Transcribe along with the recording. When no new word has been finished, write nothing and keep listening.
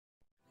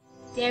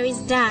There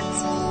is that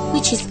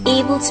which is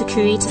able to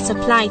create a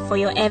supply for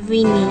your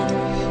every need,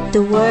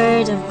 the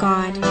Word of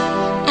God,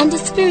 and the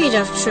Spirit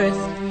of truth,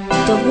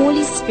 the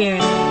Holy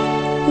Spirit,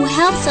 who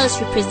helps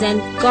us represent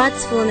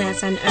God's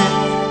fullness on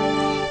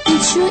earth in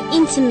true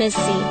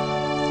intimacy,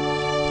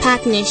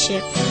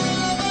 partnership,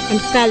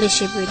 and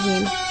fellowship with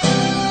Him.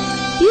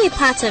 Be a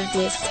part of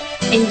this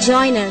and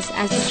join us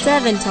as the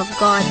servant of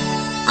God,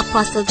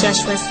 Apostle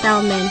Joshua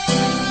Selman,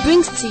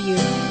 brings to you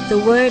the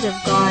Word of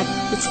God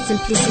with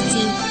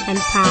simplicity and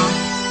power.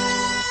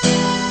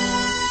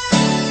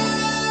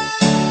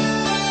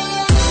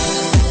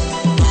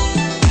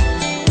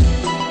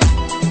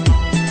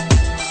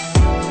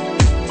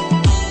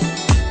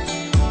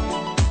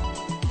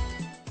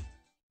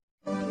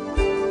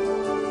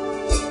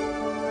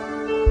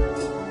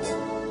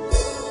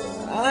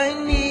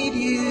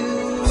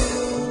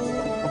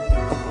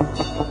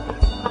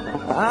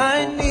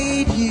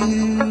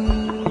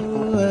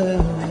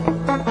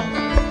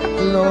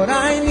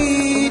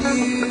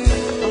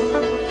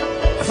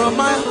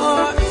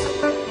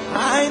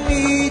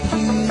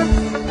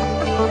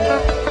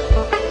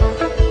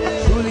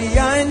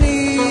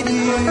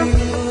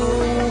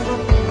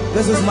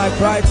 This is my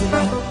cry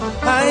tonight.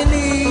 I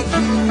need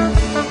you.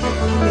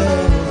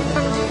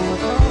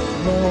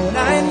 Lord,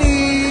 I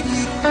need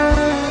you.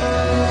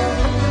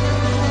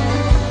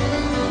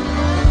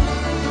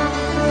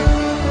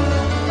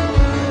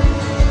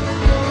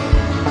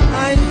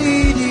 I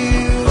need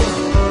you.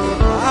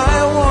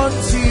 I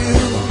want you.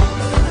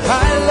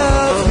 I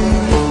love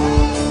you.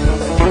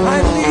 I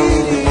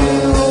need you.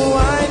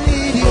 I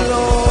need you,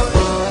 Lord.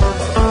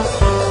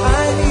 I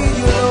need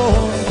you,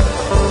 Lord.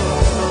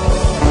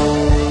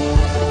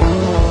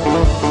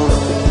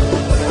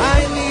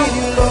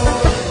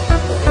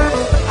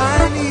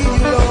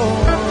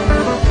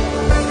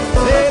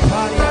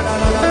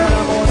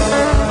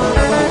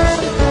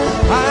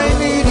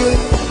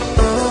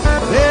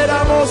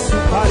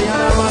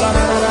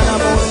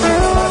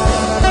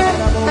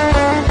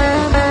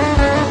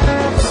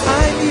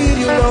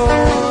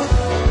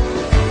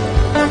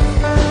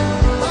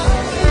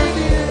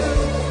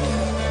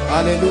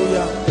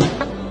 Hallelujah.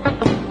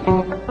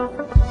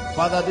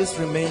 Father, this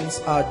remains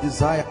our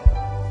desire.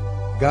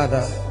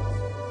 Gather.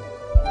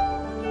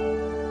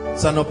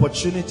 It's an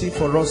opportunity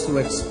for us to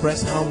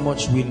express how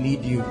much we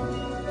need you.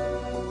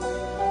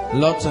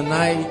 Lord,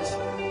 tonight,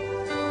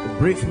 the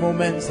brief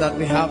moments that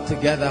we have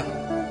together,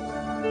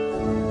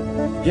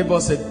 give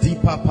us a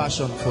deeper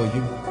passion for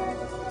you.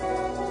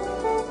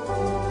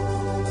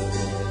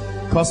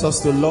 Cause us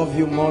to love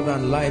you more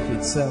than life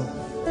itself.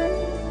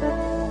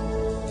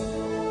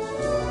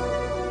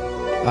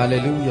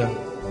 Hallelujah.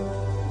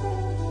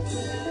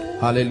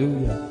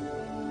 Hallelujah.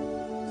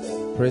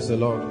 Praise the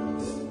Lord.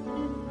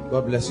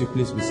 God bless you.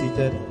 Please be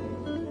seated.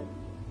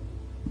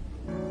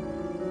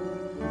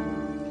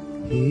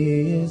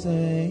 He is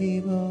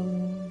able,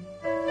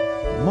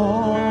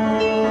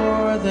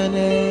 more than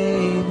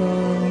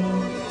able,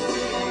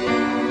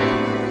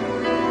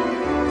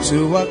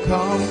 to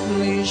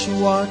accomplish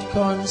what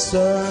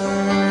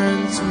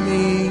concerns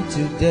me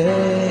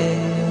today.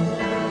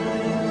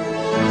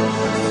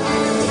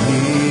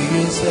 He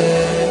is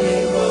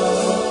able,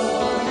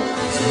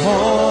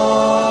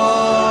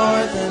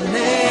 more than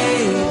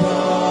able,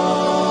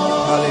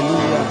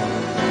 hallelujah,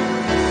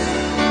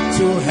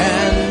 to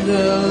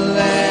handle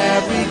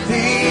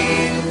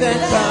everything that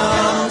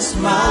comes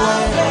my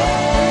way.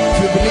 If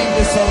you believe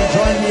this song,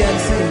 join me and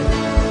sing.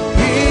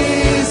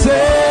 He's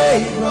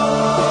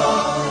able,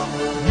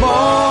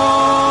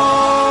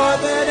 more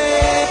than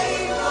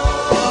able,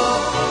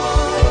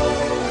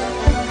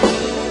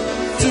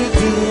 to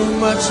do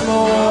much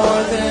more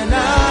than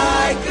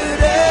I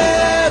could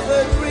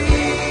ever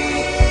dream.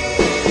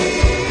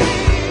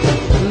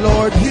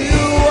 Lord, you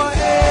are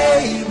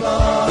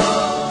able.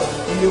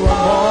 You are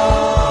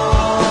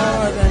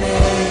more than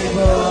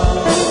able.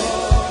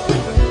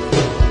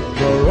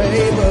 You're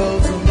able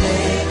to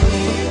make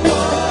me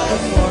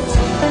what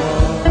you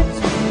want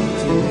me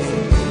to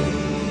be.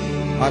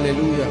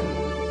 Hallelujah.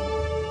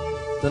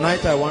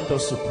 Tonight I want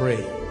us to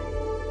pray.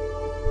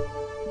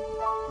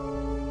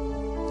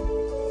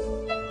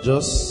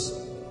 Just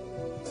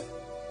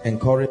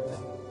encourage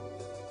them.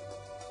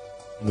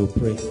 No,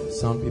 pray.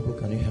 Sound people,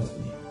 can you help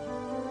me?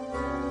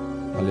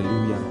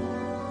 Hallelujah.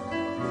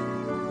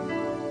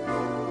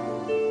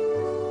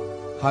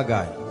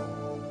 Haggai.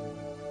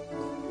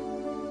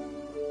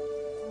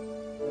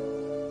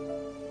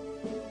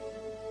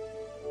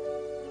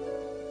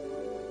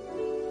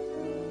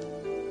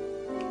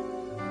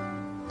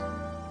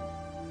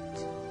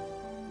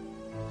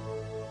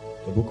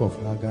 The book of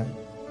Haggai.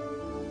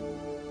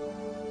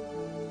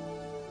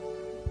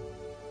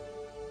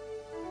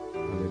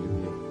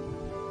 Hallelujah.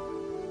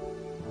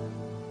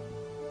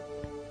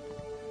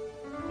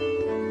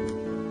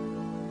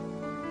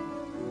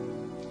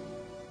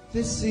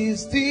 This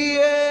is the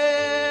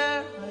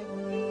air I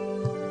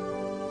breathe.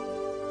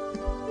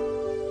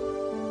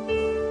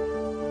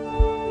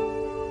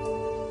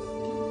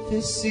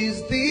 This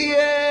is the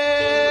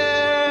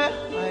air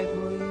I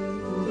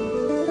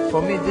breathe.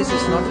 For me, this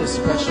is not a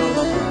special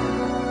moment.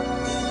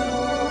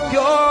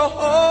 Your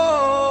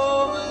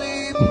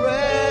holy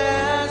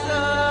presence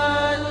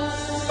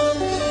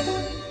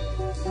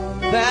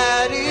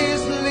that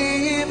is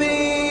living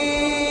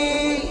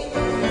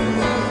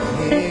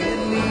in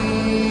me.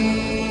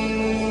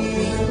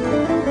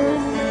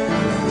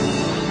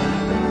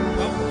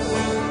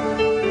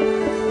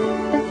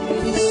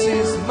 This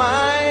is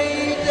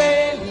my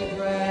daily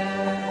bread.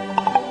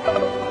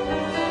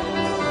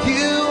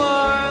 You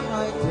are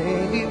my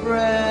daily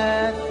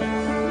bread.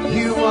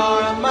 You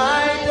are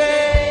my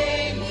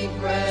daily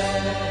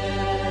bread.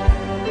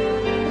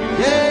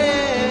 Yeah.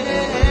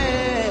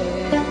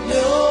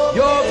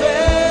 Your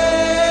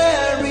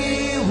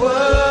very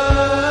word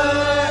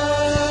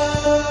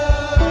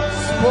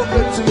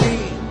spoken to me.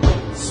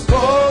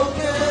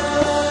 Spoken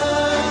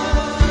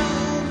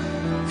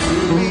to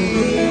me.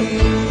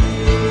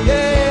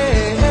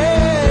 Yeah.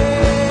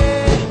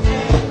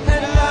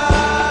 And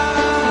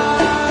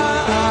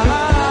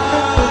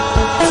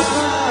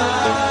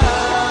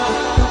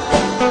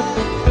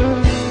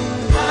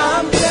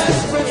I'm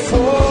desperate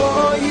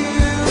for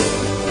you.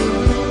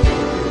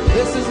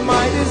 This is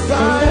my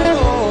desire,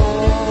 Lord.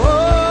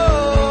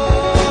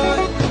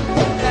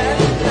 And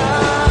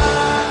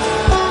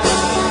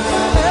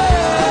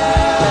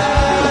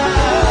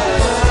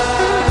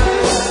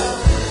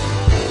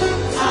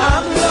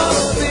I'm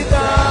lost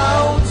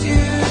without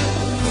you.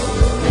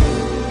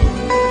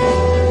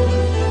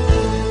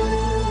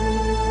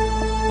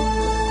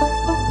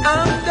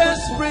 I'm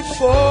desperate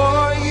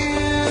for you.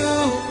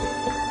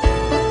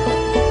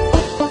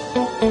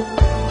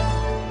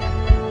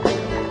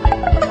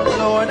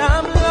 Lord,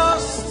 I'm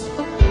lost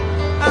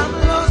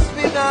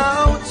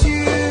without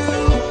you.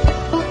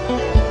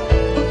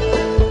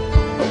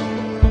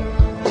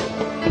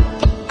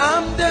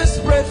 I'm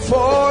desperate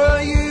for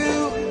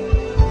you.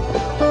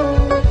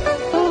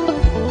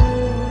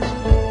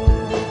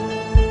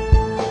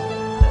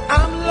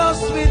 I'm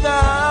lost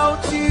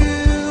without you.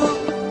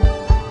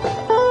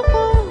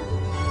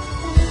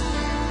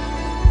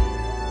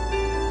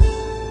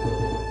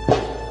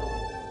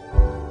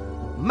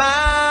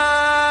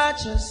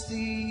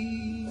 Majesty,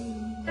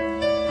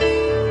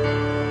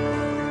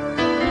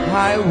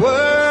 I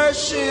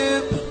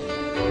worship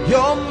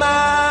your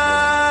majesty.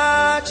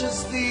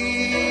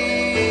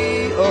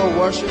 Oh,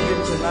 worship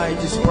him tonight.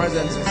 His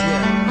presence is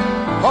here.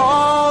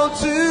 All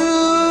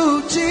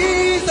to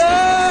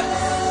Jesus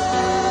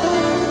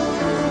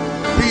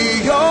be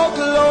your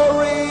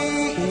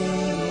glory,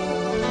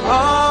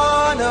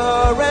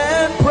 honor,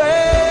 and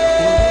praise.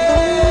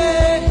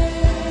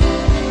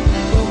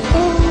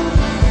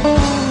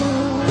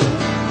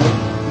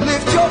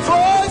 Lift your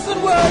voice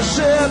and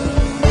worship.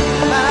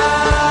 Majesty,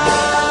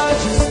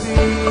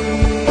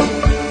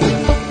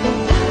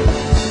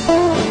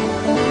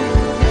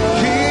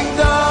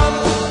 kingdom,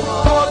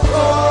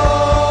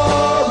 authority.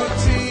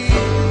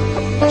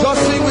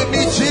 Just sing with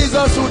me,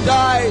 Jesus who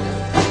died.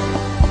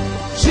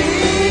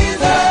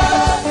 Jesus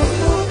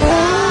who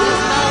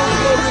died,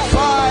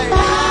 glorified,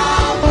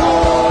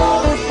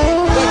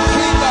 the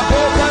King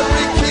above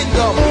every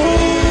kingdom.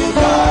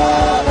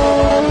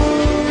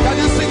 Can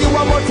you sing it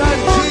one more time?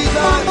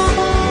 Jesus,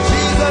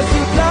 Jesus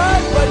who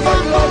died, but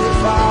you're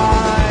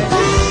glorified.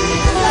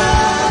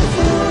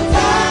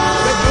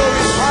 The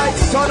glorified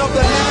Son of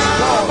the living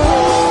God.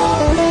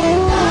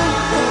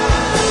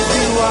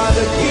 You are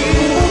the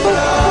King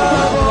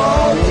of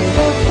all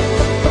kings.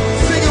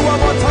 Sing it one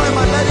more time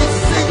and let it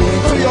sink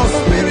into your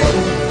spirit.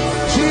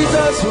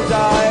 Jesus who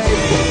died.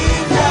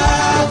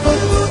 Jesus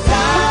who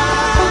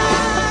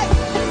died,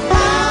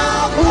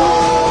 now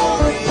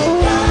glorified,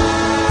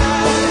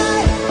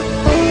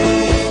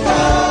 King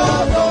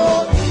of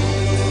all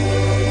kings.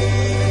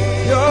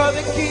 You're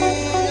the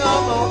King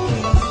of all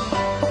kings.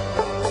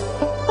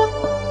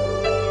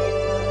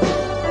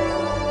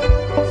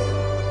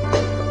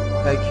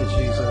 Thank you,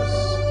 Jesus.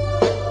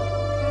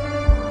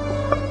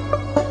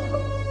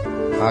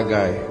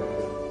 Haggai.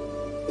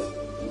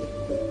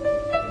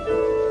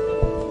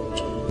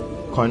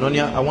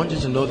 Koinonia, I want you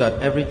to know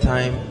that every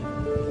time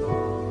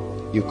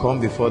you come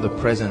before the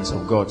presence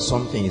of God,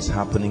 something is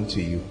happening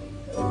to you.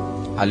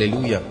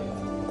 Hallelujah.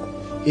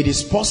 It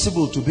is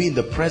possible to be in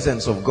the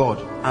presence of God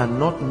and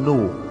not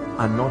know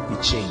and not be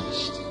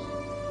changed.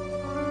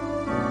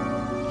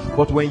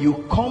 But when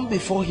you come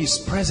before his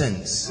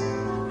presence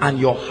and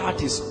your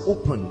heart is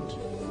opened,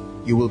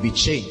 you will be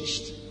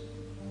changed.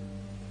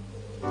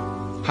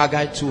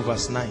 Haggai 2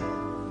 verse 9.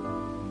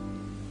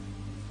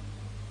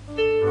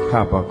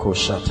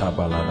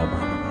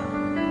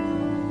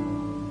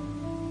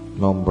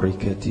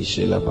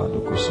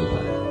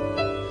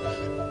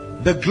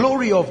 The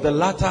glory of the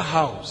latter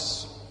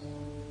house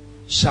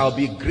shall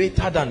be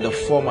greater than the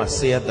former,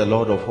 saith the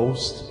Lord of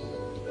hosts.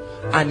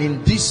 And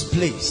in this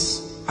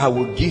place I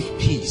will give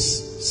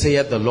peace,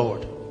 saith the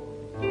Lord.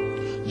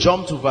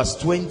 Jump to verse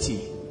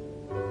 20.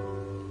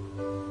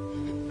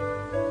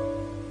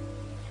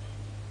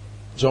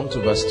 Jump to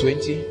verse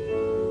 20.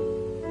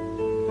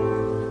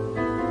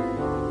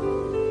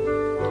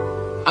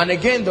 And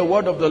again the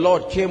word of the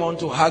Lord came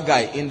unto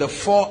Haggai in the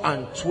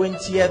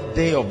 24th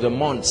day of the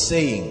month,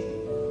 saying,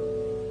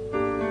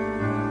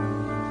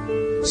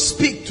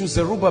 speak to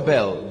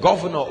Zerubbabel,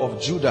 governor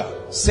of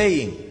Judah,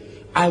 saying,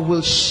 I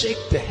will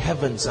shake the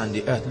heavens and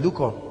the earth.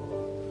 Look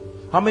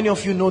on. How many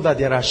of you know that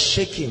there are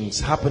shakings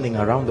happening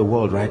around the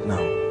world right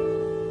now?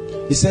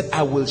 He said,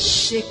 I will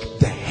shake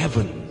the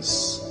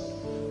heavens.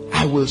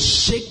 I will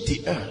shake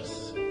the earth.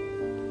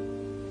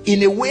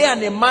 In a way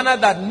and a manner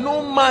that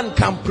no man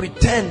can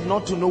pretend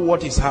not to know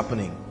what is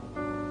happening.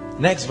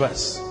 Next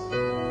verse.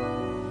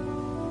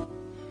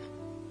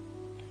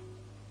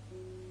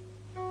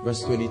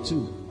 Verse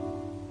 22.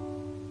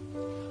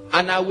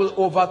 And I will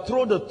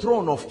overthrow the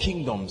throne of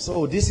kingdoms.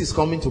 Oh, this is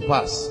coming to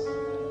pass.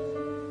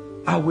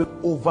 I will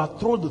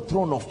overthrow the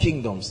throne of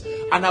kingdoms,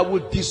 and I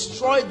will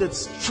destroy the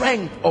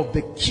strength of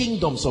the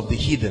kingdoms of the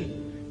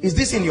heathen. Is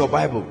this in your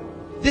Bible?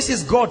 This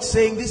is God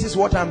saying, this is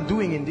what I'm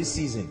doing in this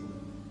season.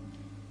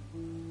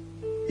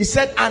 He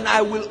said, and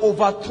I will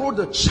overthrow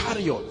the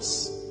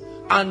chariots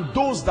and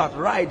those that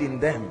ride in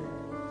them,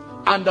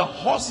 and the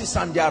horses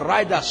and their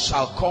riders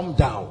shall come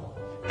down,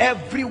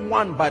 every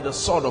one by the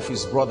sword of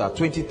his brother.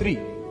 23.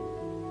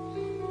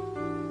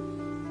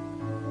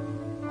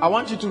 I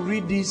want you to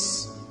read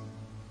this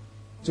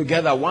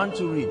together. 1,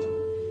 2, read.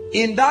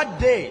 In that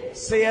day,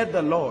 saith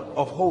the Lord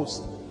of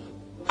hosts,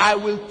 I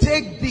will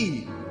take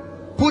thee.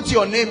 Put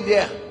your name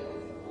there.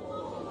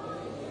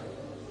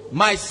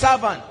 My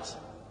servant.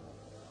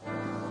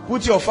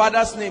 Put your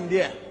father's name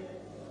there.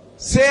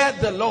 Saith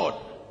the Lord,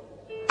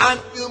 and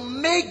will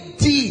make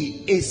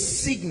thee a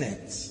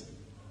signet.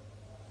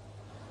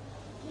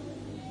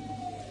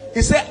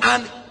 He said,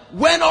 and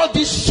when all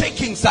these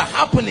shakings are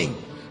happening,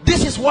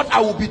 this is what I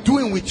will be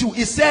doing with you.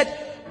 He said,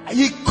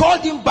 he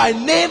called him by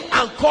name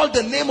and called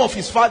the name of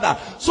his father,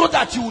 so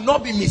that you will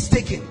not be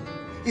mistaken.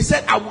 He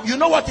said, you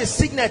know what a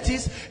signet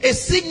is? A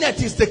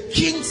signet is the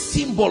king's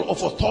symbol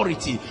of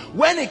authority.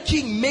 When a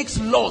king makes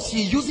laws,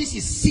 he uses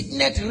his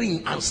signet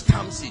ring and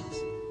stamps it.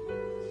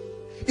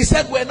 He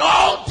said, when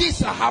all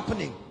these are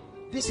happening,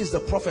 this is the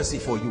prophecy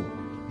for you.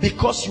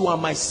 Because you are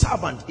my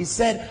servant, he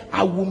said,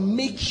 I will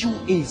make you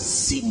a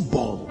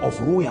symbol of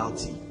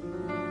royalty.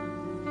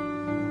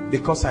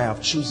 Because I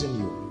have chosen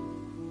you.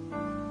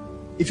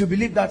 If you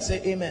believe that,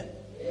 say amen.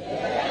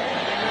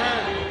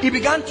 Amen. He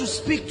began to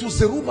speak to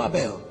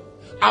Zerubbabel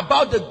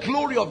about the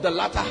glory of the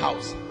latter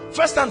house.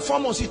 First and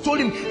foremost, he told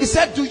him, he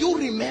said, do you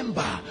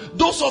remember,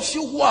 those of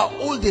you who are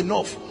old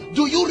enough,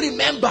 do you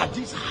remember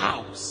this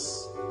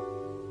house?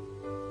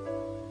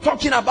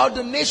 Talking about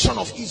the nation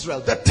of Israel,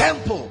 the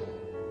temple.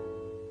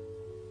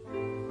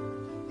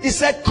 He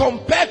said,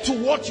 compared to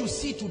what you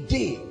see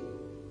today,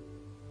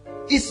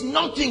 it's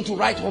nothing to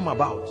write home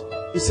about.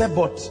 He said,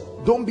 but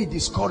don't be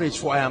discouraged,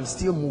 for I am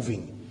still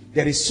moving.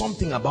 There is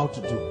something about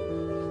to do.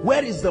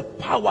 Where is the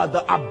power,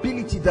 the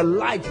ability, the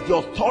light, the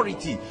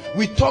authority?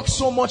 We talk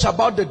so much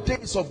about the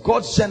days of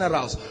God's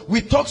generals.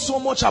 We talk so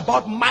much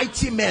about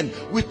mighty men.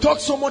 We talk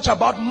so much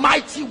about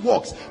mighty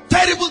works,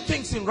 terrible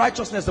things in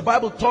righteousness. The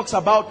Bible talks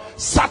about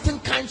certain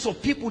kinds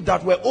of people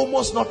that were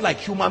almost not like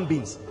human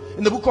beings.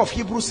 In the book of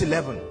Hebrews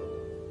 11,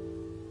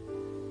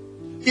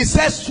 it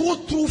says, who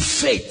through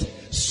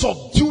faith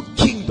subdued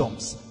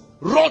kingdoms,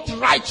 wrought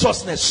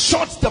righteousness,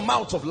 shut the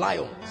mouth of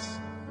lions.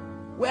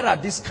 Where are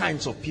these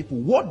kinds of people?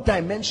 What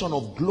dimension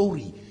of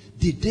glory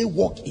did they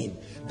walk in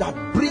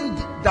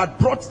that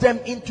brought them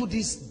into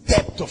this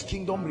depth of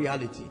kingdom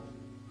reality?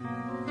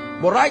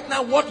 But right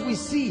now, what we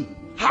see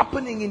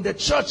happening in the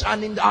church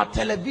and in our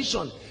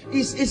television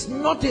is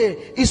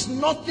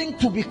nothing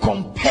to be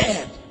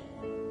compared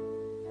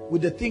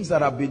with the things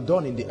that have been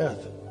done in the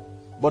earth.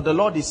 But the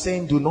Lord is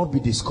saying, do not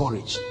be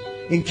discouraged.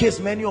 In case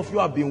many of you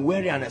have been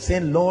weary and are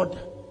saying, Lord,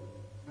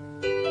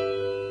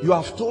 you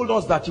have told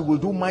us that you will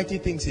do mighty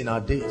things in our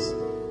days.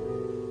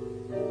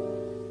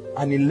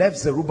 And he left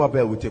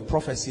Zerubbabel with a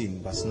prophecy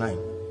in verse 9.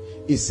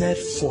 He said,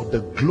 for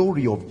the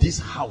glory of this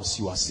house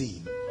you are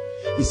seeing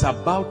is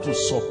about to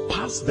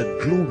surpass the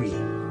glory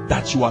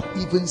that you have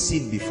even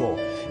seen before.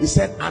 He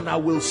said, and I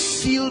will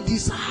fill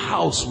this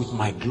house with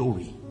my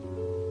glory.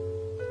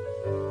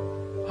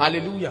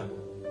 Hallelujah.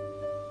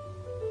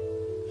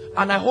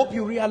 And I hope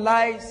you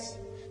realize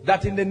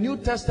that in the New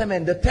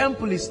Testament, the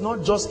temple is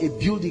not just a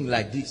building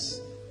like this.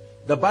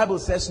 The Bible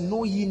says,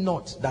 know ye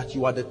not that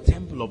you are the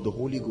temple of the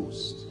Holy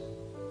Ghost.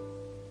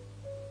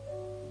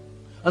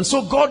 And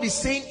so God is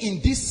saying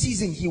in this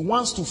season, he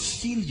wants to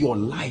fill your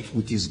life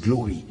with his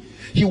glory.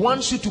 He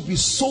wants you to be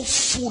so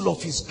full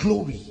of his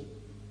glory,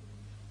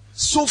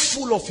 so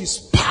full of his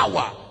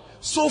power,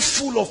 so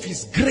full of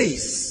his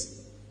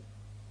grace,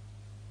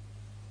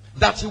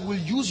 that he will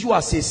use you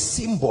as a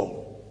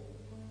symbol,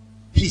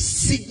 his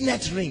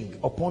signet ring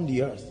upon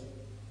the earth.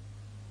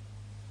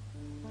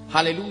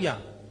 Hallelujah.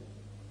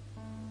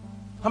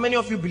 How many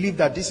of you believe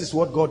that this is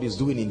what God is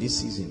doing in this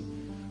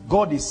season?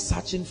 God is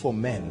searching for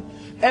men.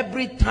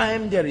 Every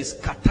time there is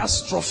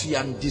catastrophe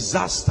and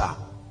disaster.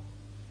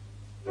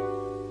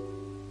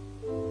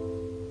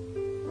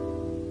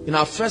 In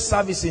our first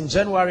service in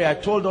January, I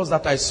told us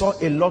that I saw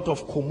a lot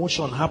of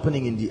commotion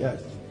happening in the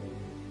earth.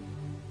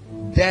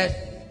 death,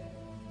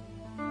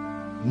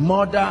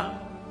 murder,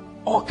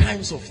 all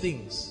kinds of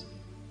things.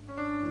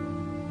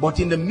 But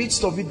in the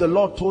midst of it, the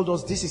Lord told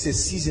us this is a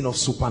season of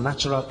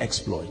supernatural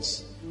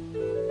exploits.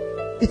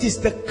 It is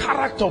the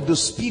character of the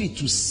Spirit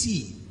to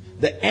see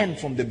the end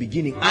from the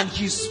beginning, and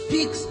he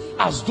speaks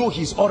as though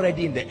he's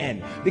already in the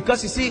end.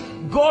 Because you see,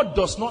 God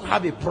does not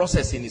have a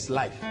process in his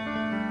life.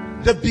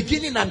 The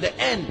beginning and the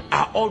end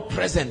are all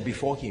present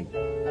before him.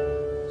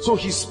 So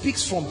he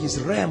speaks from his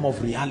realm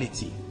of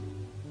reality.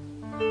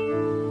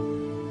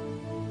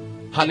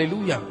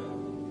 Hallelujah.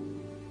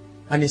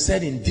 And he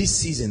said, in this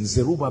season,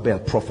 Zerubbabel,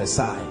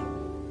 prophesy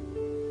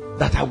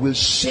that I will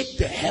shake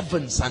the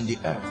heavens and the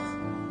earth,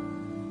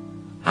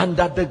 and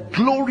that the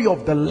glory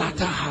of the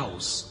latter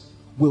house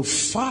will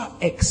far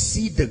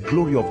exceed the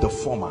glory of the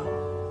former.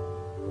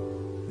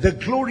 The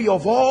glory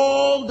of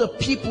all the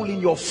people in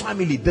your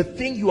family, the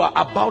thing you are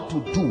about to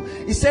do.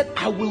 He said,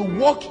 I will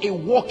walk a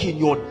walk in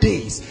your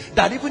days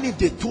that even if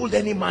they told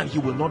any man, he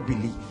will not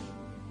believe.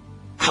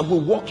 I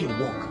will walk a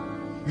walk.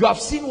 You have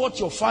seen what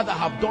your father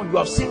have done. You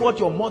have seen what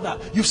your mother,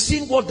 you've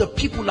seen what the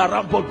people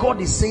around, but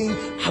God is saying,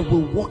 I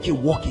will walk a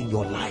walk in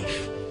your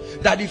life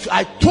that if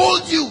I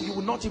told you, you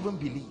will not even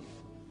believe.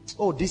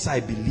 Oh, this I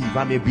believe.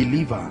 I'm a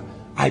believer.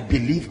 I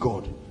believe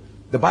God.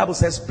 The Bible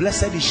says,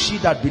 blessed is she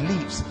that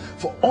believes,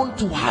 for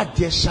unto her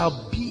there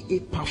shall be a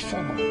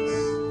performance.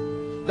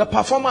 The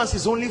performance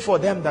is only for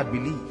them that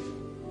believe.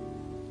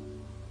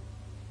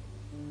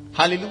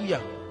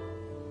 Hallelujah.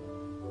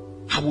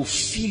 I will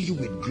fill you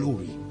with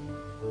glory.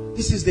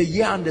 This is the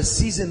year and the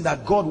season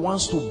that God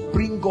wants to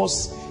bring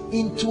us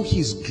into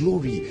his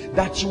glory,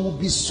 that you will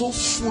be so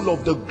full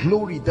of the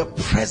glory, the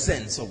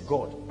presence of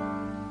God.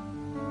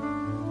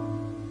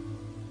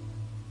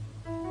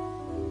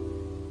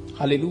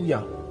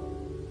 Hallelujah.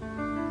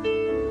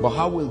 But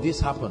how will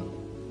this happen?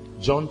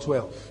 John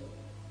 12.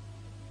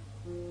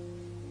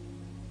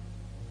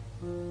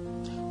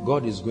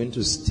 God is going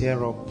to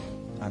stir up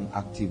and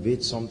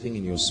activate something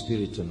in your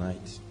spirit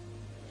tonight.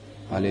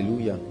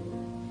 Hallelujah.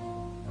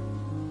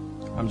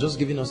 I'm just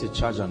giving us a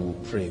charge and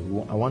we'll pray.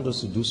 I want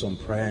us to do some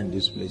prayer in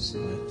this place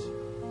tonight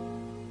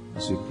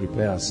as we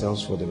prepare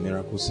ourselves for the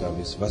miracle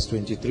service. Verse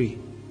 23.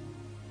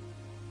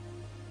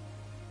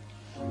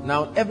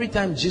 Now, every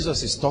time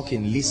Jesus is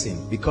talking,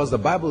 listen, because the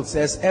Bible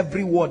says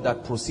every word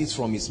that proceeds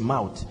from his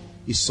mouth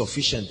is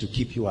sufficient to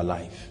keep you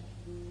alive.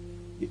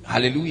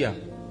 Hallelujah.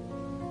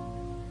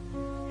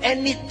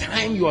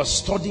 Anytime you are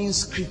studying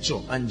scripture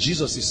and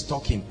Jesus is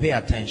talking, pay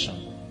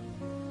attention.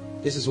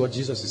 This is what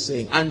Jesus is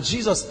saying. And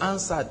Jesus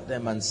answered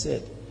them and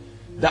said,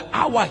 the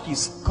hour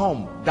is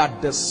come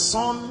that the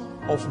Son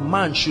of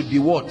Man should be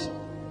what?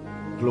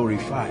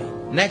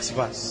 Glorified. Next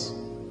verse.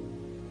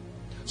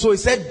 So he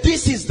said,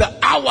 this is the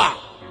hour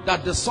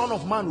that the Son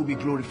of Man will be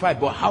glorified.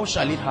 But how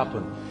shall it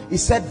happen? He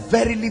said,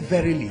 verily,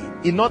 verily.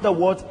 In other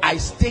words, I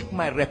stake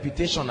my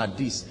reputation at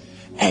this.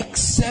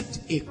 Except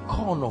a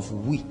corn of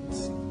wheat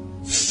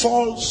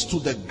falls to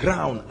the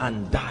ground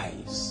and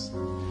dies,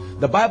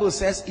 the Bible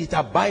says it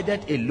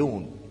abideth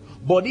alone.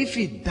 But if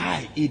it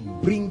die, it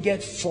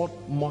bringeth forth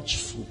much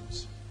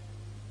fruit.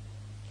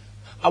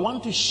 I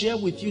want to share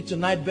with you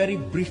tonight very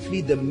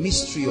briefly the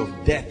mystery of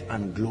death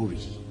and glory.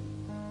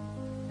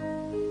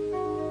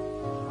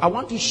 I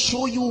want to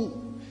show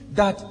you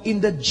that in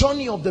the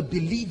journey of the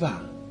believer,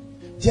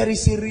 there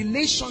is a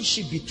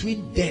relationship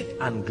between death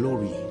and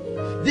glory.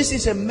 This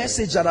is a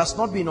message that has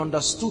not been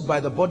understood by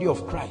the body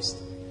of Christ.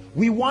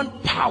 We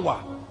want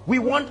power. We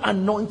want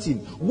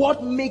anointing.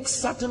 What makes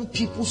certain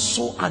people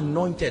so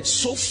anointed,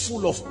 so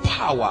full of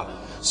power,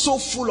 so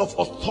full of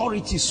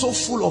authority, so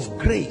full of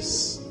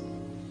grace,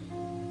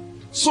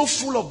 so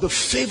full of the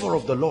favor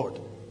of the Lord?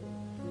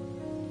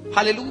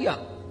 Hallelujah.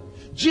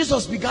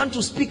 Jesus began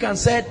to speak and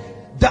said,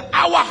 the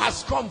hour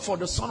has come for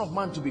the Son of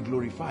Man to be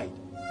glorified.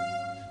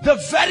 The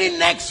very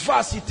next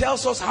verse, he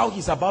tells us how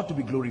he's about to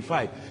be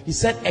glorified. He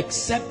said,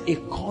 except a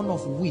corn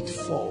of wheat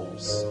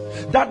falls.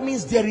 That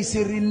means there is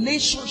a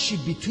relationship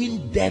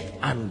between death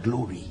and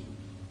glory.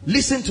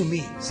 Listen to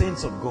me,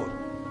 saints of God.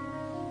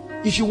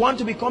 If you want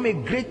to become a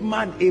great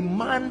man, a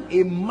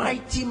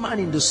mighty man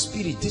in the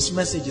spirit, this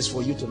message is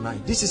for you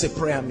tonight. This is a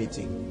prayer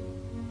meeting.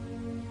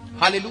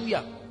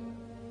 Hallelujah.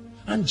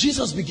 And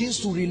Jesus begins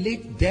to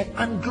relate death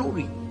and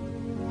glory.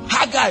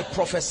 Haggai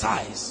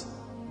prophesies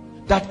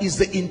that is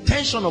the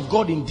intention of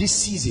God in this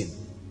season,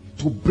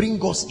 to bring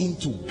us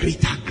into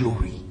greater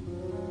glory.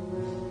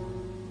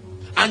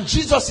 And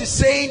Jesus is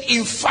saying,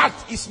 in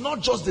fact, it's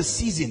not just the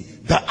season,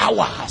 the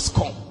hour has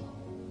come.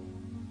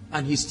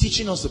 And he's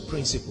teaching us the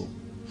principle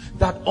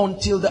that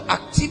until the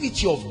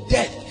activity of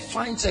death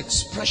finds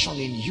expression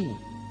in you,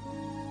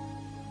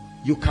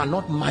 you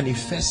cannot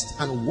manifest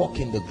and walk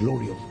in the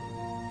glory of God.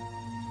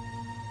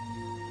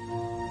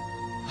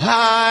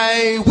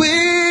 I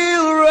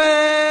will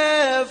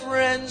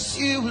reverence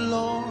you,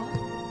 Lord.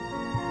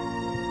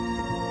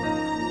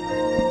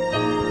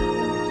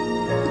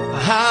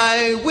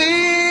 I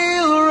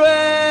will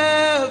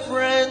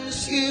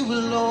reverence you,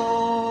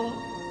 Lord.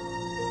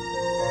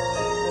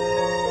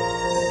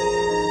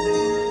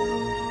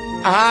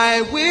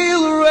 I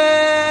will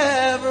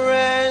reverence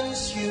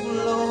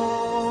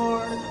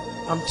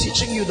I'm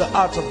teaching you the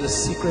art of the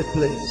secret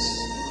place.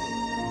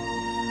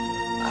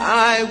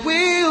 I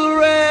will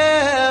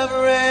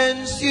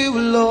reverence you,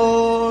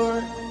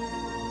 Lord,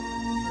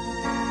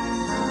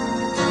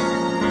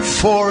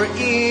 for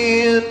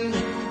in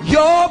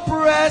your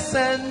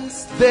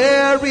presence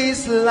there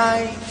is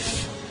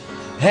life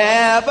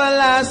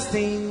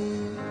everlasting.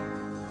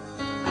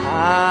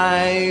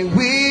 I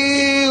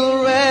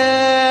will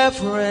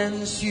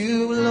reverence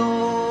you,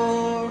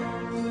 Lord.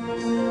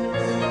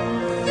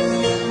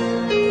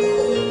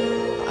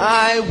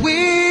 I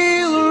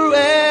will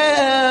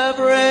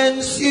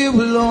reverence you,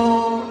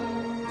 Lord.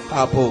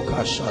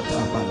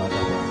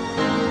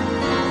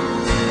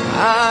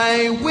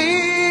 I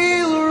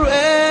will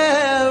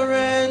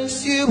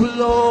reverence you,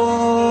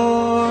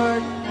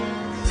 Lord,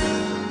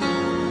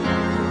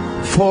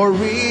 for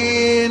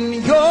in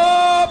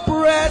your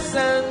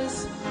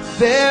presence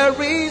there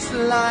is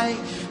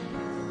life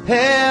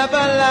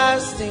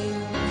everlasting.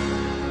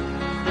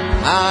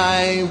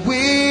 I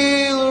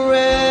will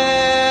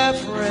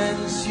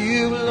reverence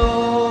you,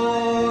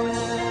 Lord.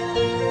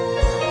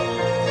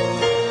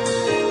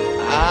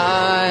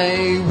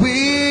 I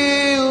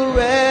will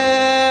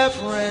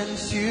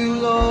reverence you,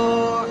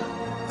 Lord.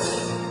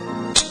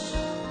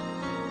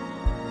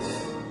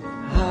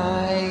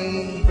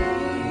 I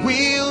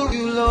will,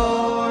 you,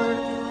 Lord.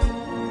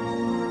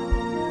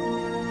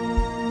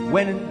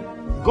 When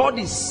God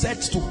is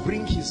set to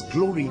bring his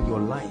glory in your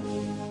life,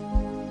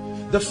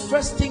 the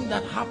first thing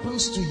that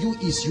happens to you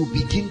is you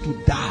begin to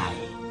die.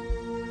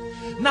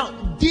 Now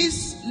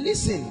this,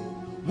 listen,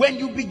 when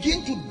you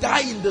begin to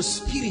die in the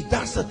spirit,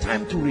 that's the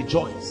time to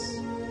rejoice.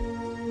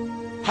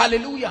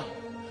 Hallelujah.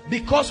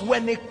 Because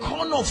when a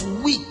corn of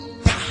wheat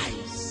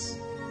dies,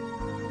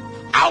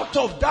 out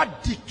of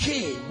that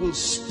decay will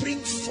spring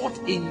forth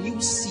a new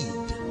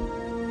seed,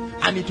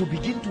 and it will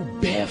begin to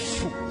bear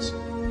fruit.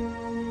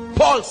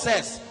 Paul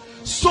says,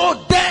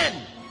 so then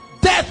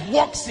death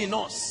works in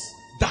us,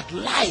 that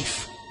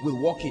life will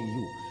walk in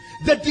you.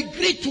 The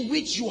degree to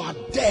which you are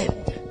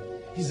dead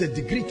is the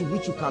degree to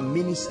which you can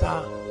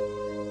minister.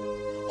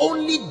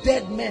 Only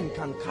dead men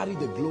can carry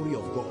the glory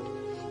of God.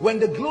 When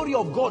the glory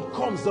of God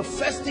comes, the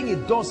first thing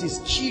it does is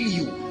kill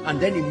you,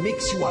 and then it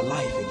makes you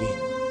alive again.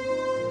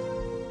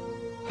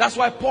 That's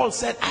why Paul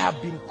said, I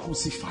have been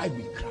crucified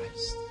with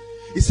Christ.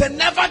 He said,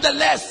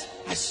 nevertheless,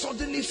 I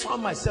suddenly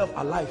found myself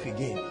alive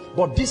again.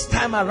 But this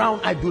time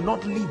around, I do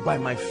not live by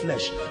my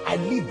flesh. I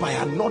live by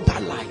another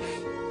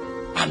life,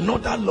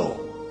 another law,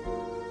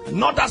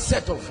 another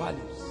set of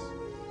values.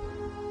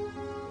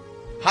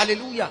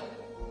 Hallelujah.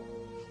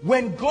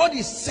 When God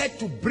is set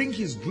to bring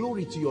his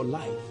glory to your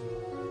life,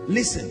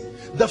 listen,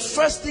 the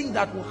first thing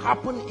that will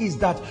happen is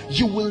that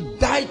you will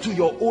die to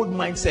your old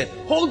mindset.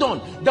 Hold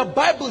on. The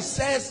Bible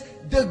says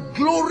the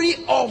glory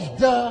of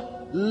the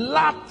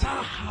latter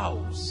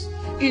house.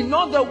 In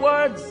other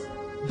words,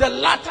 the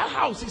latter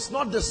house is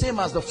not the same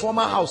as the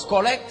former house,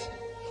 correct?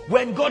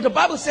 When God, the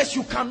Bible says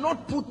you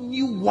cannot put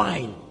new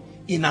wine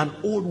in an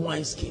old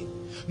wineskin.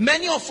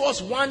 Many of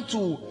us want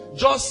to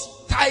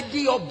just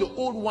tidy up the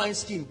old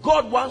wineskin.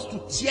 God wants to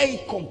tear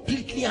it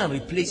completely and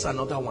replace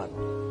another one.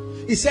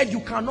 He said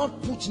you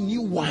cannot put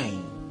new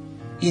wine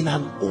in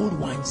an old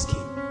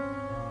wineskin.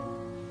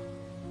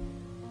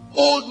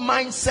 Old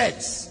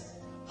mindsets,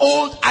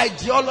 old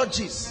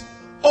ideologies,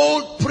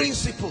 old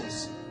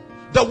principles.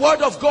 The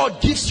word of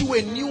God gives you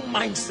a new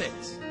mindset.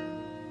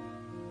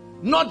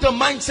 Not the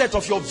mindset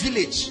of your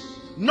village,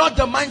 not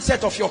the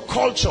mindset of your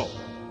culture.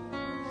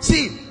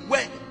 See,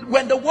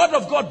 when the word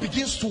of God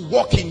begins to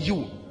walk in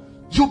you,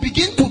 you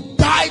begin to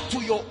die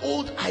to your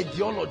old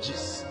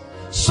ideologies.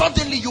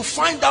 Suddenly you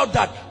find out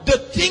that the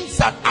things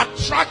that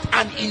attract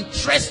and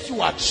interest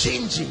you are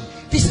changing.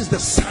 This is the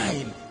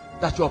sign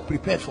that you are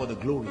prepared for the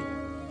glory.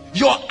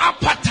 Your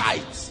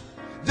appetite,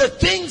 the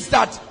things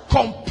that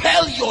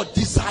compel your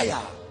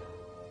desire,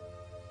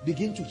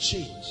 begin to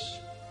change.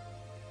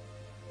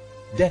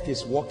 Death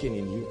is walking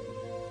in you.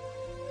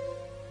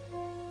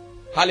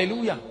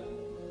 Hallelujah.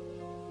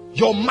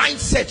 Your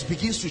mindset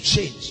begins to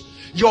change.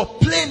 Your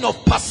plane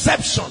of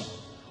perception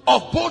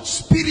of both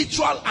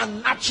spiritual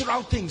and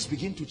natural things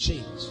begin to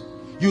change.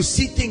 You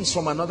see things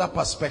from another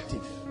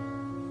perspective.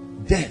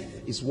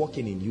 Death is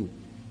walking in you.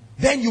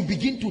 Then you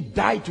begin to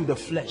die to the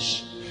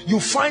flesh. You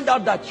find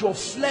out that your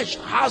flesh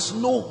has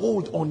no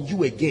hold on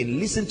you again.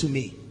 Listen to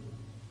me.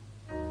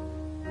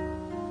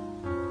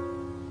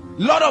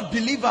 A lot of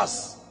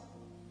believers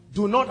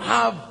do not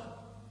have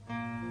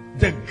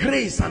the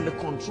grace and the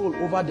control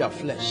over their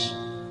flesh.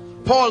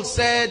 Paul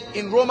said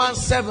in Romans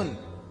 7,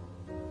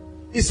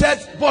 he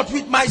said, but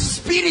with my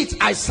spirit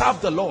I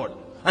serve the Lord,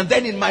 and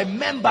then in my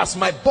members,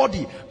 my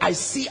body, I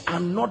see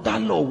another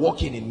law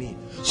working in me,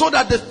 so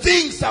that the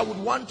things I would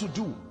want to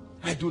do,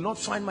 I do not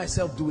find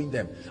myself doing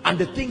them, and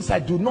the things I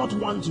do not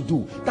want to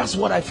do, that's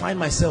what I find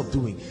myself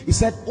doing. He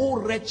said, oh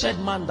wretched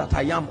man that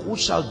I am, who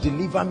shall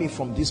deliver me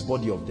from this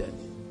body of death?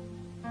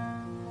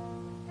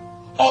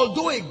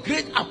 Although a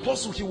great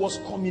apostle, he was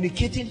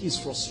communicating his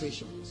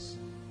frustrations.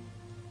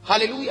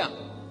 Hallelujah.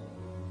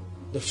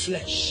 The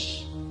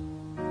flesh.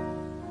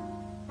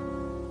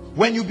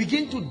 When you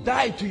begin to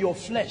die to your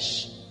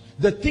flesh,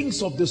 the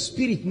things of the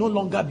spirit no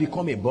longer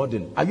become a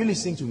burden. Are you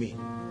listening to me?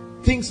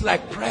 Things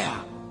like prayer,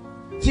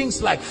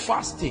 things like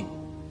fasting,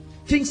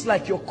 things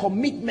like your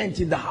commitment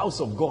in the house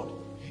of God,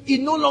 it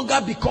no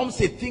longer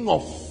becomes a thing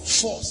of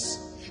force.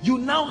 You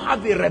now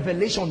have a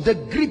revelation. The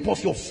grip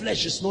of your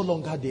flesh is no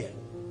longer there.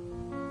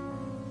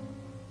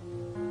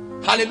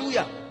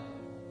 Hallelujah.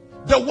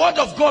 The word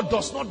of God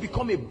does not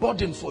become a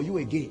burden for you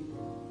again.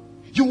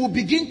 You will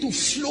begin to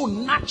flow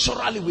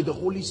naturally with the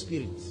Holy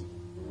Spirit.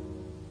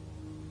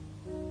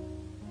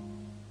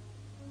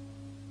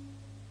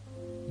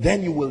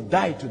 Then you will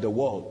die to the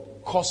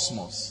world,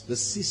 cosmos, the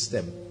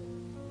system.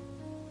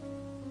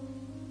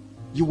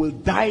 You will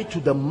die to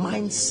the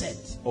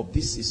mindset of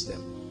this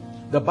system.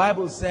 The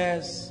Bible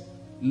says,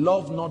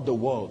 love not the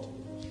world.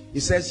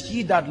 It says,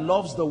 he that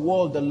loves the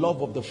world, the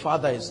love of the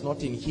Father is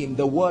not in him.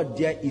 The word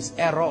there is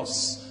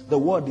eros. The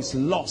word is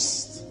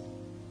lust.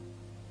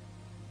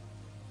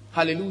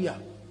 Hallelujah.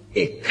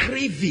 A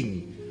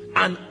craving,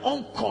 an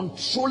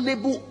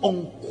uncontrollable,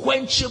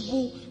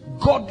 unquenchable,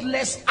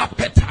 godless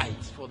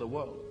appetite for the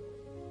world.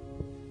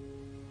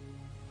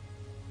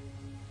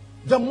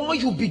 The more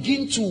you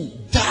begin to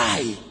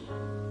die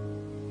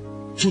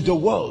to the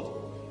world,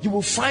 you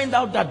will find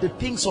out that the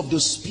things of the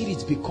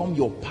spirit become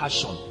your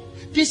passion.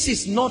 This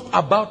is not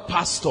about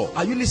pastor.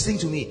 Are you listening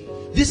to me?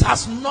 This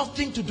has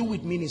nothing to do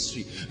with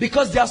ministry.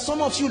 Because there are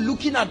some of you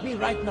looking at me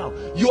right now.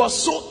 You are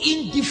so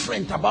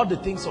indifferent about the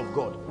things of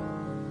God.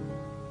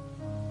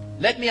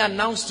 Let me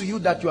announce to you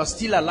that you are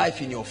still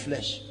alive in your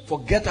flesh.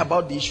 Forget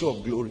about the issue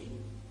of glory.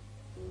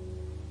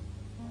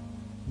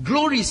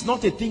 Glory is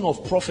not a thing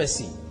of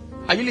prophecy.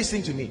 Are you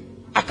listening to me?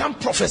 I can't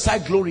prophesy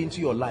glory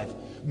into your life.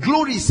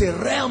 Glory is a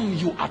realm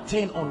you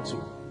attain unto.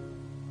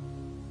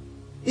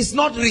 It's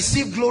not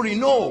receive glory,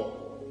 no.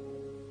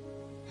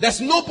 There's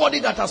nobody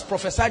that has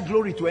prophesied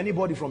glory to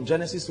anybody from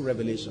Genesis to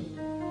Revelation.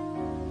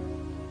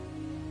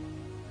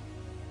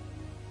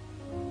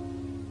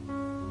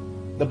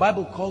 The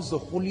Bible calls the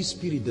Holy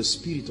Spirit the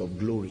Spirit of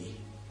glory.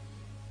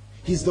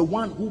 He's the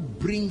one who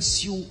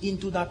brings you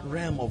into that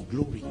realm of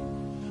glory,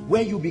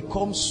 where you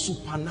become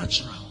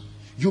supernatural,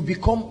 you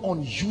become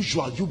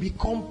unusual, you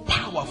become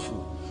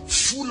powerful,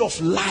 full of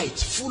light,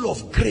 full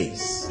of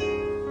grace,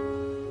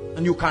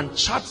 and you can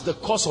chart the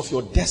course of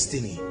your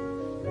destiny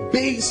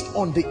based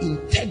on the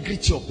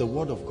integrity of the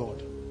word of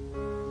God.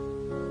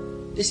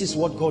 This is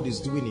what God is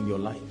doing in your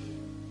life.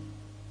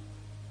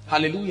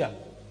 Hallelujah.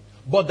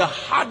 But the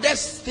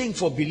hardest thing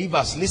for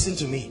believers, listen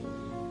to me,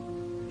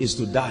 is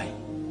to die.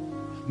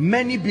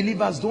 Many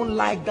believers don't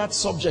like that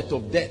subject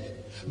of death,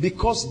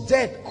 because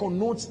death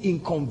connotes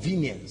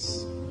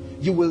inconvenience.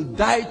 You will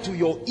die to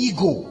your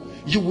ego.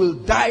 You will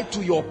die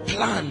to your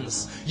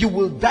plans. You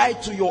will die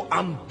to your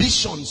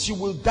ambitions. You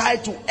will die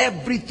to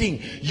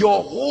everything.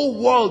 Your whole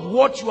world,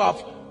 what you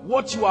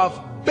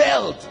have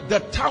built, the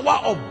Tower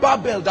of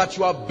Babel that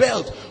you have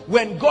built,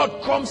 when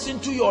God comes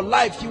into your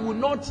life, He will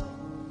not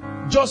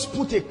just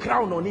put a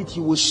crown on it. He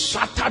will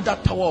shatter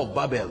that Tower of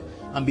Babel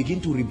and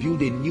begin to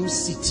rebuild a new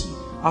city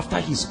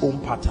after His own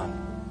pattern.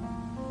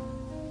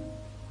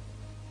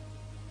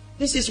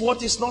 This is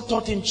what is not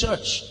taught in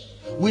church.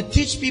 We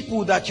teach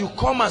people that you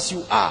come as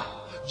you are.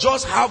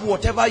 Just have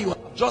whatever you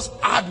have. Just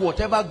add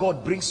whatever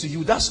God brings to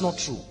you. That's not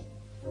true.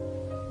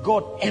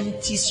 God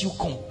empties you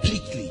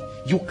completely.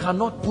 You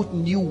cannot put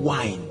new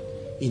wine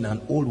in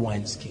an old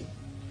wineskin.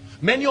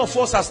 Many of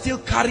us are still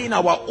carrying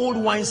our old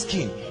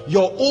wineskin.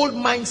 Your old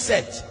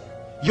mindset,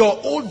 your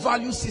old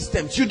value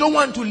systems. You don't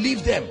want to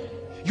leave them.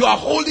 You are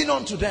holding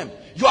on to them.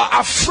 You are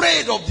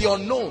afraid of the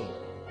unknown.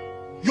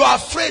 You are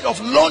afraid of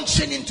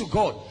launching into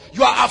God.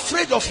 You are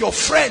afraid of your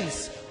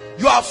friends.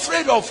 You are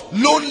afraid of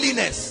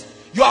loneliness.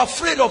 You are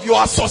afraid of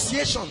your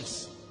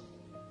associations.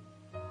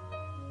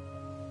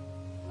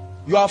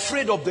 You are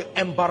afraid of the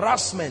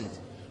embarrassment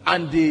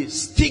and the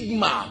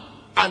stigma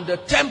and the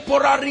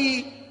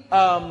temporary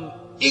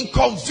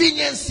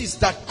inconveniences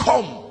that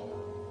come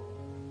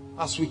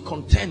as we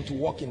contend to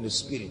walk in the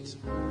Spirit.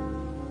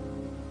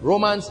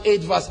 Romans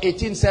 8 verse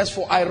 18 says,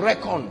 "For I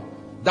reckon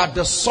that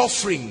the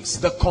sufferings,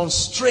 the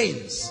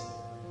constraints,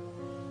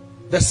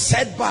 the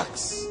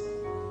setbacks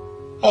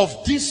of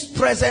this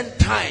present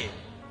time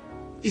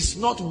is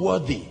not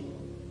worthy."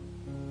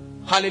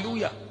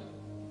 Hallelujah.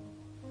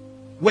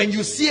 When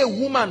you see a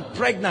woman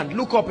pregnant,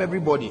 look up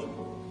everybody.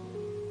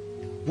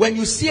 When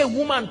you see a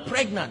woman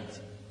pregnant,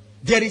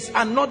 there is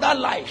another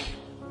life.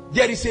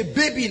 There is a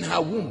baby in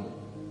her womb.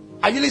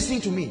 Are you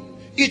listening to me?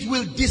 It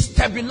will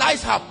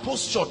destabilize her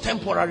posture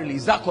temporarily.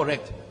 Is that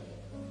correct?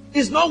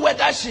 It's not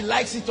whether she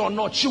likes it or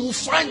not. She will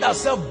find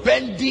herself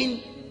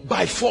bending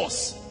by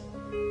force.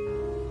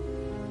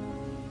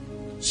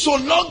 So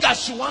long as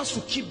she wants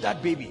to keep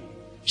that baby,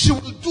 she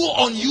will do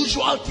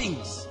unusual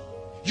things.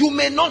 You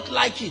may not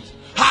like it.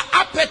 Her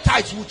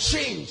appetite will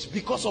change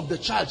because of the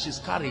child she's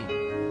carrying.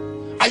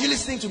 Are you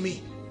listening to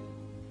me?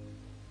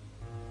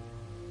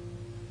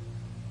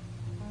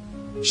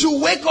 She'll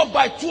wake up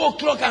by 2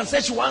 o'clock and say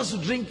she wants to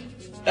drink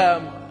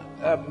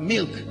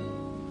milk.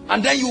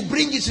 And then you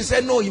bring it. She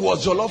said, no, it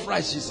was jollof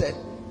rice, she said.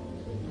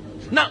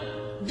 Now,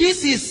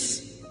 this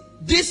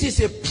is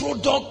a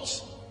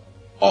product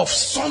of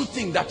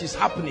something that is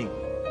happening.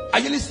 Are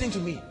you listening to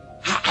me?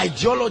 Her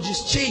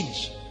ideologies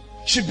change.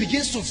 She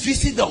begins to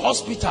visit the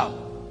hospital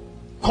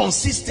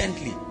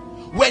consistently.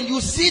 When you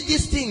see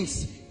these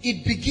things,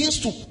 it begins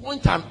to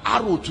point an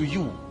arrow to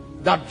you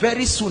that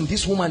very soon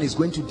this woman is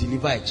going to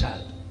deliver a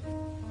child.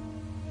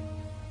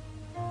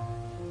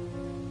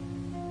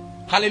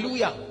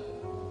 Hallelujah.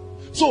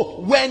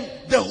 So when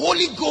the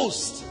Holy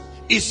Ghost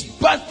is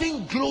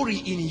birthing glory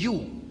in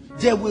you,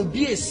 there will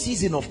be a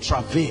season of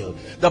travail.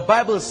 The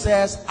Bible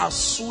says, as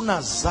soon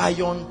as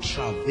Zion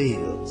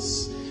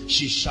travails,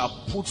 she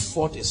shall put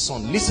forth a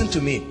son. Listen to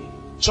me,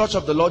 Church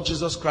of the Lord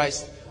Jesus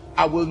Christ,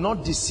 I will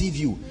not deceive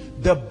you.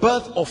 The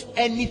birth of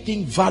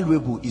anything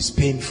valuable is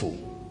painful.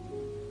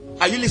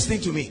 Are you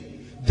listening to me?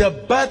 The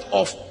birth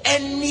of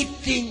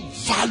anything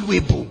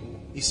valuable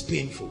is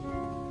painful.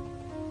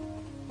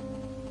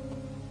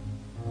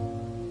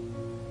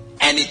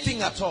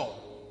 Anything at all.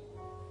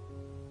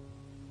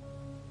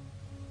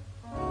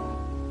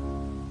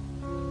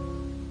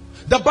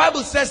 The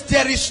Bible says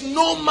there is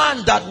no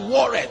man that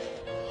warreth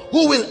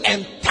who will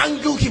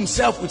entangle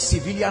himself with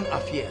civilian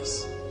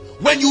affairs.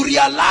 When you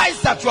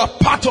realize that you are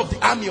part of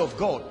the army of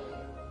God,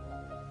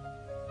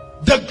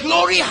 the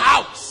glory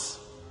house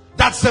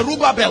that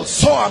Zerubbabel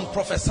saw and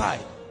prophesied,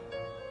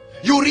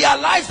 you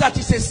realize that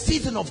it's a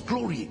season of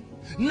glory.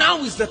 Now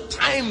is the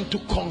time to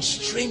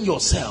constrain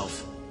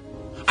yourself.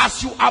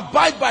 As you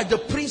abide by the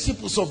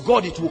principles of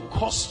God, it will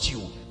cost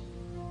you.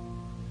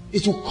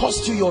 It will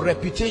cost you your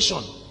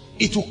reputation.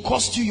 It will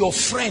cost you your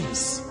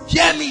friends.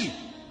 Hear me.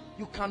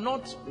 You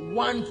cannot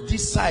want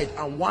this side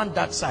and want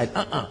that side.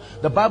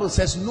 The Bible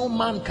says no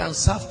man can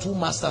serve two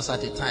masters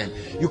at a time.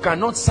 You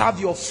cannot serve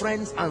your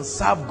friends and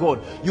serve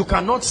God. You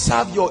cannot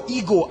serve your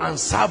ego and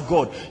serve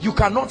God. You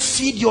cannot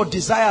feed your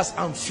desires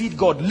and feed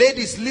God.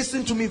 Ladies,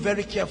 listen to me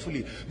very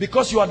carefully,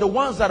 because you are the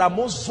ones that are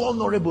most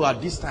vulnerable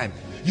at this time.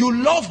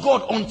 You love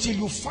God until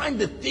you find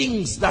the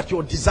things that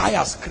your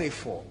desires crave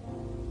for.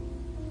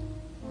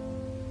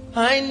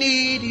 I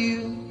need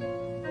you.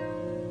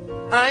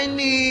 I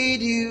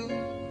need you.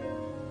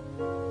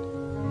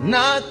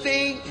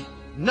 Nothing,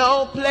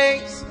 no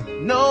place,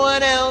 no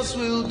one else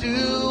will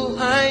do.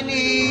 I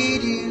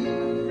need you.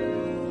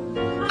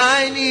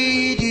 I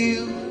need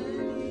you.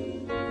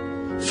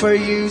 For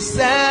you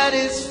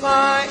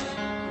satisfy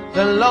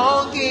the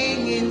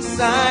longing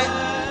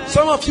inside.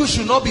 Some of you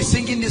should not be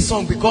singing this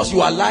song because you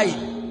are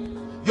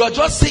lying. You are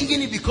just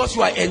singing it because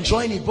you are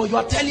enjoying it, but you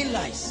are telling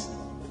lies.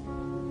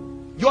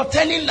 You are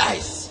telling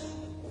lies.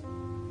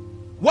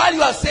 While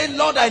you are saying,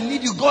 Lord, I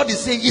need you, God is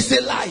saying it's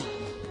a lie.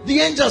 The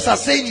angels are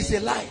saying it's a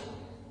lie.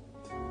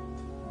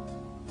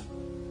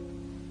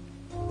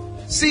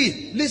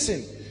 See,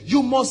 listen,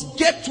 you must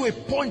get to a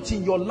point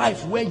in your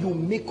life where you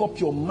make up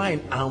your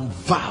mind and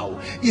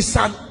vow. It's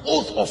an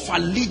oath of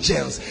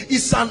allegiance.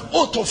 It's an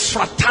oath of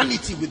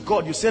fraternity with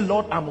God. You say,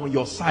 Lord, I'm on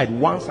your side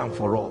once and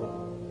for all.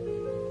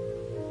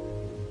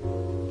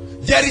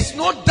 There is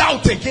no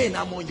doubt again,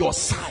 I'm on your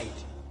side.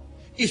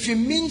 If it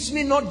means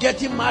me not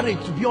getting married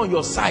to be on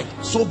your side,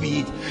 so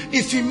be it.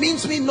 If it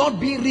means me not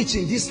being rich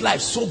in this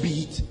life, so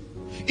be it.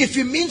 If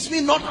it means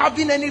me not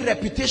having any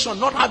reputation,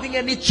 not having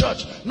any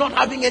church, not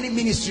having any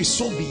ministry,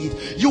 so be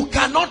it. You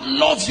cannot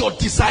love your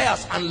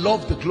desires and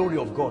love the glory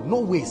of God.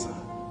 No way, sir.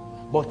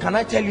 But can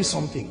I tell you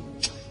something?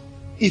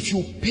 If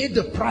you pay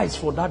the price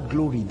for that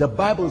glory, the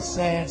Bible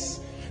says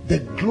the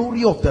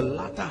glory of the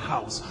latter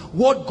house,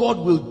 what God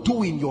will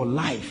do in your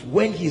life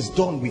when he's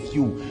done with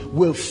you,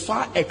 will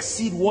far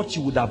exceed what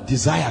you would have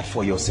desired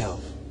for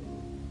yourself.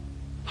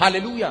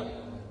 Hallelujah.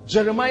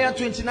 Jeremiah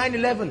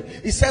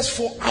 29:11, it says,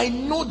 for I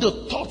know the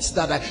thoughts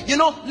that I... You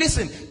know,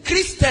 listen,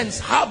 Christians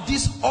have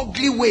this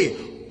ugly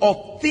way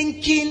of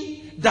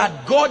thinking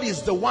that God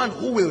is the one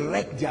who will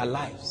wreck their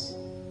lives.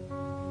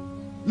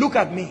 Look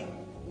at me.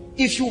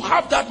 If you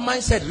have that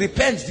mindset,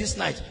 repent this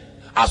night.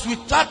 As we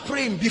start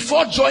praying,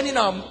 before joining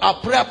our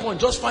prayer point,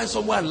 just find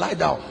somewhere and lie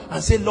down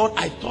and say, Lord,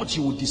 I thought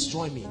you would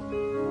destroy me.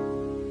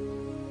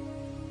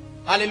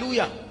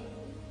 Hallelujah.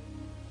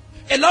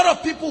 A lot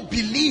of people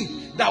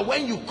believe that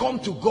when you come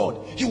to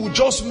God, he will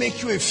just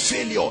make you a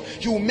failure.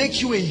 He will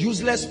make you a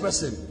useless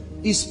person.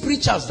 It's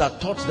preachers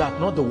that taught that,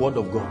 not the word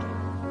of God.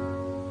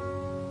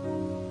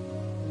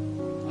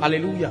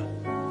 Hallelujah.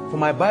 For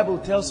my Bible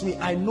tells me,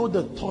 I know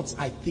the thoughts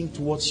I think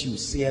towards you,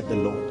 saith the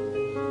Lord.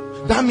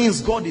 That means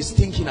God is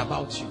thinking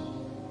about you.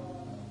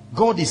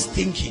 God is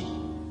thinking.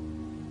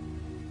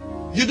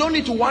 You don't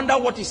need to wonder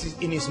what is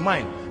in his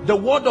mind. The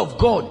word of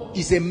God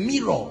is a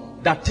mirror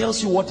that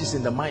tells you what is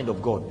in the mind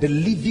of God. The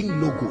living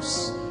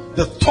logos,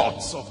 the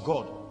thoughts of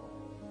God.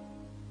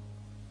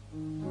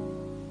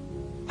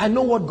 I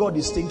know what God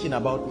is thinking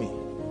about me.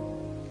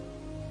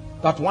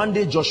 That one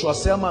day Joshua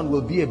Selman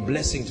will be a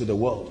blessing to the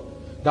world.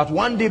 That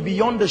one day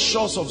beyond the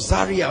shores of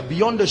Zaria,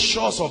 beyond the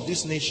shores of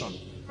this nation,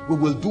 we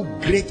will do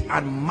great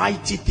and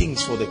mighty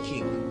things for the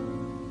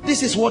King.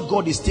 This is what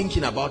God is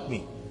thinking about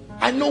me.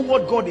 I know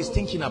what God is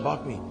thinking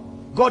about me.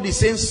 God is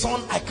saying,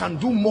 son, I can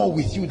do more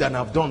with you than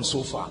I've done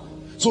so far.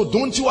 So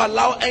don't you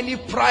allow any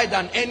pride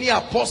and any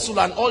apostle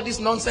and all this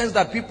nonsense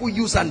that people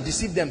use and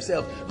deceive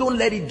themselves. Don't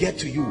let it get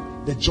to you.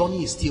 The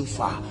journey is still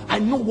far. I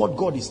know what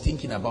God is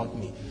thinking about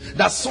me.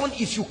 That son,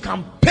 if you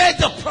can pay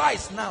the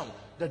price now,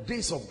 the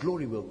days of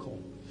glory will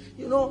come.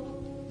 You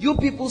know, you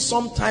people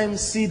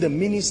sometimes see the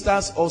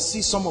ministers or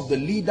see some of the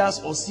leaders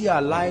or see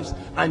our lives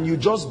and you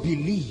just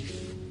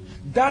believe.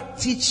 That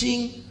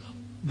teaching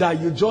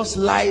that you just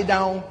lie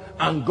down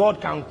and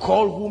God can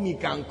call whom he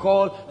can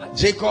call.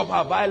 Jacob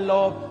have I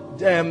loved,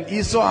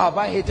 Esau have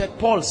I hated.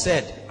 Paul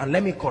said, and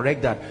let me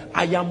correct that,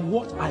 I am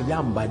what I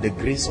am by the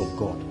grace of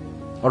God.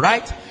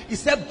 Alright? He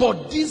said,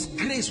 but this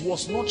grace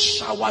was not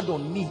showered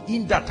on me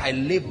in that I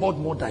labored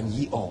more than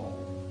ye all.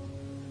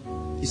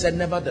 He said,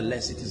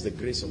 nevertheless, it is the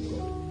grace of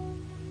God.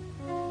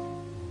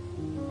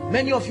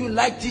 Many of you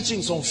like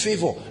teachings on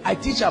favor. I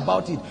teach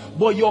about it.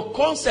 But your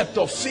concept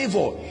of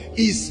favor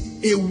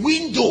is a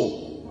window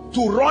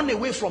to run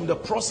away from the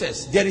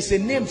process. There is a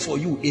name for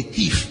you, a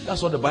thief.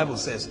 That's what the Bible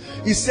says.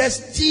 It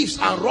says thieves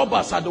and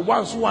robbers are the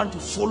ones who want to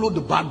follow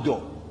the back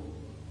door.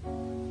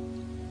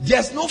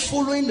 There's no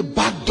following the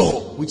back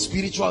door with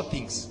spiritual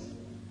things.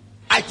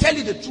 I tell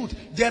you the truth,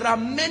 there are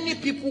many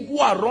people who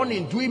are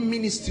running, doing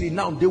ministry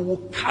now. They will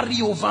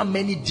carry over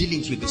many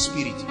dealings with the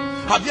spirit.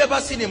 Have you ever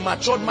seen a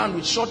matured man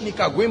with short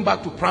knicker going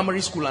back to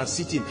primary school and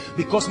sitting?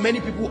 Because many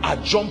people are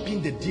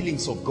jumping the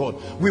dealings of God.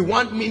 We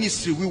want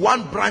ministry, we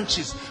want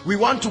branches, we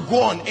want to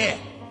go on air.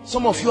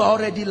 Some of you are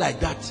already like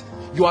that.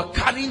 You are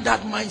carrying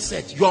that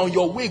mindset. You are on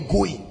your way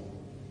going.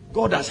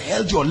 God has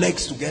held your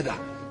legs together,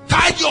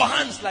 tied your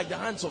hands like the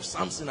hands of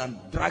Samson and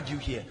dragged you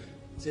here.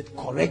 He said,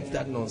 correct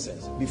that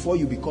nonsense before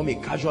you become a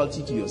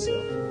casualty to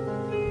yourself.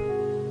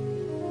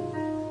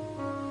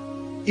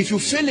 If you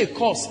fail a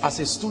course as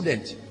a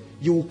student,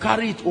 you will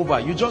carry it over.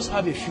 You just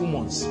have a few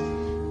months.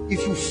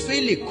 If you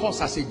fail a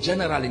course as a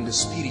general in the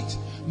spirit,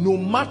 no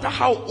matter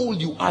how old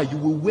you are, you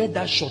will wear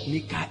that short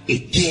knicker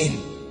again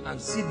and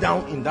sit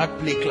down in that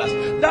play class.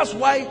 That's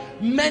why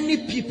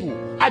many people,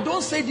 I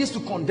don't say this to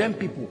condemn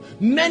people,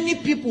 many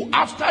people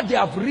after they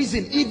have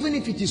risen, even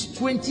if it is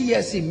 20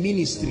 years in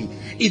ministry,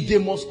 if they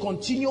must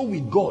continue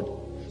with God,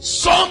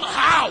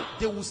 somehow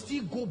they will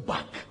still go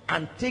back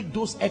and take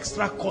those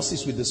extra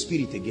courses with the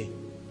spirit again.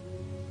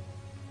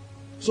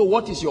 So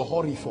what is your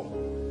hurry for?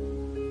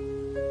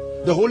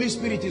 The Holy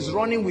Spirit is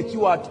running with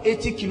you at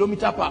 80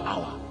 kilometers per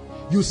hour.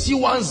 You see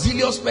one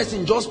zealous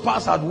person just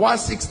pass at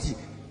 160.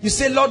 You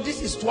say, Lord,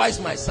 this is twice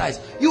my size.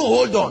 You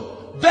hold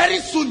on. Very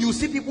soon you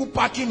see people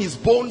packing his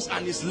bones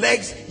and his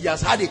legs. He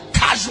has had a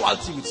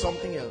casualty with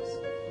something else.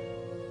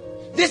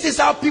 This is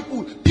how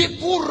people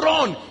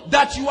run.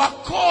 That you are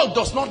called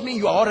does not mean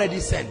you are already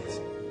sent.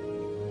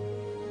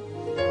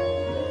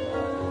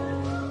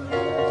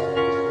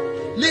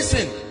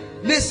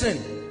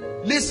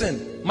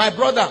 Listen, my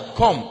brother,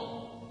 come.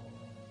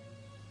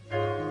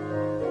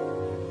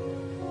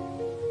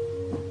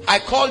 I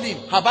called him.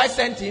 Have I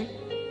sent him?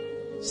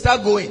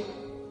 Start going.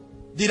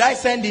 Did I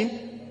send him?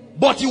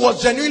 But he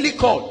was genuinely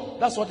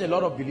called. That's what a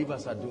lot of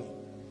believers are doing.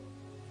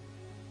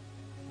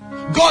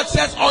 God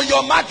says, on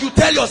your mark, you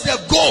tell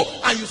yourself,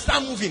 go, and you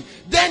start moving.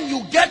 Then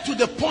you get to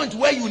the point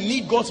where you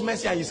need God's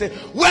mercy and you say,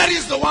 where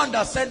is the one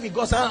that sent me?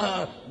 God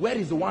says, where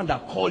is the one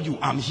that called you?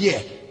 I'm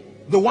here.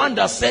 The one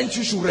that sent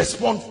you should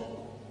respond.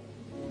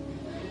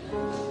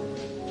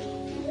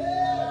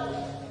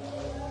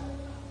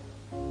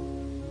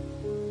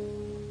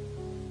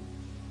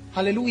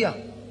 Hallelujah.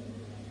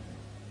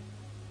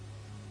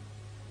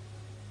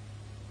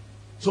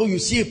 So you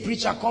see a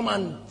preacher come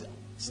and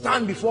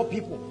stand before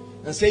people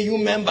and say, you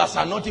members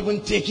are not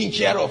even taking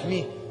care of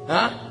me.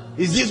 Huh?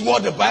 Is this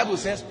what the Bible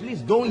says?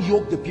 Please don't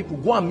yoke the people.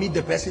 Go and meet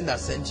the person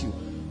that sent you.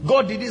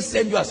 God didn't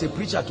send you as a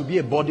preacher to be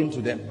a burden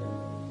to them.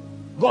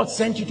 God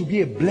sent you to be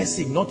a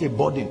blessing, not a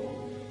burden.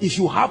 If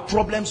you have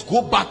problems,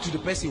 go back to the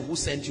person who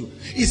sent you.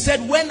 He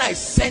said, when I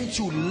sent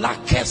you,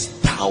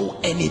 lackest thou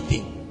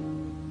anything?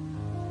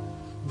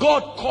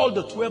 God called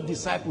the 12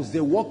 disciples. They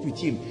walked with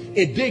him.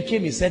 A day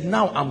came, he said,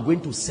 now I'm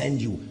going to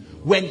send you.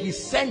 When he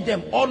sent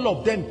them, all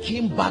of them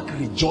came back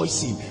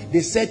rejoicing.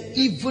 They said,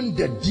 even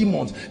the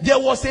demons. There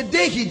was a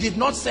day he did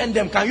not send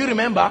them. Can you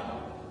remember?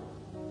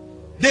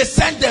 They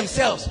sent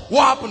themselves.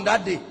 What happened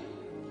that day?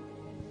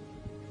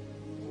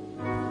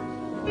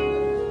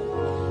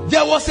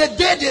 There was a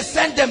day they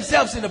sent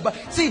themselves in the Bible.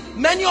 See,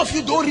 many of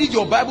you don't read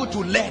your Bible to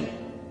learn.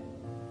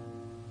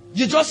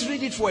 You just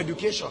read it for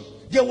education.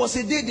 There was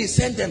a day they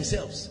sent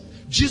themselves.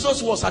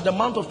 Jesus was at the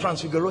Mount of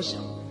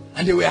Transfiguration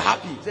and they were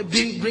happy. They said,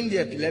 bring the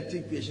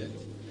epileptic patient.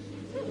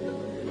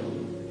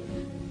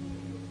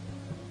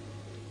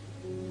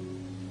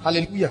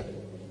 Hallelujah.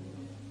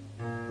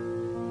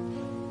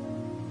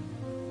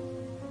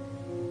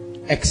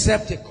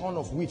 Except a corn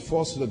of wheat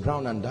falls to the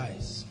ground and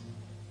dies.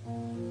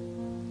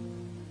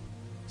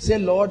 Say,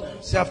 Lord,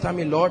 say after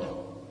me, Lord,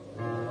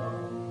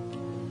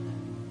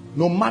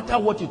 no matter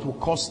what it will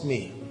cost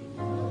me,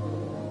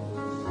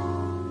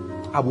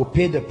 I will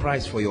pay the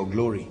price for your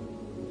glory.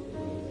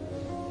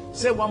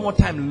 Say one more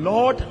time,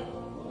 Lord,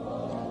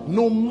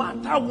 no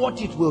matter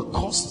what it will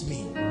cost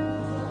me,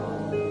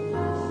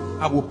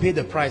 I will pay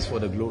the price for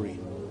the glory.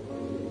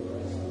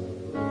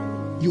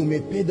 You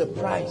may pay the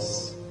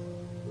price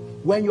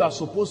when you are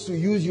supposed to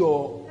use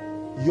your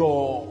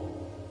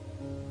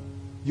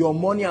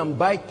money and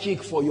buy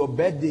cake for your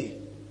birthday.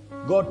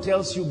 God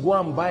tells you, go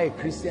and buy a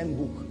Christian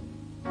book.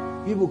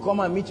 People come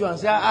and meet you and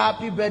say,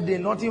 happy birthday,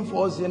 nothing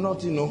for us,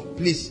 nothing, no.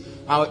 Please,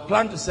 I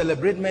plan to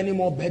celebrate many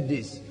more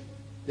birthdays.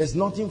 There's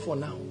nothing for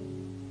now.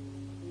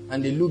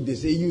 And they look, they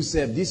say, you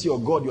serve, this is your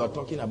God you are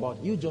talking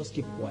about. You just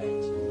keep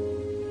quiet.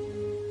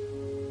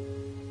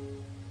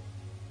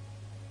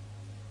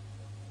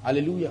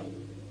 Hallelujah.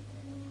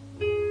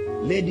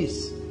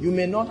 Ladies, you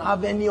may not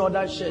have any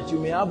other shirt. You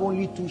may have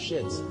only 2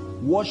 shirts.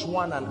 Wash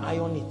one and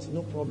iron it.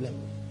 No problem.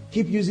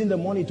 Keep using the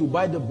money to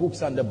buy the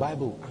books and the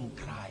Bible and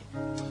cry.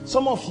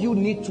 Some of you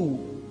need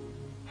to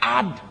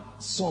add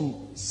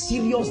some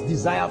serious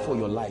desire for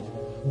your life.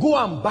 Go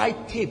and buy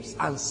tapes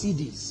and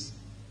CDs.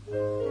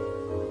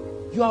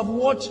 You have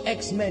watched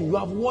X-Men. You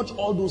have watched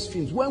all those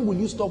films. When will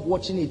you stop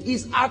watching it?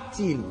 It's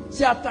acting.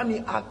 Say after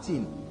me,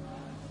 acting.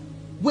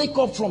 Wake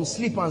up from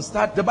sleep and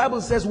start. The Bible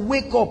says,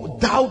 wake up,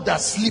 thou that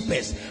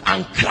sleepest,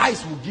 and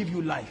Christ will give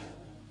you life.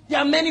 There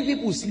are many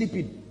people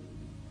sleeping.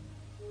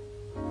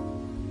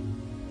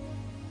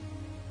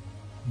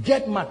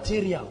 Get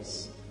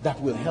materials that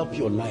will help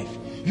your life.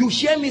 You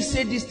hear me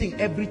say this thing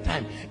every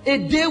time. A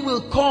day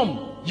will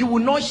come, you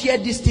will not hear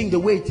this thing the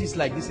way it is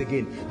like this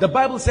again. The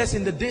Bible says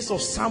in the days of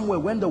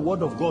Samuel, when the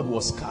word of God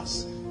was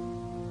scarce,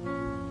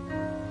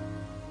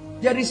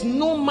 there is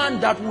no man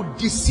that would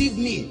deceive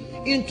me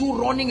into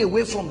running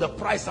away from the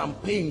price I'm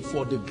paying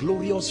for the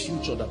glorious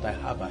future that I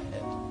have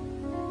ahead.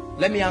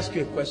 Let me ask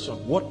you a question.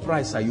 What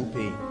price are you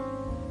paying?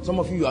 Some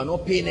of you are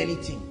not paying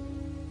anything.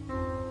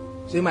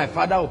 Say, my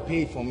father will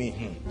pay it for me.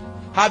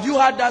 Have you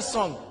heard that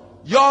song?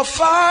 Your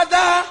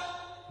father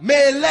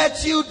may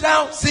let you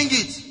down. Sing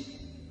it.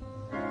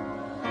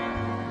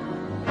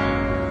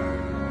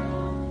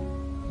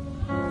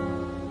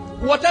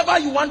 Whatever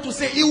you want to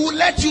say, he will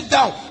let you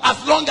down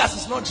as long as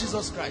it's not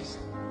Jesus Christ.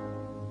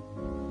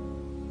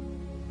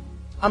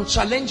 I'm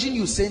challenging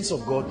you, saints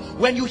of God.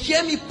 When you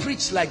hear me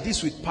preach like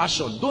this with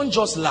passion, don't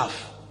just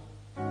laugh.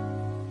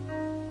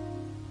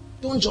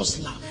 Don't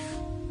just laugh.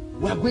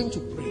 We are going to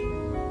pray.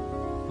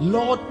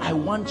 Lord, I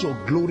want your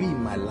glory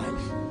in my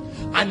life.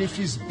 And if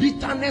it's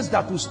bitterness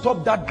that will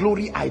stop that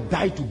glory, I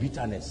die to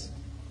bitterness.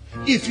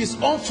 If it's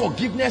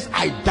unforgiveness,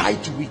 I die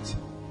to it.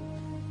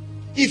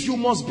 If you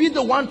must be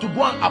the one to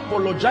go and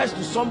apologize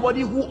to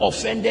somebody who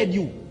offended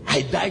you,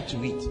 I die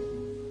to it.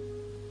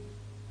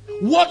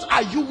 What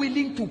are you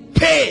willing to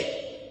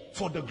pay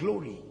for the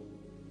glory?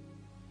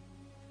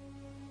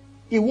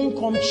 It won't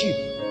come cheap.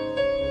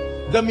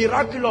 The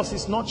miraculous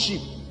is not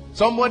cheap.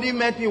 Somebody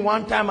met me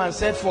one time and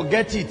said,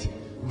 forget it.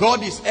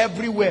 God is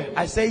everywhere.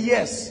 I say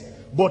yes,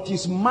 but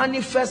his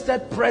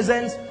manifested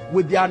presence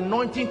with the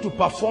anointing to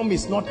perform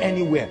is not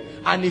anywhere.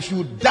 And if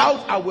you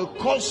doubt, I will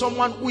call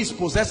someone who is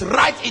possessed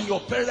right in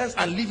your presence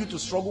and leave you to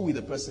struggle with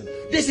the person.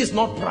 This is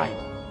not pride.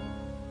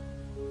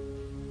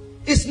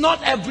 It's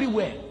not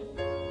everywhere.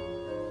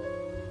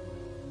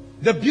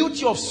 The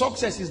beauty of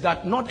success is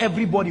that not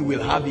everybody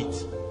will have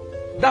it.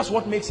 That's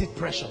what makes it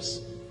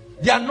precious.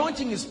 The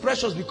anointing is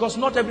precious because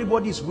not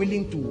everybody is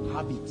willing to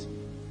have it.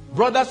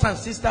 Brothers and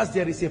sisters,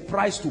 there is a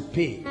price to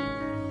pay.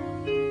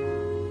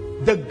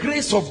 The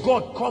grace of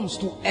God comes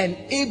to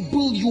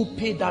enable you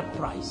pay that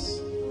price.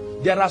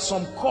 There are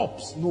some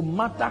cups, no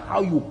matter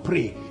how you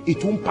pray,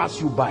 it won't pass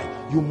you by.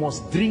 You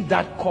must drink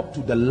that cup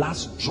to the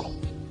last drop.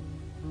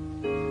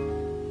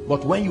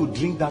 But when you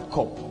drink that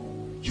cup,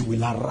 you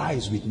will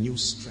arise with new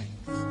strength.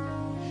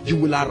 You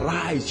will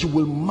arise, you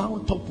will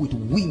mount up with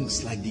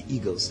wings like the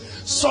eagles.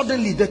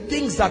 Suddenly, the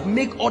things that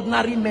make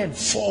ordinary men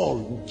fall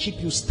will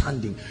keep you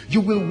standing.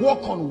 You will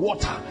walk on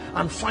water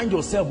and find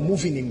yourself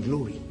moving in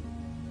glory.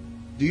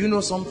 Do you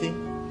know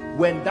something?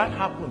 When that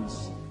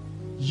happens,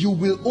 you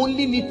will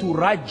only need to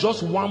write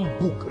just one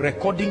book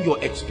recording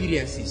your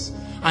experiences,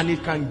 and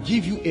it can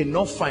give you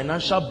enough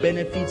financial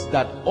benefits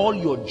that all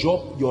your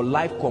job, your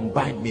life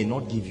combined may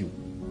not give you.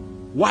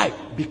 Why?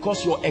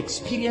 Because your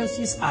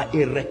experiences are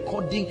a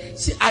recording.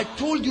 See, I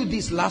told you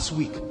this last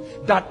week,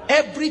 that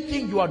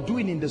everything you are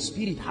doing in the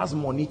spirit has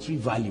monetary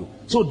value.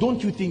 So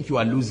don't you think you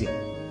are losing?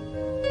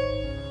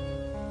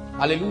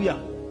 Hallelujah.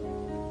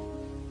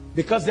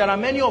 Because there are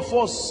many of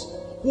us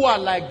who are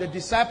like the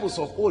disciples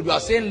of old. You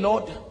are saying,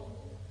 Lord,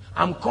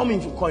 I'm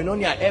coming to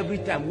Koinonia every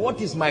time.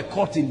 What is my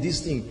cut in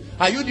this thing?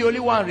 Are you the only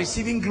one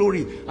receiving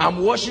glory?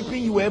 I'm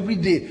worshiping you every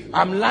day.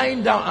 I'm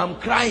lying down, I'm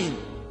crying.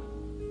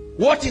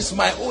 What is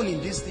my own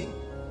in this thing?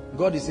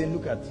 God is saying,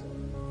 look at,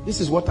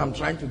 this is what I'm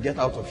trying to get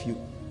out of you.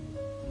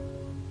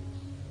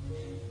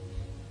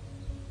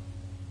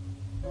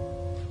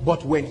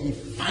 But when he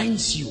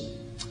finds you,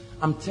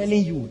 I'm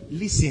telling you,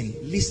 listen.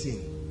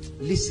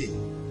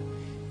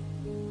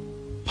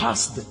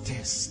 Pass the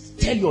test.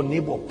 Tell your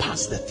neighbor,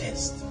 pass the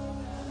test.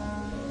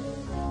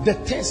 The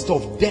test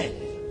of death.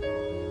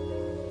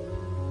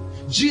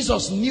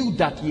 Jesus knew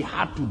that he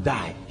had to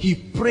die. He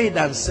prayed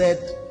and said,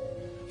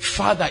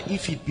 Father,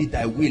 if it be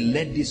thy will,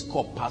 let this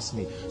cup pass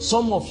me.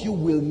 Some of you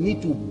will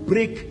need to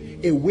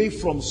break away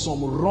from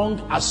some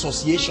wrong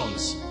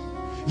associations.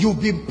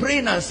 You've been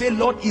praying and say,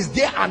 Lord, is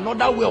there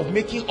another way of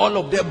making all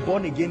of them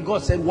born again?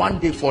 God said, one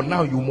day, for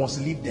now, you must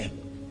leave them.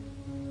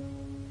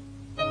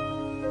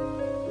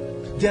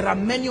 There are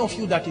many of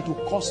you that it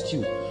will cost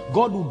you.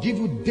 God will give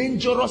you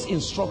dangerous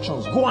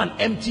instructions. Go and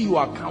empty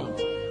your account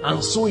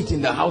and sow it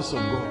in the house of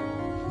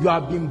God. You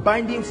have been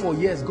binding for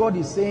years. God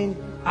is saying,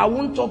 I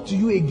won't talk to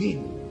you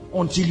again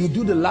until you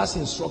do the last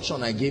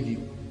instruction I gave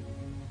you.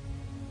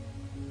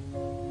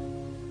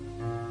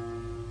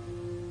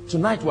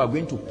 Tonight we are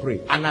going to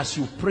pray, and as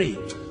you pray,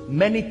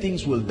 many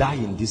things will die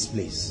in this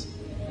place.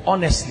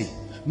 Honestly,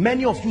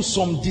 many of you,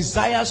 some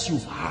desires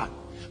you've had,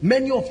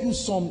 many of you,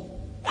 some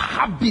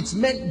habits,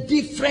 many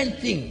different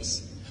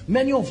things.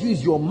 Many of you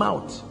is your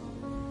mouth.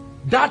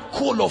 That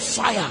coal of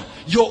fire,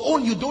 your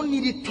own, you don't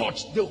need it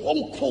touched. The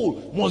whole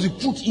coal must be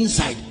put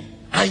inside,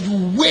 and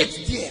you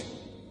wait there,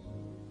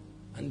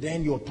 and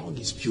then your tongue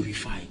is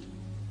purified.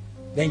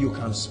 Then you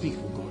can speak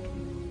for God.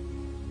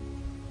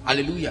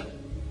 Hallelujah.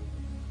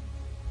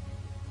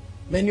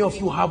 Many of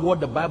you have what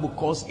the Bible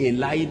calls a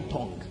lying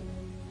tongue.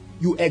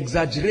 You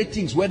exaggerate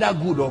things, whether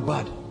good or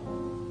bad.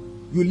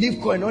 You leave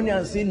Koinonia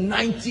and say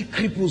 90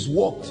 cripples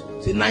walked.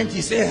 Say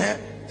 90, say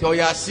till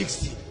you are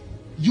 60.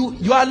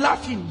 You are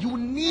laughing. You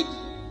need,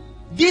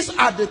 these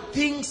are the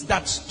things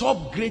that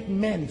stop great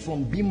men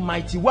from being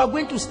mighty. We are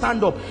going to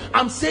stand up.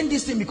 I'm saying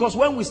this thing because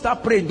when we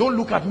start praying, don't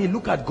look at me,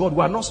 look at God.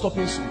 We are not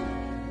stopping soon.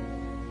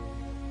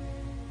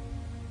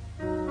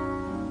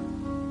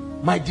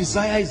 My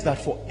desire is that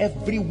for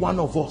every one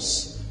of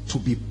us to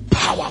be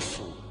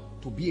powerful,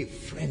 to be a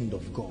friend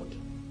of God.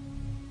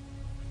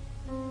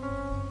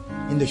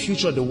 In the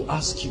future, they will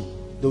ask you,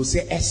 they will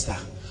say, Esther,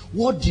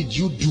 what did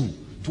you do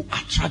to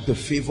attract the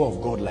favor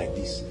of God like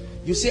this?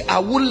 You say, I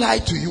won't lie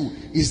to you.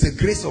 It's the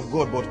grace of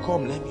God, but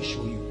come, let me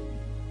show you.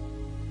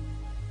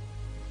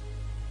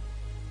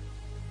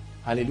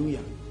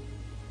 Hallelujah.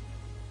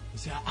 You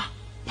say,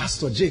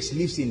 Pastor Jakes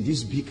lives in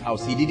this big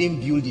house. He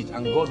didn't build it,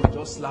 and God will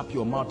just slap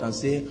your mouth and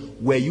say,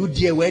 were you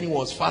there when he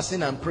was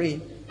fasting and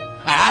praying?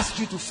 I asked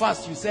you to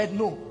fast. You said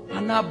no,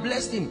 and I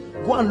blessed him.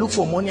 Go and look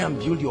for money and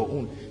build your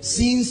own.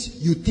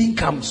 Since you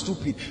think I'm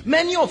stupid,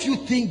 many of you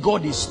think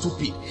God is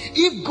stupid.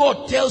 If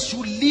God tells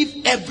you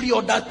leave every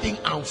other thing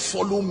and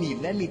follow me,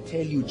 let me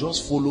tell you,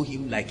 just follow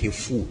him like a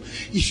fool.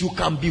 If you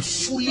can be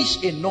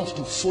foolish enough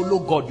to follow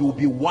God, you will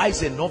be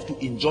wise enough to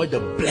enjoy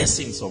the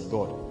blessings of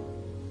God.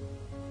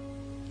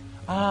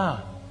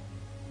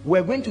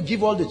 We're going to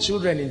give all the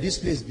children in this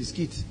place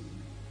biscuits.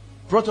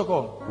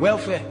 Protocol,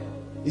 welfare,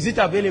 is it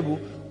available?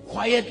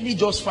 Quietly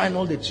just find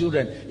all the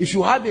children. If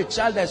you have a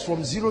child that's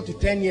from 0 to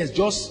 10 years,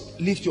 just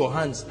lift your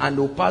hands and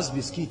they'll pass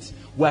biscuits.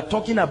 We're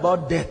talking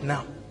about death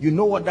now. You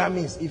know what that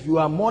means. If you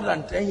are more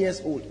than 10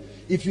 years old,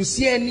 if you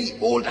see any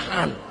old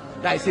hand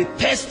that is a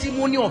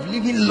testimony of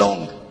living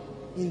long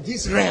in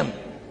this realm,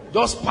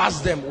 just pass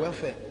them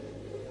welfare.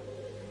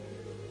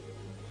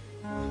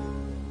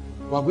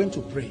 We're going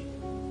to pray.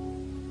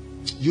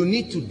 You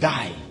need to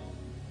die.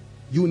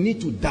 You need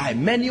to die.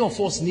 Many of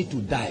us need to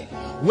die.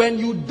 When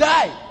you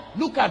die,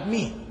 look at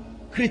me.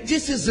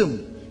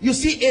 Criticism. You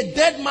see, a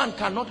dead man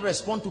cannot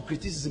respond to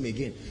criticism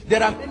again.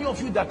 There are many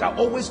of you that are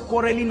always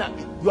quarreling.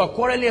 You are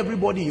quarreling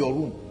everybody in your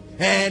room.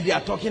 And they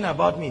are talking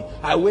about me.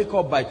 I wake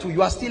up by 2.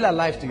 You are still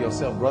alive to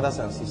yourself, brothers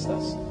and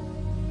sisters.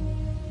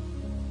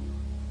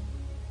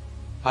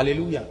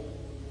 Hallelujah.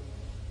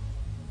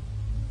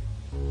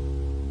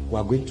 We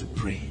are going to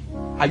pray.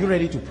 Are you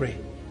ready to pray?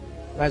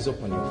 Rise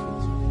up on your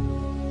feet.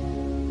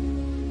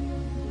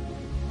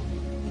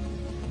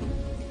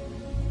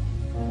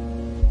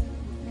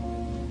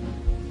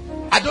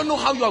 I don't know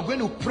how you are going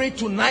to pray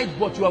tonight,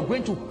 but you are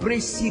going to pray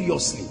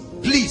seriously.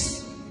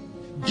 Please,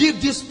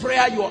 give this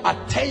prayer your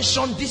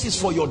attention. This is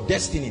for your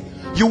destiny.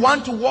 You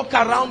want to walk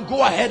around,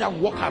 go ahead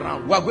and walk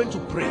around. We are going to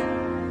pray.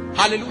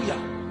 Hallelujah.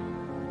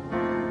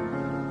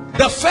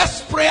 The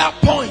first prayer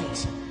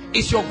point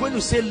is you're going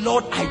to say,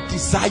 Lord, I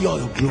desire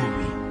your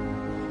glory.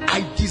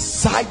 I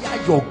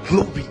desire your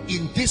glory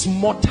in this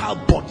mortal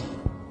body.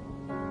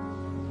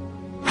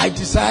 I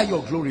desire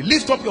your glory.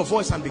 Lift up your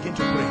voice and begin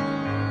to pray.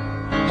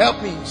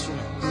 Help me, instruments.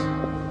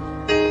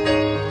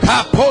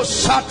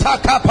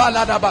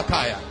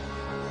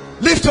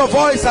 Lift your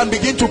voice and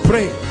begin to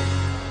pray.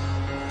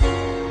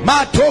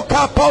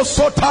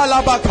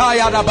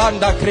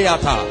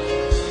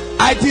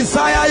 I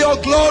desire your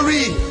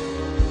glory.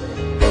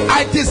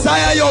 I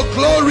desire your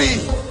glory.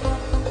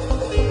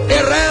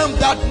 A realm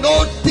that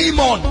no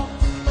demon,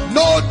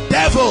 no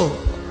devil,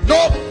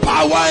 no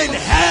power in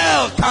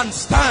hell can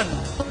stand.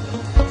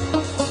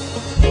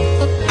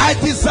 I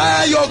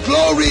desire your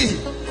glory.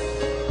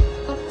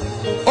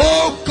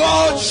 Oh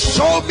God,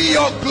 show me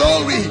your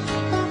glory.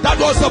 That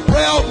was the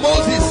prayer of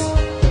Moses.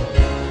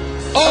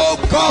 Oh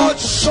God,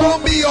 show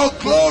me your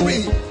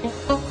glory.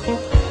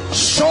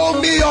 Show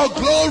me your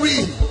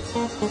glory.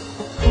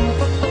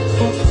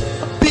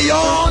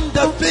 Beyond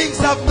the things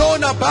I've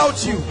known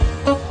about you.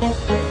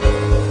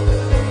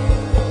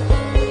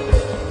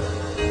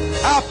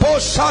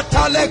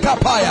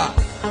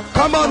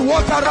 Come on,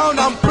 walk around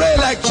and pray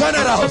like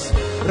generals.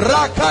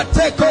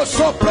 Rakateko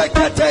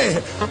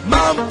soprekete,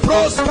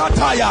 mampros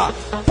kataya.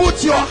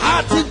 Put your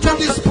heart into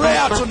this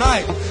prayer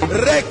tonight.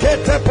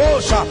 Rekete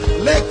posha,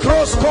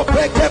 lekros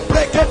kopeke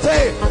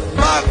prekete,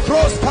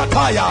 makros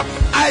kataya.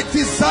 I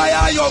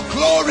desire your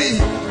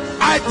glory.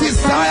 I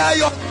desire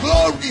your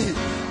glory.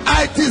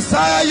 I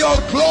desire your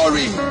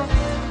glory.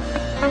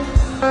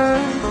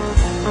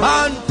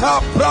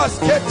 Manta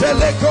praskete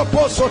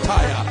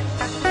lekoposotaya.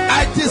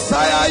 I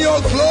desire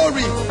your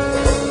glory.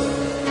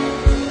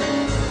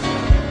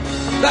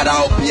 That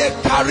I'll be a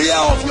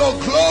carrier of your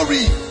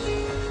glory.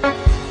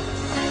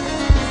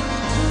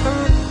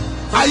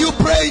 Are you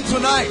praying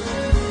tonight?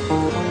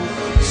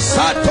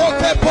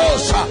 Satoke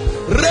posha,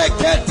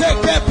 rekete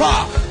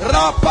kepa,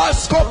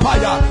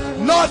 rapaskopaya.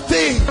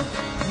 Nothing,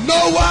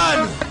 no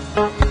one,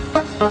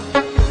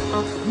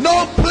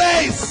 no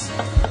place.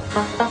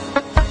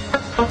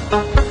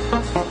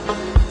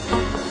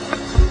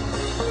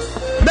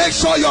 Make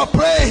sure you're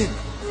praying.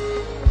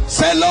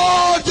 Say,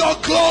 Lord, your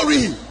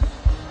glory,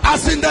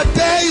 as in the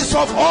days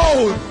of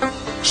old.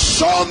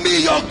 Show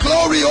me your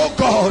glory, O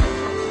God.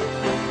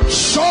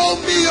 Show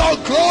me your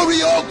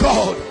glory, O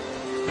God.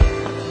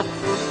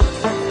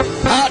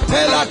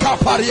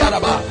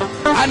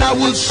 And I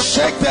will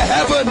shake the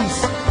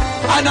heavens,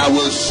 and I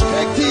will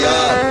shake the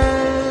earth.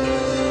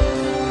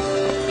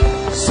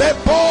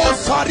 Sepo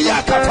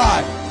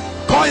Sariakatai.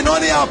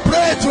 Koinonia,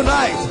 pray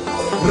tonight.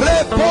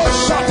 Repo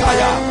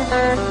Shataya.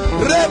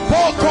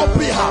 Repo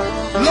Kopiha.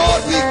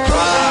 Lord, we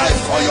cry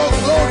for your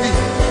glory.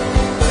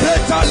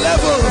 Greater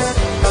levels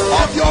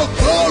of your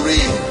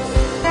glory.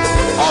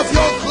 Of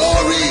your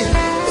glory.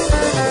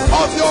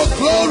 Of your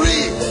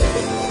glory.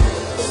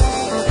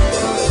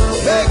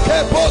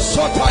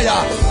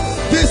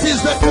 This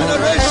is the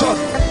generation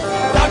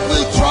that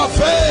will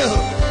travail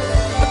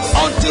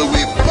until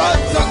we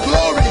birth the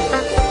glory.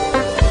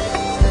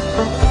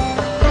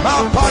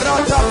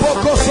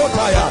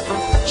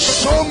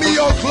 Show me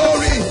your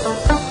glory.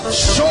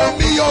 Show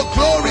me your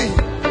glory.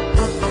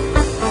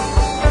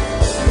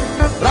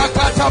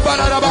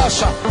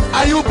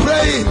 Are you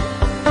praying?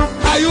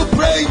 Are you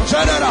praying,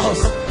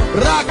 generals?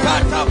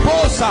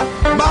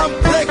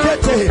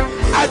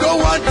 I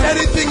don't want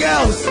anything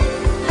else.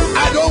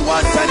 I don't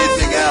want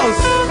anything else.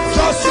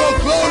 Just your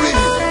glory.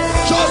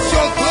 Just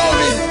your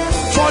glory.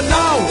 For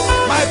now,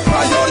 my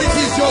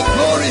priority is your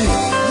glory,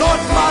 not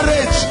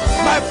marriage.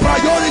 My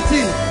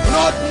priority,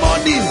 not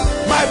money.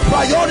 My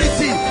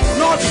priority,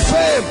 not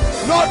fame,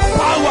 not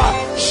power.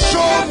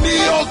 Show me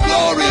your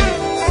glory.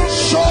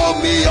 Show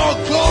me your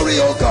glory,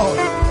 oh God.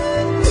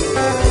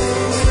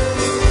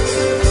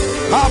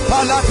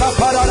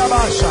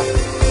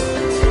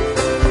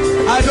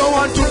 I don't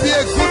want to be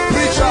a good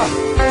preacher.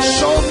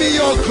 Show me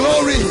your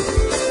glory.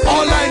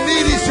 All I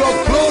need is your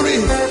glory,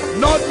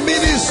 not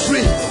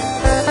ministry.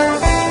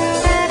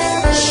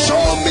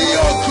 Show me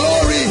your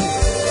glory.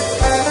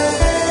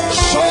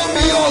 Show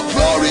me your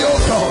glory, oh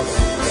God.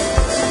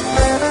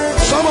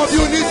 Some of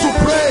you need to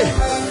pray.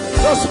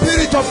 The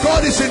Spirit of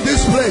God is in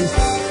this place.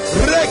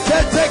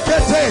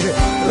 Reketekete,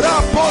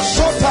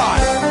 raposota,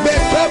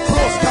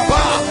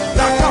 mekeproskaba,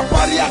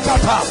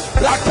 rakapariakata,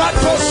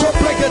 rakato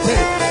soprekete.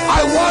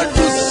 I want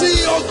to see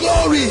your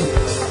glory.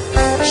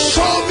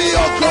 Show me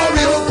your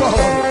glory, oh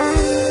God.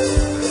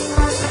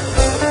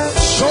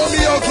 Show me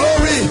your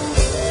glory.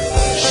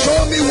 Show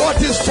me what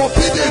is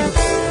forbidden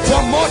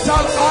for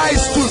mortal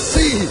eyes to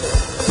see.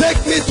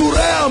 Take me to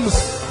realms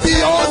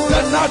beyond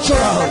the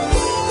natural.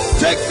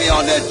 Take me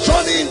on a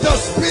journey in the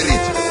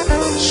spirit.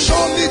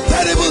 Show me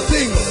terrible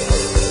things.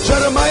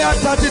 Jeremiah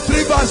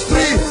 33 verse 3.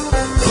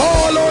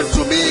 Call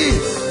unto me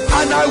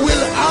and I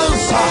will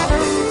answer.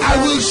 I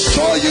will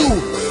show you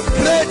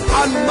great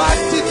and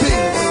mighty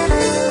things.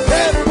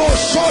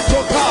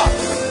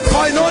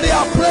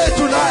 Koinonia, pray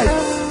tonight.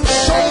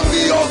 Show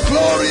me your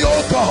glory,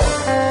 oh God.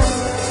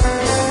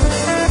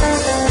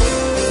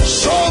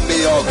 Show me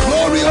your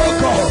glory, oh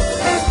God.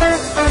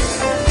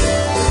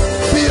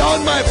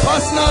 Beyond my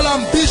personal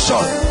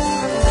ambition.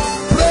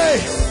 Pray.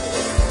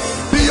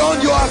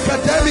 Beyond your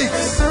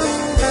academics.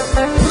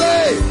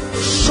 Pray.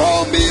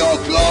 Show me your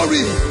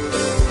glory.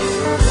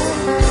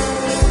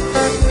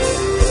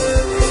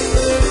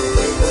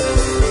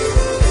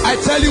 I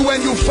tell you,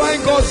 when you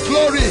find God's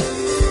glory,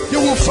 you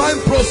will find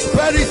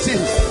prosperity,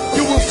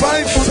 you will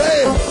find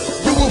fame,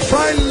 you will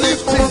find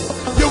lifting,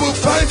 you will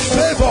find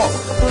favor.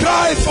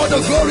 Cry for the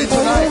glory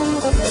tonight.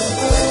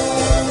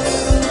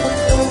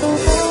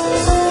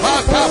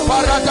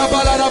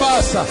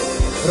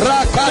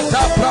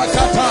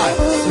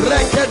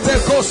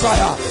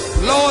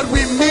 Lord,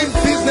 we mean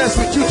business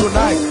with you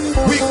tonight.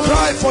 We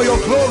cry for your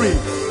glory.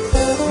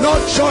 Not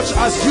church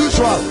as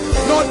usual,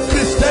 not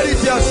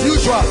Christianity as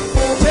usual.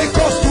 Take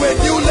us to a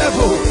new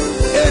level,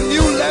 a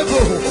new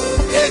level,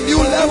 a new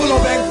level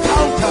of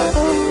encounter.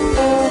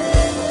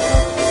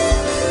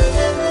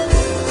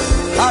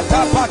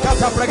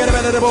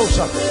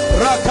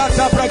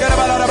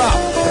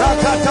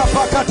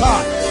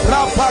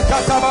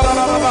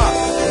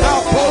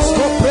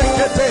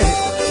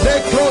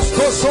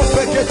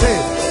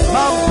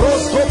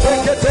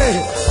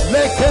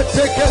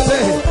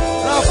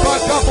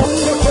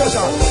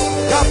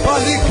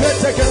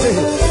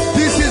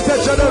 This is the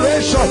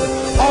generation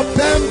of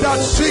them that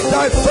seek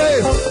thy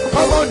face.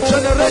 Come on,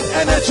 generate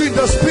energy in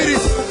the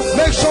spirit.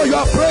 Make sure you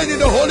are praying in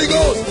the Holy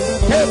Ghost.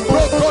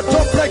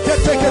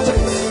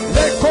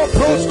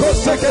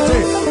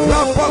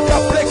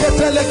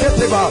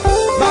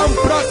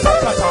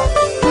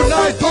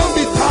 Tonight, don't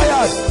be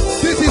tired.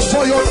 This is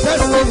for your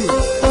destiny.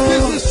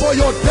 This is for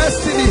your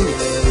destiny.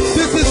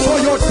 This is for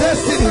your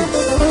destiny.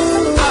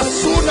 As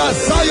soon as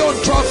Zion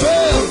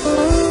travails,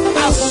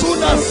 as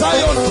soon as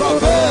Zion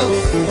travails,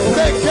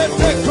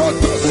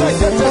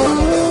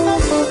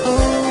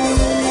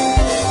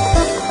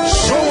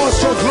 show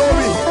us your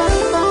glory.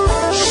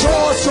 Show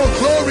us your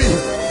glory.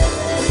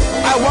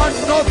 I want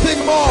nothing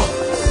more,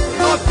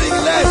 nothing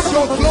less,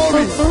 your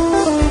glory.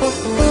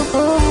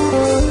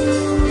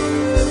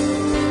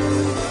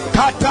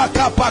 Kata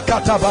kapa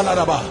kata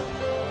balaraba.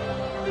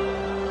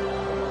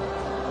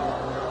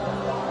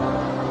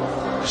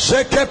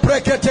 Sheke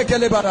preke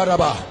tekele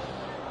balaraba.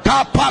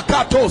 Kapa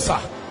katosa.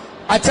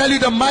 I tell you,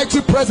 the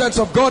mighty presence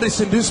of God is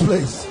in this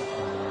place.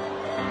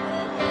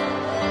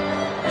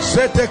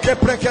 Sheteke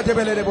preke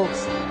tebelerebo.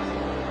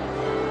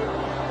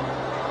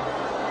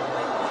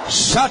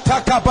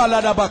 Shataka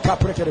balaraba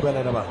kapreke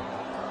tebeleraba.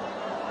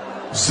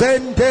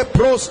 Zende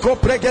prosko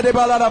preke de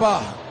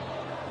balaraba.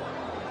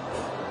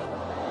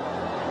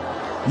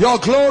 Your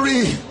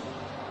glory,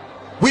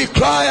 we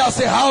cry as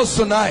a house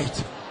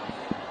tonight.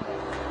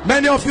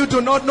 Many of you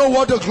do not know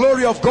what the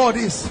glory of God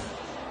is.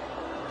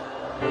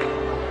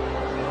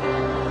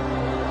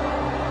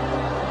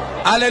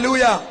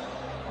 Hallelujah.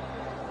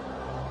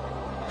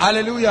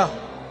 Hallelujah.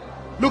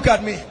 Look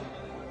at me.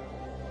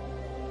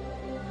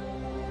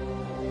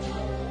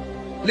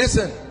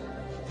 Listen.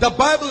 The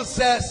Bible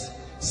says,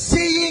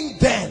 seeing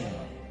then,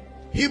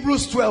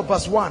 Hebrews 12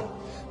 verse 1,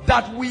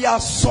 that we are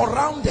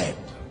surrounded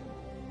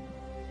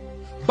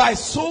by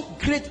so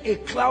great a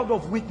cloud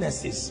of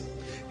witnesses.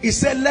 He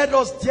said, let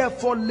us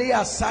therefore lay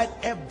aside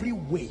every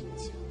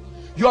weight.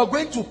 You are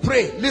going to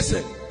pray.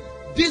 Listen,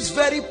 this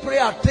very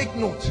prayer, take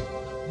note,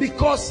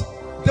 because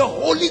the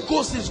Holy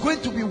Ghost is going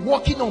to be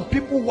working on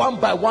people one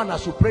by one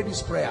as you pray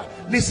this prayer.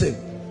 Listen,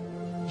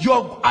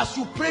 as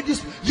you pray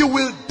this, you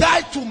will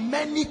die to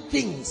many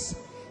things.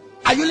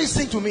 Are you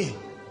listening to me?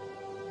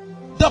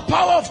 The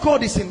power of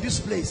God is in this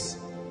place.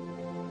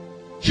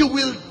 You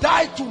will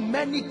die to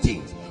many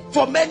things.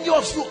 For many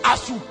of you,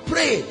 as you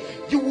pray,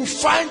 you will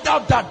find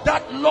out that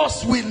that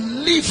loss will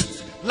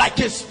lift like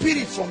a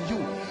spirit from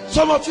you.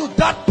 Some of you,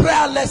 that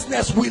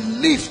prayerlessness will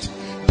lift,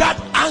 that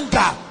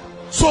anger.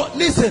 So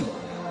listen,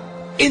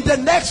 in the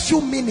next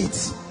few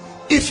minutes,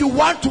 if you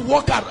want to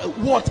work at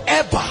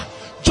whatever,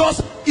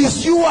 just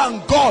is you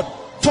and God.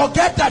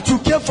 Forget that you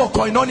came for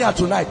koinonia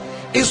tonight.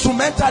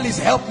 Instrumentalists,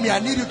 help me. I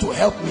need you to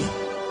help me.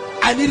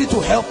 I need you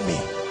to help me.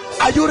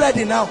 Are you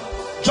ready now?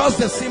 Just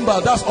the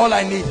cymbal, that's all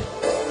I need.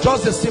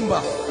 Just the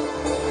cymbal.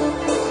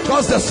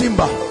 Just the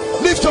cymbal.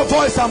 Lift your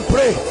voice and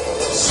pray.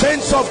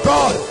 Saints of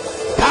God,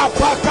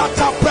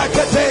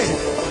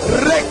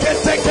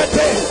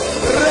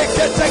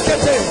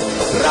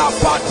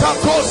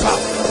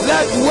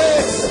 let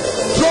weights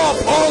drop,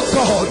 oh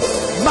God.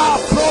 Ma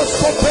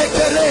prosko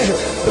pekere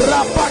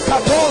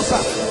rapakatosa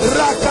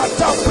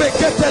rakata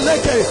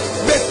peketeleke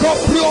meko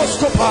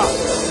prioskopa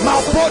ma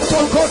poto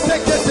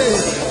kotekete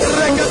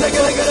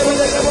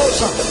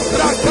reketekelekelemosa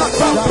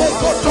rakata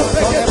pokoto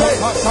pekete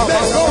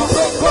meko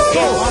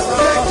prokoto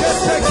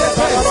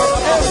reketekete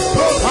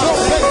prosko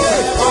pekete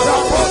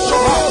raposo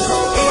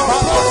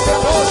prosko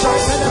posa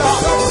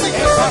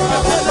rakaplikete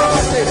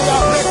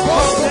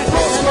rekosko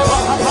prosko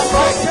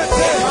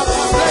rekete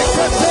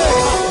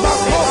ma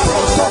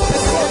prosko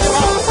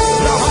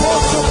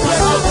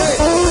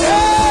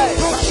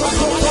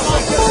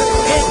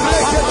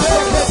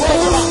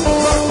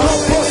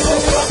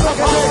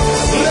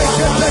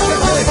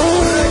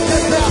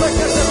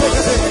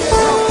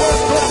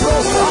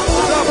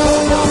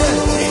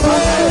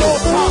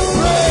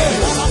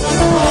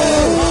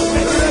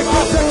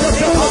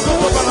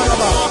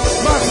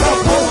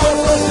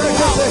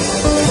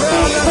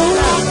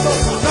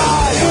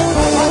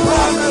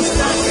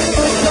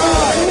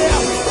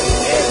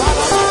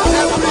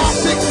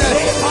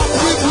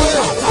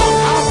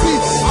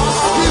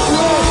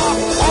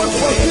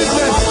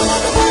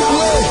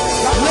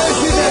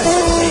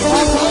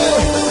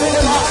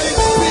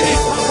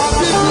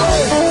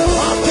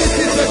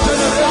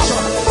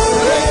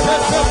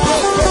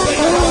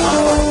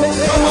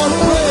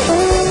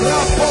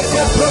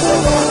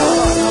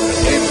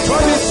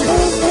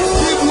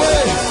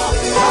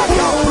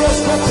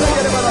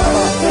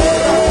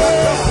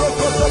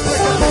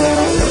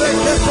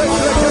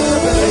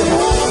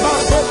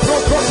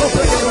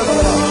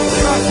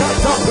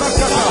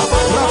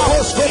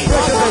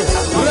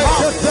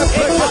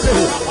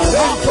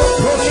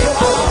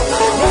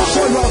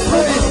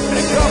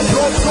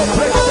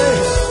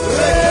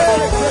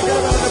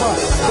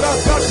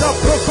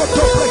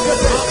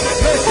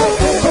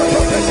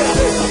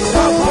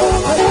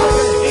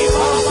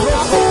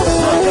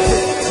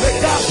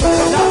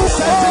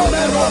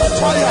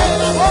fire.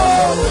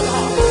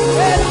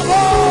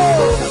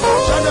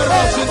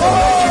 Generals in the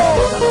making,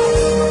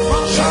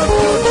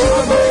 champions in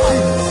the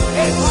making,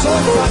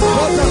 sons and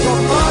daughters of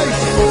might,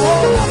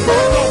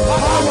 men of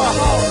power,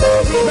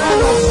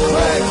 men of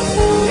strength,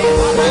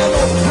 men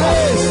of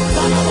grace,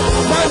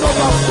 men of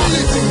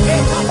ability.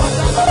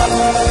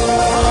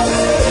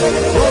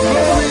 Your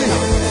glory, your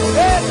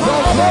glory.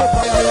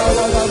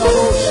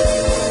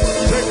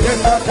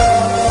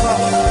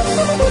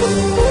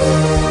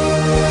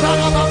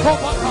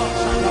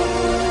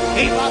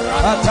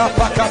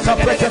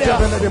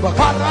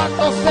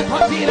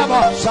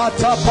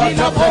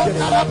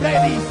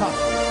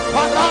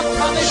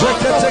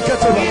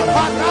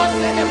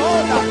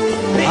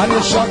 And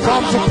it shall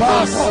come to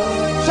pass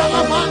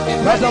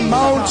that the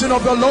mountain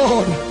of the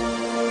Lord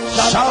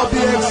shall be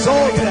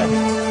exalted,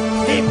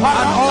 and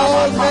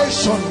all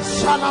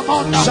nations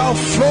shall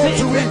flow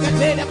to it.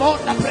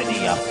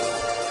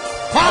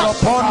 And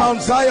upon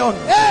Mount Zion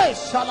there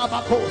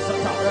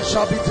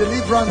shall be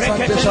deliverance and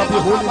there shall be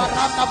holiness.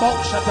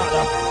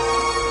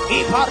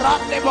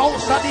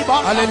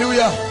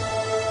 Hallelujah.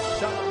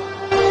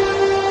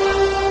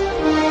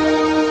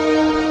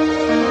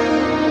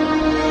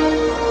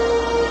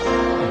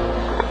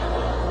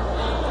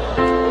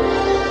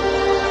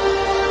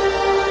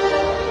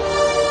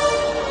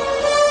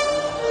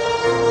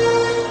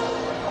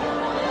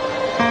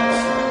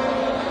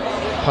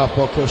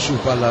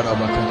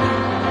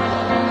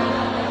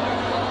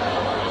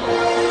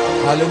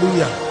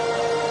 Hallelujah.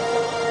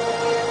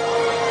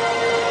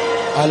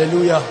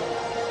 Hallelujah.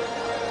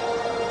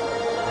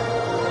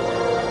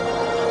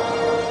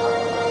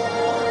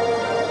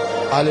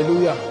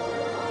 Hallelujah.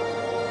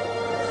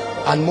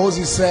 And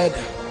Moses said,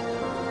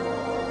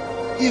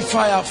 if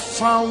I have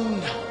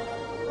found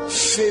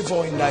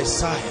favor in thy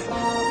sight,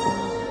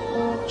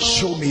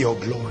 show me your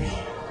glory.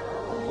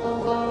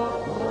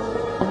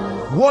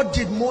 What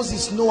did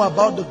Moses know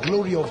about the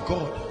glory of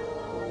God?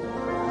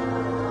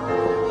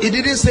 He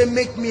didn't say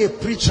make me a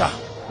preacher.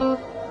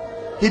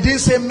 He didn't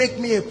say make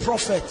me a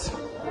prophet.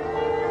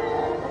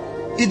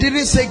 He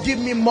didn't say give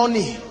me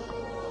money.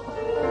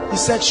 He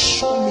said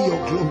show me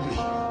your glory.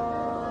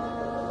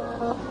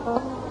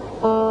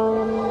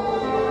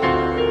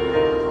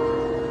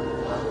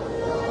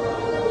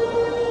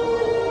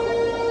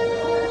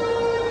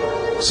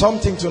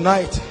 Something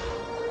tonight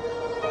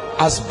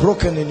has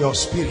broken in your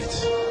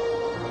spirit.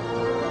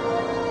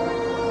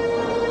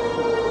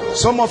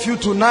 Some of you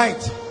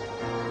tonight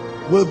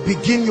will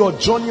begin your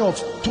journey of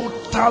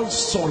total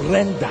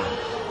surrender,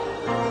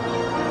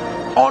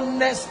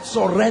 honest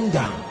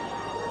surrender.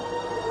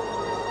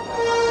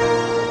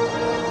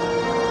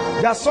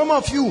 There are some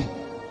of you,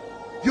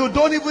 you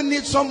don't even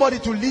need somebody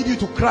to lead you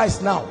to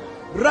Christ now.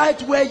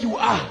 Right where you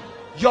are,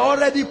 you're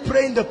already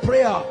praying the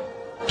prayer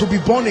to be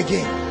born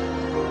again.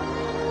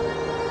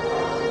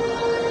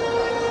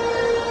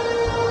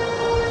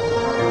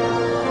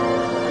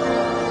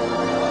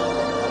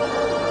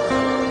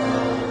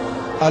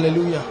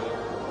 Hallelujah.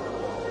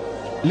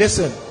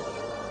 Listen,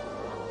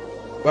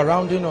 we're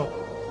rounding up.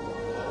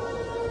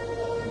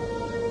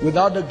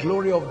 Without the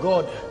glory of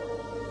God,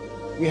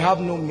 we have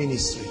no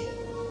ministry.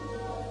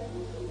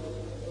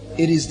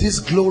 It is this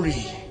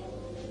glory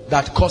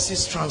that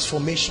causes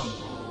transformation.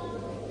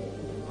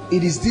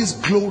 It is this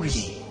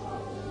glory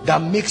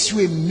that makes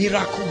you a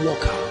miracle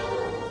worker.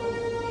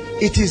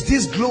 It is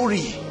this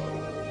glory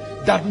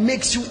that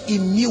makes you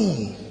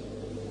immune.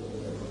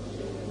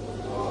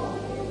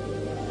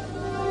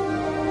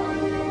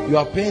 You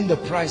are paying the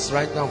price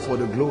right now for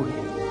the glory.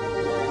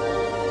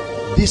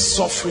 These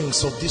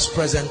sufferings of this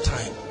present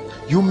time,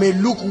 you may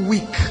look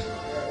weak,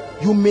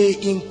 you may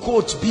in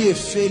quotes be a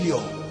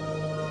failure,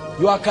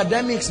 your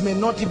academics may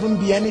not even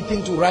be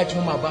anything to write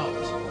home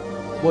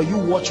about, but you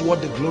watch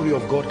what the glory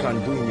of God can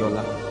do in your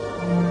life.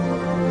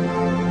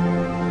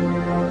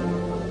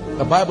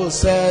 The Bible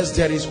says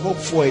there is hope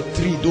for a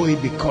tree though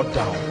it be cut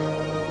down.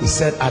 He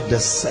said at the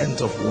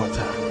scent of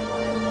water.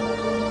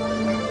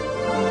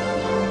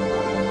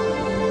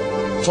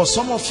 For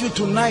some of you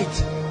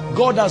tonight,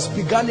 God has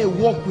begun a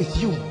work with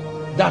you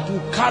that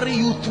will carry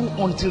you through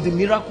until the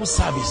miracle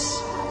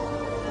service.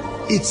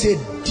 It's a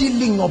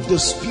dealing of the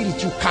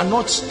spirit. You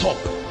cannot stop.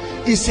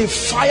 It's a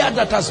fire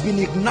that has been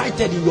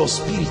ignited in your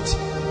spirit.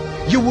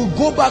 You will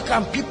go back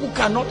and people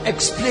cannot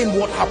explain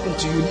what happened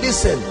to you.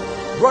 Listen,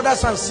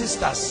 brothers and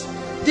sisters,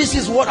 this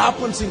is what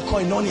happens in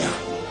Koinonia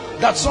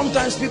that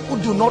sometimes people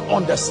do not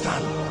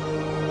understand.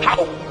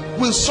 How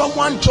will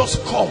someone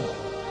just come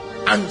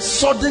and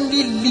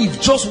suddenly leave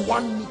just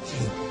one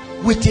meeting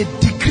with a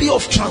degree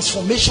of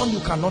transformation you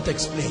cannot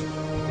explain?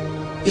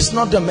 It's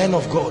not the men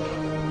of God,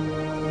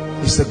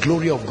 it's the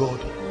glory of God.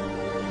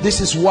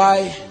 This is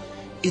why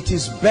it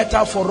is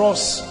better for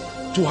us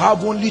to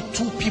have only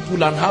 2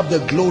 people and have the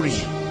glory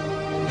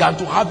than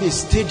to have a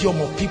stadium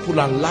of people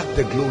and lack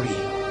the glory.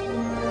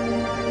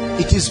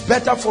 It is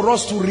better for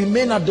us to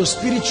remain at the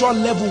spiritual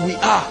level we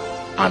are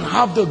and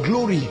have the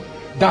glory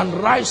than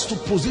rise to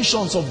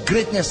positions of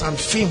greatness and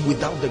fame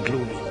without the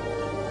glory.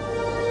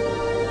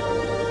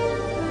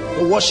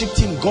 The worship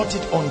team got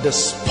it on the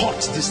spot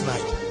this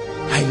night.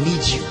 I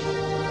need you.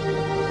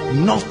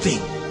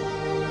 Nothing,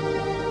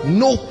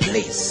 no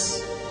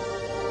place.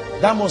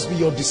 That must be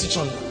your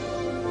decision.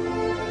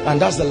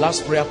 And that's the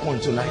last prayer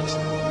point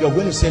tonight. You're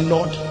going to say,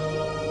 Lord,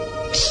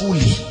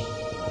 truly,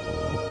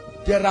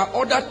 there are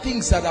other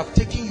things that have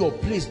taken your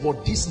place,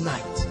 but this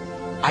night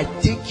I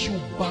take you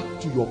back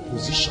to your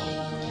position.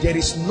 There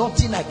is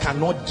nothing I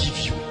cannot give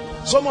you.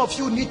 Some of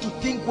you need to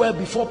think well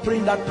before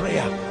praying that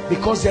prayer,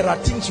 because there are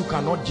things you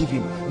cannot give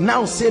him.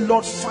 Now say,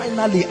 Lord,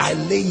 finally I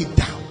lay it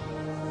down.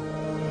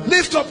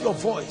 Lift up your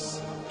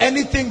voice.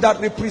 Anything that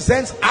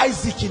represents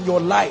Isaac in your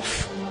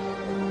life,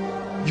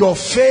 your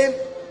fame,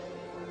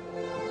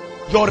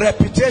 your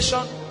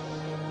reputation,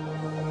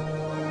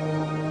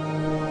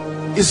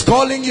 is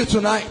calling you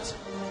tonight.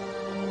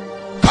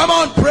 Come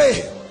on,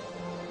 pray.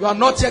 You are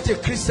not yet a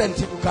Christian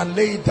till you can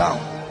lay it down.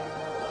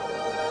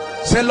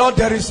 Say, Lord,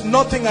 there is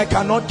nothing I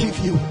cannot give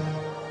you.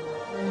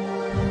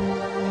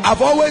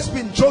 I've always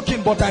been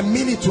joking, but I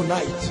mean it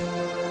tonight.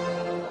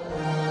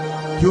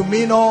 You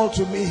mean all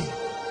to me.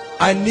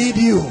 I need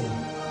you.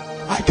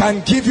 I can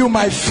give you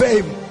my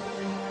fame.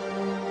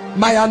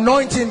 My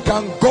anointing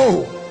can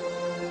go.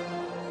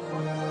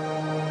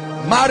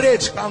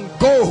 Marriage can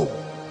go.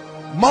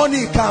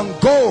 Money can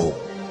go.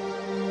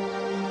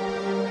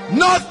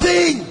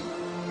 Nothing.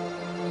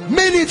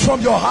 Mean it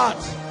from your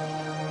heart.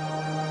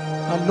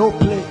 And no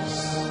place.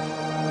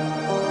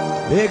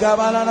 Take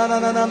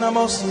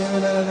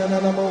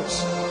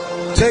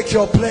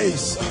your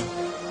place.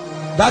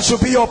 That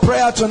should be your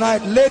prayer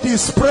tonight.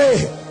 Ladies,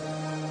 pray.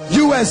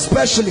 You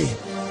especially.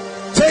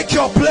 Take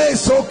your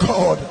place, oh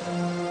God.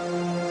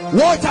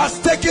 What has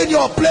taken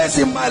your place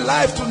in my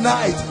life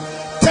tonight,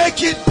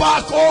 take it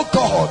back, oh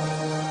God.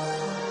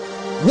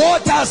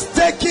 What has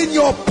taken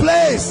your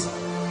place,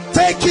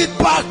 take it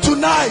back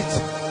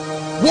tonight.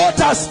 What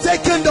has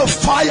taken the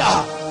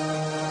fire,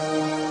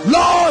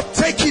 Lord,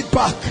 take it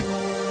back.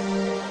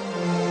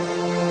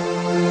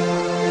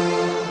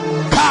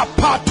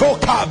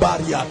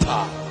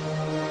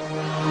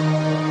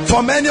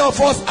 For many of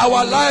us,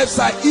 our lives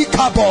are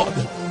Ichabod.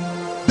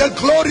 The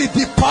glory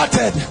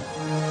departed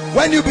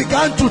when you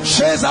began to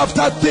chase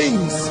after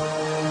things,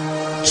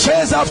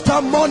 chase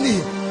after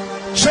money,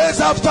 chase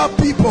after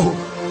people.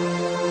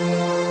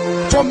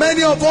 For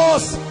many of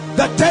us,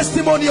 the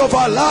testimony of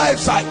our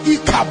lives are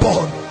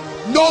Ichabod.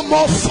 No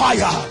more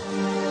fire,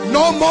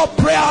 no more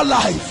prayer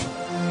life.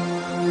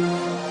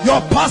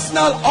 Your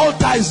personal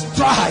altar is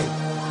dry.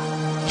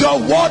 Your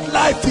word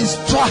life is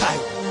dry.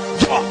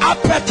 Your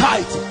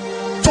appetite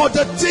for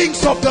the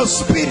things of the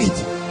spirit.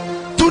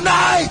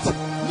 Tonight,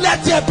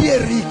 let there be a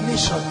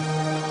reignition.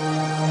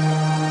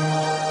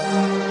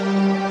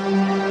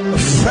 A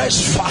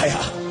fresh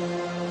fire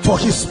for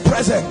his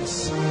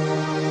presence.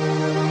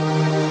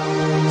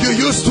 You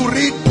used to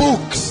read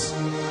books.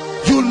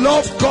 You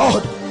loved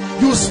God.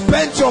 You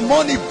spent your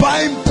money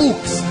buying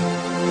books.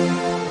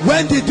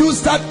 When did you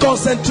start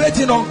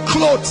concentrating on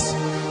clothes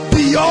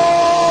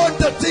beyond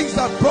the things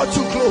that brought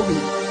you glory?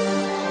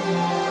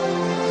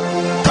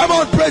 Come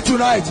on, pray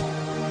tonight.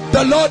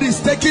 The Lord is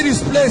taking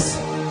his place.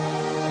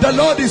 The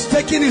Lord is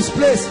taking his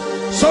place.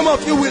 Some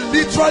of you will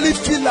literally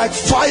feel like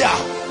fire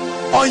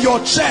on your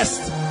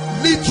chest.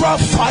 Literal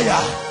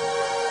fire.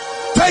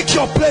 Take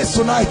your place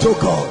tonight, oh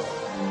God.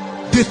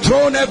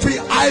 Dethrone every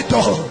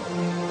idol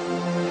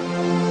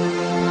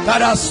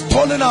that has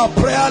stolen our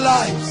prayer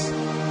lives,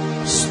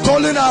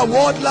 stolen our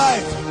word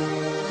life,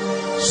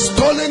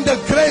 stolen the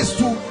grace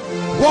to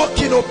walk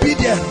in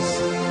obedience.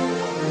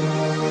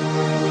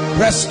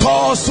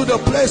 Restore us to the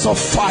place of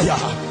fire,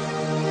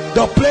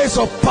 the place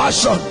of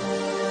passion.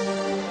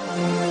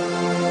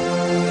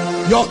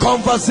 Your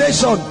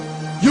conversation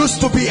used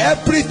to be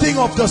everything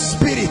of the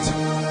spirit,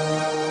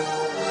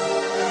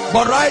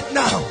 but right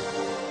now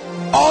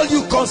all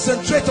you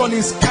concentrate on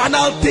is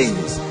carnal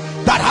things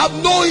that have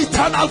no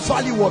eternal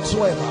value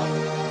whatsoever.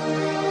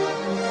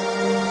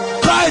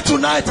 Cry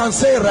tonight and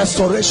say,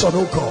 restoration,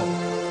 oh God.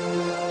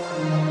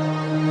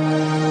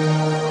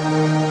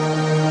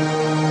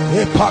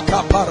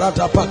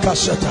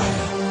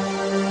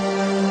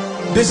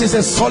 This is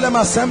a solemn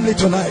assembly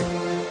tonight.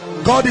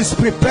 God is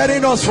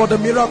preparing us for the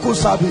miracle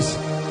service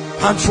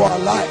and for our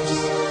lives.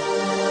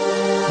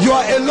 You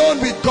are alone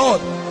with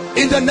God.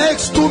 In the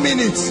next 2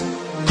 minutes,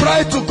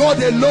 cry to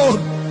God alone.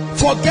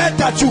 Forget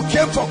that you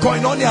came for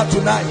koinonia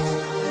tonight.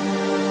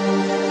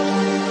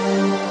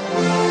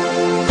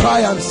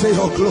 Cry and say,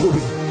 oh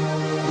glory.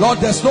 Lord,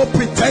 there's no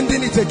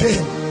pretending it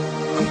again.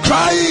 I'm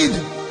crying.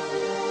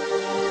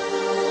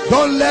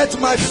 Don't let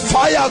my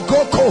fire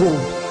go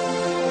cold.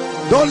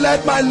 Don't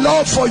let my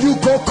love for you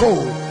go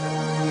cold.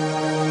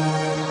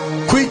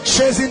 Quit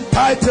chasing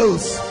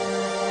titles.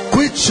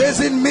 Quit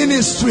chasing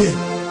ministry.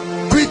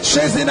 Quit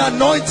chasing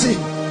anointing.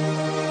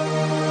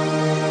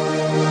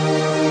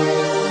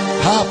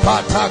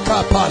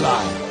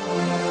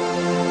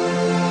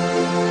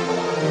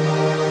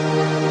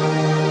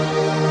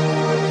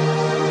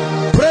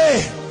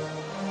 Pray.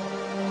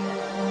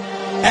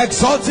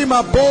 Exalt him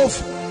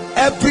above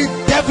every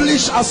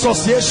devilish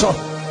association.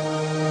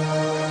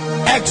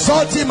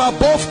 Exalt him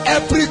above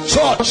every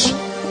church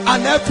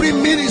and every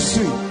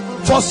ministry.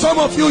 For some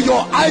of you,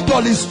 your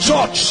idol is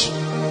church.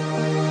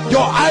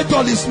 Your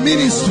idol is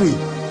ministry.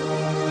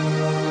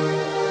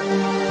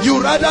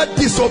 You rather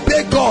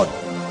disobey God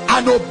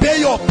and obey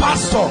your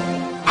pastor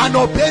and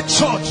obey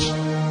church.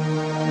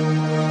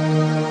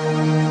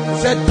 He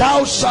said,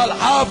 thou shalt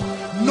have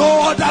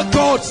no other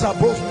gods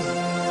above me.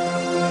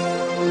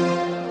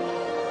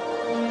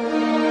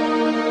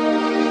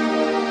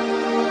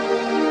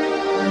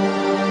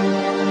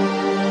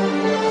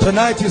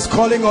 Tonight is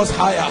calling us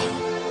higher.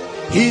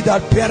 He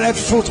that beareth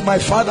fruit, my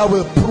Father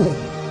will prune.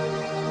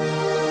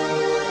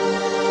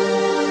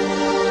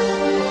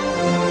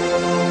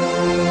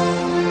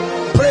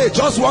 Pray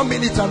just 1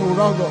 minute and we'll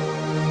round up.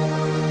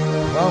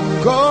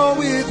 Come go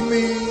with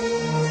me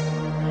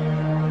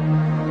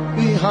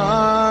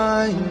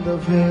behind the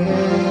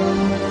veil.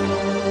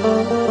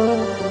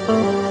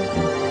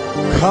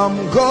 Come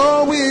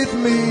go with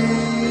me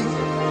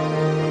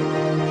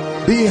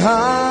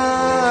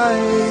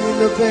behind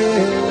the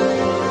veil.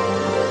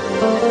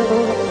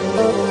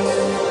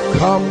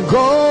 Come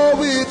go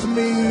with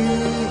me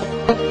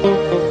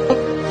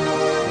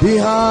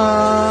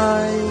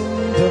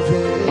behind the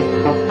veil.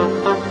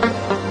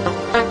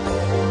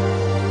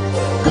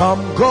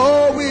 Come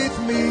go with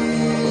me.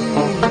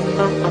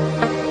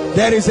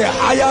 There is a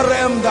higher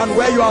realm than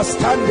where you are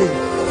standing.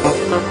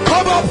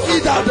 Come up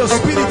hither, the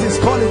Spirit is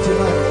calling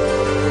tonight.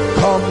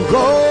 Come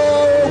go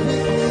with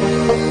me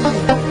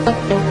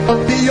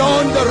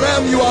beyond the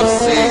realm you have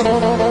seen.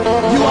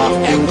 You have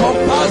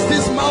encompassed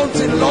this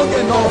mountain long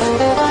enough.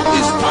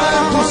 It's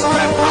time to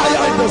step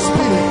higher in the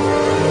Spirit.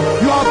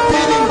 You have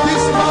been in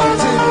this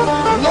mountain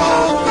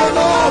long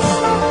enough.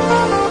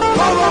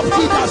 Come up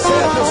hither,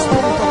 saith the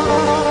Spirit of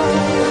God.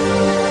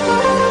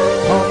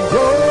 Come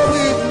go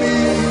with me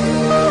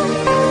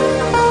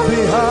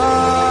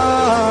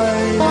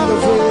behind the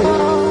veil.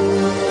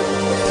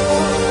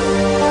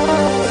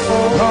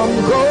 Come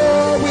go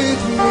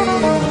with me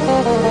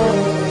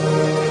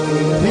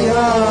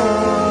behind.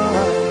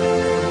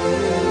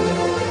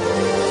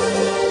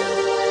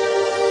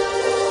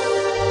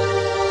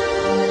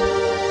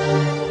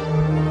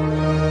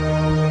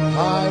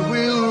 I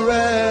will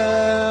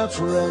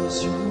reverence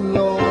you,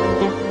 Lord.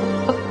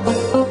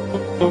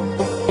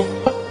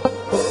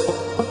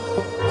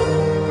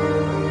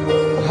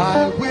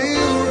 I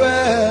will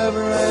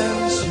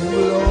reverence you,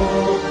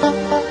 Lord.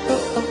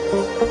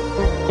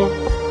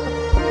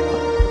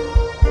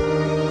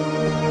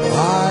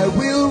 I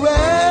will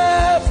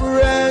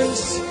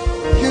reverence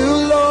you,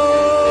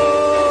 Lord.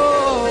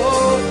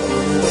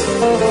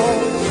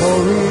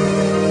 For in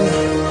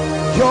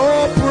your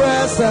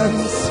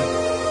presence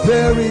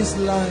there is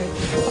life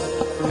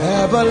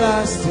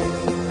everlasting.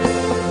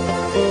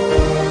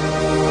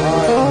 I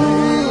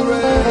will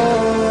reverence.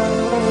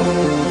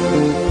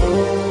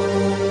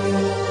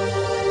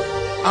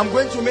 I'm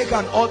going to make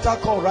an altar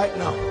call right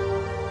now.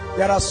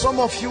 There are some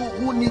of you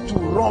who need to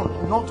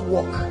run, not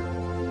walk.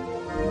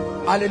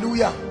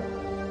 Hallelujah.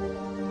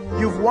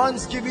 You've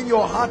once given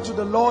your heart to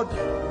the Lord,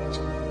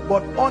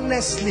 but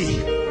honestly,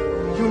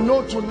 you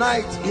know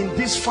tonight in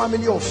this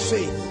family of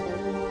faith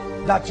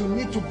that you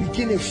need to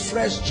begin a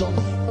fresh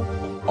journey.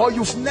 Or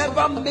you've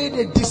never made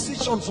a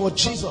decision for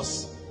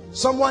Jesus.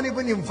 Someone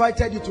even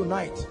invited you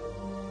tonight.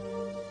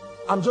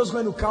 I'm just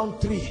going to count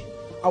 3.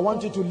 I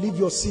want you to leave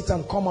your seat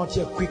and come out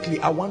here quickly.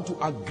 I want to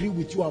agree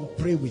with you and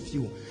pray with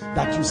you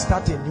that you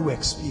start a new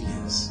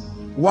experience.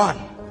 1.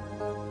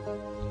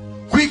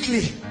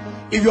 Quickly,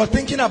 if you're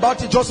thinking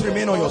about it, just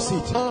remain on your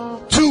seat.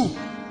 2.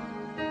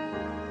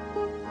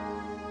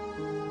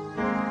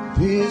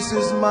 This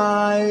is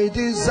my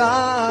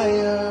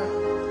desire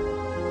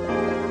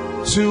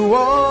to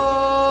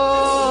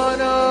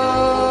honor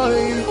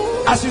you.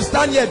 As you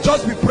stand here,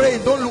 just be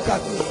praying. Don't look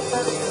at me.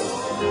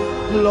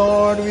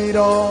 Lord, with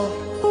all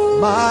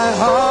my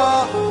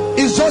heart.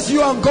 It's just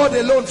you and God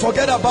alone.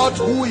 Forget about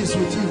who is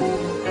with you.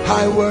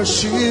 I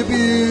worship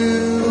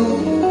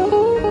you.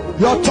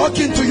 You're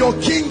talking to your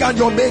King and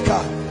your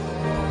Maker.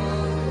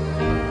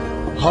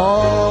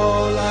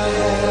 All I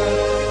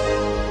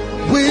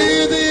have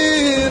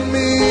within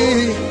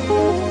me.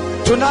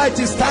 Tonight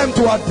is time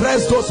to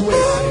address those ways.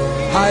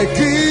 I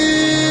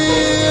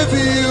give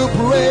you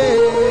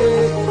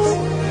praise.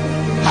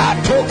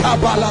 Atoka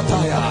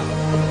balataya.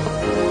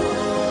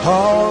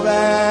 All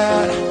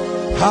that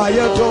I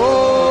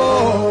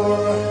adore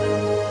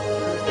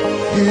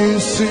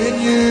is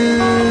in you.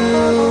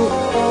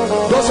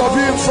 Those of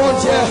you in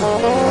front here,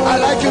 I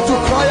like you to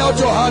cry out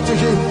your heart to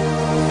him.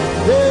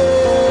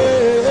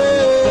 Hey,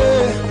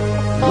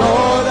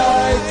 Lord,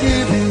 I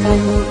give you.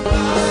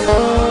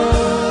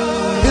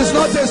 It's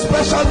not a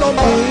special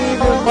number.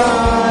 Even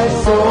my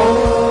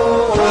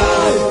soul,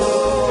 cry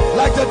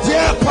like the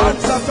deer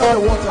pants after the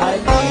water. I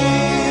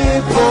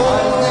live for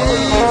you.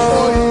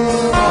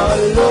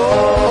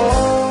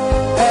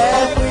 Lord,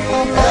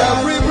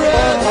 every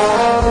breath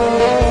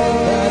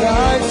that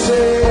I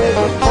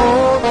take,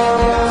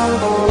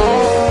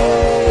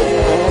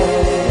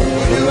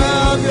 you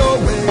have your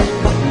way.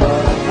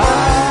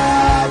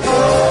 Have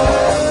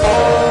your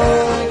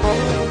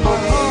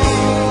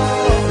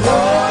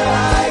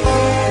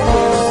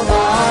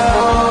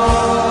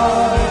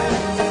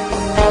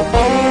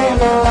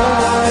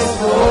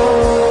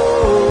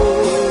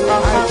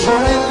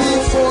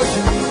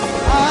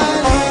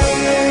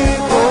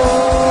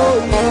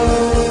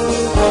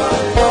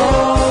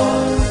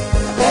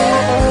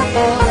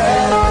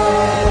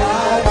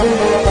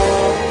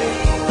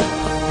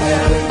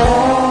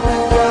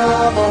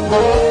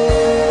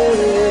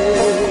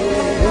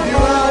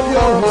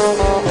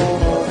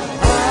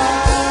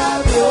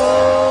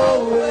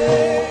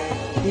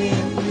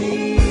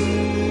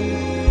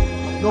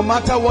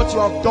matter what you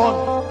have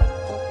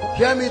done,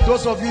 hear me,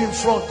 those of you in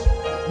front,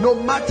 no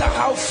matter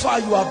how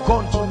far you have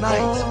gone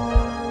tonight,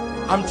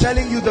 I'm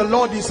telling you, the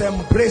Lord is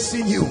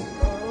embracing you.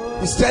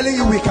 He's telling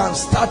you we can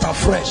start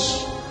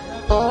afresh.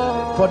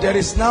 For there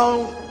is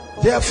now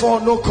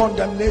therefore no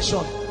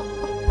condemnation.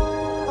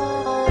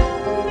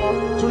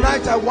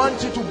 Tonight I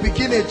want you to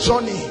begin a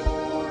journey.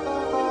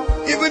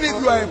 Even if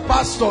you are a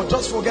pastor,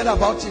 just forget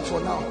about it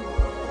for now.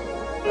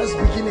 Let's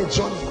begin a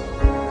journey.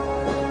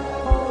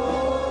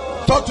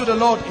 Talk to the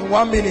Lord in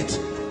 1 minute.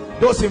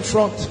 Those in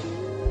front,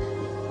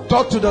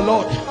 talk to the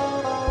Lord.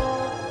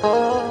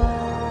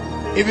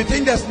 If you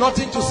think there's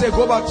nothing to say,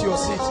 go back to your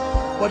seat.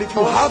 But if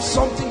you have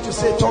something to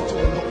say, talk to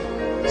the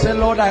Lord. Say,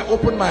 Lord, I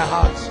open my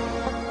heart.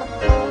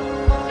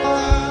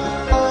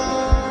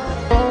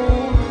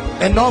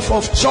 Enough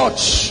of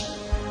church.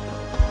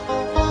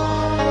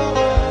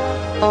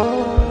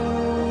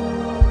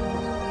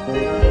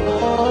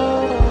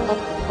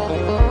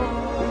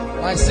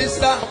 My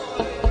sister,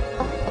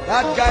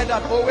 that guy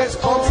that always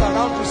comes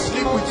around to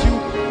sleep with you,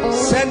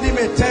 send him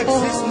a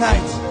text this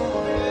night.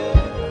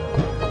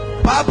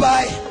 Bye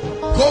bye,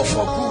 go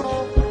for good.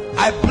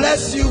 I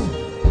bless you.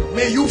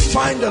 May you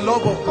find the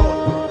love of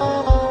God.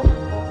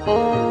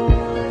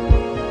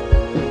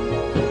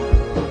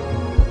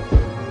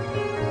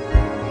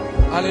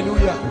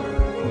 Hallelujah.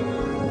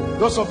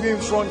 Those of you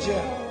in front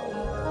here,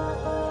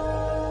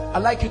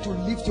 I'd like you to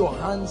lift your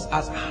hands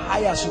as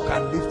high as you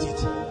can lift it,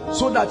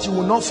 so that you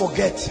will not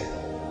forget.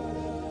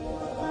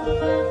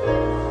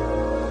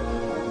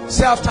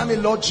 Say after me,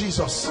 Lord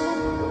Jesus,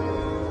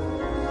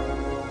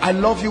 I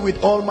love you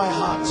with all my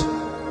heart.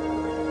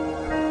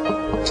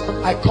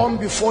 I come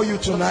before you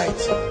tonight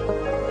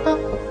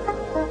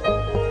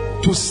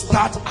to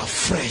start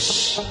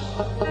afresh.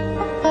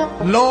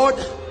 Lord,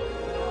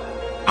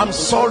 I'm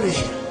sorry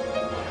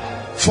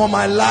for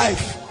my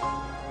life.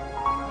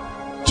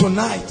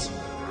 Tonight,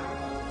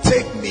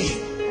 take me,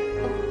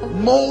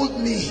 mold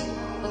me,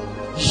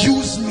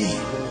 use me.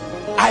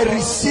 I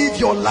receive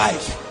your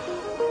life.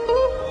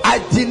 I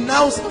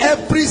denounce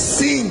every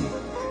sin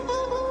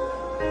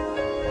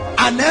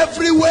and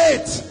every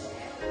weight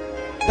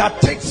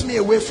that takes me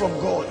away from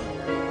God.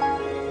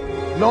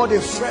 Lord,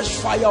 a fresh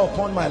fire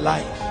upon my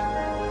life.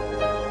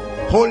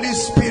 Holy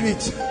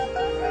Spirit,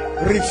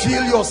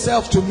 reveal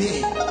yourself to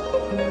me.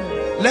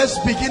 Let's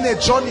begin a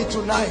journey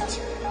tonight.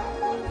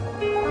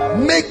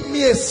 Make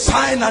me a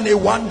sign and a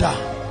wonder.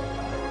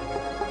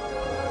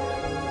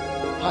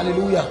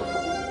 Hallelujah.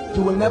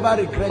 You will never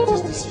regret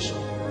this decision.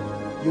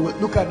 You will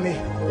look at me.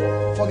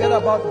 Forget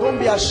about, don't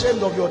be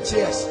ashamed of your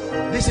tears.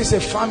 This is a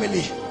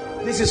family.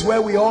 This is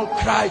where we all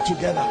cry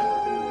together.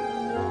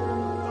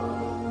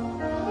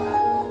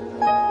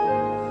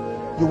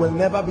 You will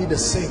never be the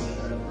same.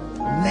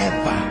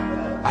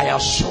 Never. I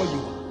assure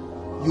you.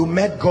 You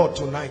met God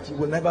tonight. You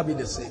will never be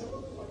the same.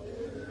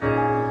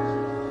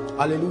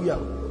 Hallelujah.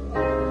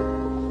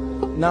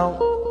 Now,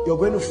 you're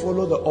going to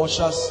follow the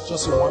ushers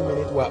just in 1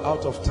 minute. We're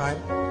out of time.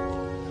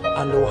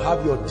 And they'll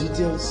have your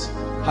details.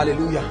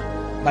 Hallelujah.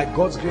 By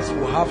God's grace,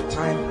 we'll have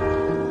time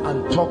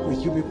and talk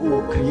with you people.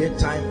 We'll create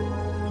time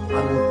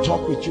and we'll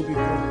talk with you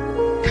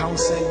people,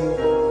 counsel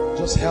you,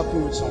 just help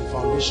you with some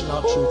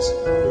foundational truths.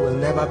 You will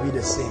never be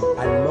the same.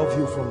 I love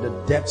you from the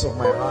depths of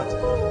my heart,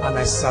 and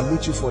I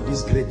salute you for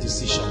this great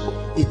decision.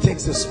 It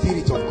takes the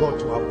Spirit of God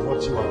to have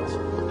brought you out.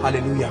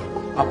 Hallelujah.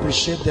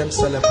 Appreciate them,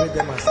 celebrate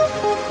them as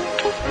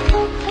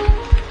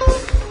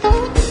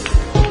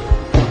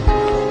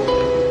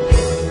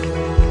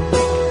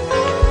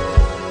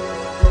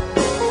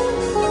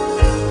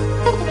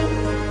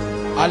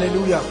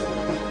Hallelujah.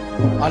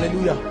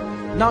 Hallelujah.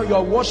 Now you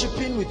are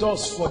worshiping with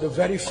us for the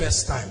very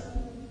first time.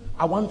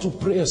 I want to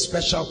pray a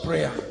special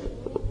prayer.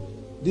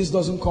 This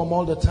doesn't come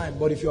all the time,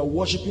 but if you are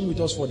worshiping with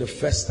us for the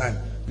first time,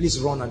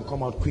 please run and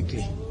come out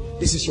quickly.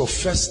 This is your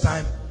first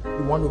time.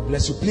 We want to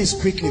bless you. Please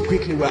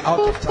quickly, we're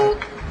out of time.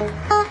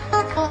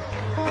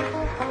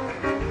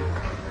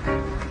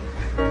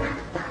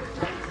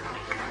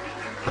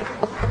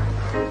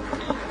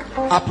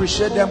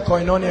 Appreciate them,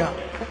 Koinonia.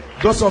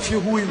 Those of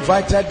you who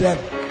invited them,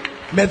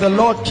 may the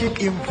Lord keep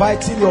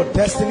inviting your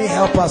destiny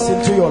helpers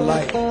into your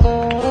life.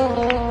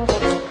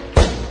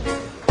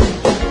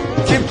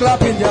 Keep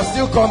clapping, they are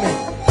still coming.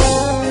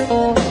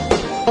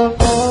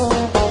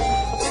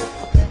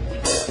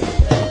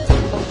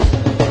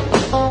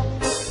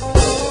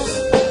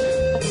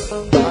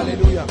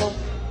 Hallelujah.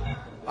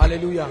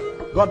 Hallelujah.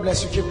 God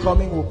bless you. Keep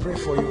coming. We'll pray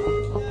for you.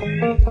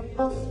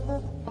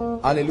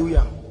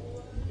 Hallelujah.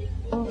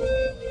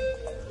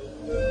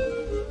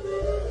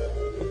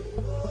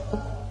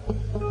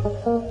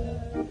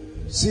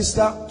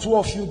 Sister, two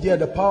of you there,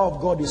 the power of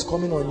God is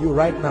coming on you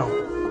right now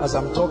as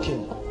I'm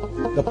talking.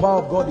 The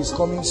power of God is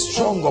coming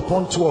strong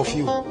upon two of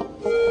you.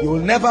 You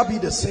will never be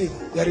the same.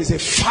 There is a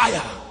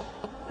fire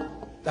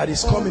that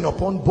is coming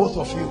upon both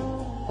of you.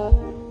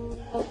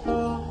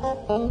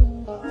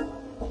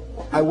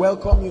 I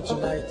welcome you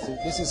tonight.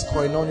 This is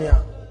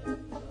Koinonia.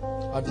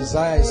 Our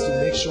desire is to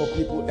make sure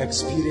people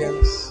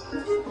experience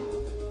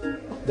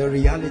the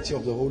reality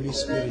of the Holy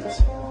Spirit.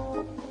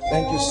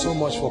 Thank you so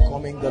much for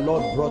coming. The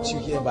Lord brought you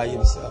here by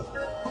himself.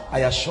 I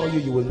assure you,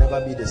 you will never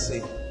be the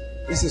same.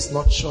 This is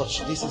not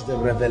church. This is the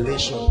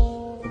revelation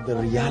of the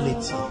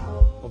reality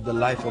of the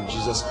life of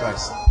Jesus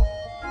Christ.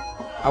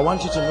 I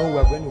want you to know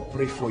we're going to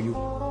pray for you.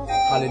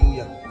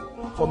 Hallelujah.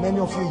 For many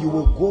of you, you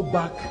will go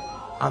back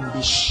and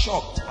be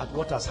shocked at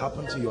what has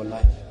happened to your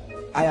life.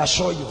 I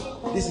assure you,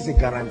 this is a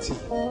guarantee.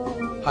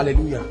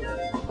 Hallelujah.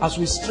 As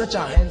we stretch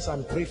our hands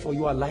and pray for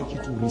you, I'd like you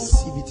to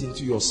receive it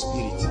into your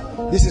spirit.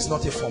 This is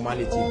not a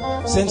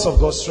formality. Saints of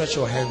God, stretch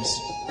your hands.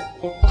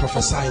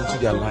 Prophesy into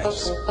their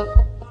lives.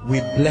 We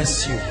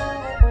bless you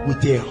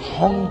with a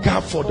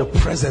hunger for the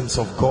presence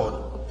of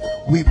God.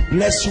 We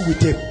bless you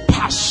with a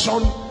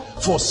passion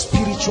for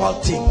spiritual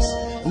things.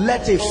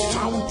 Let a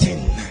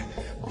fountain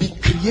be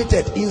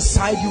created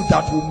inside you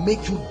that will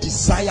make you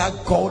desire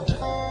God,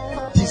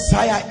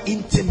 desire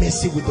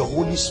intimacy with the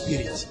Holy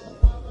Spirit.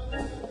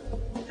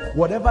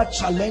 Whatever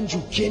challenge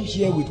you came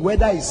here with,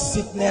 whether it's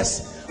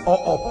sickness or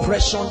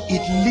oppression,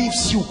 it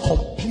leaves you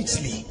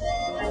completely.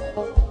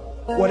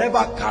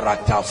 Whatever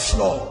character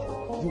flaw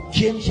you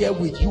came here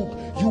with, you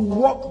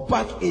walk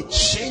back a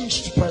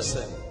changed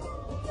person.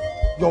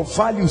 Your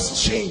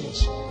values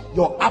change,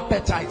 your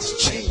appetites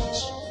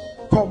change.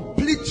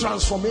 Complete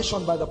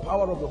transformation by the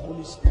power of the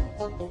Holy Spirit.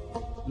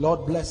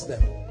 Lord, bless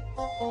them.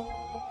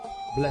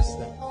 Bless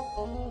them.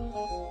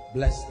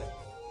 Bless them.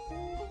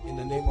 In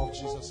the name of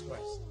Jesus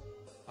Christ.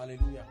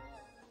 Hallelujah.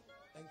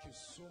 Thank you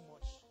so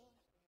much.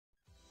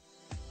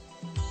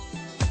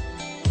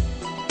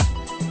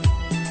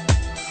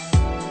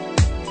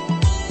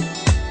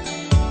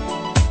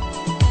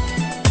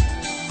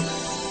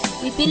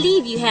 We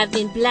believe you have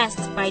been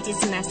blessed by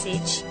this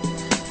message.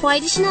 For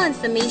additional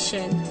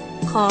information,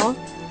 call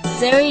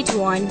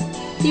 081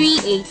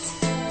 38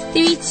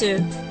 32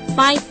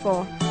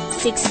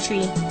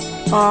 5463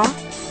 or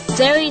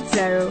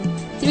 080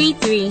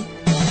 33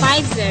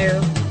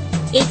 50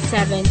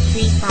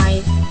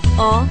 8735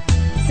 or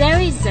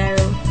 00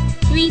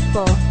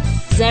 34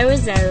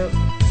 00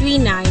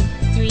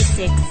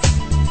 3936.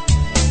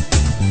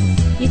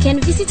 You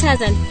can visit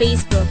us on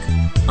Facebook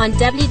on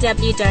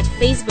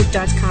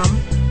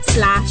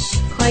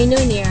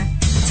www.facebook.com/Koinonia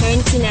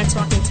Eternity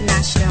Network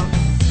International,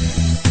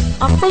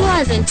 or follow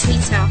us on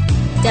Twitter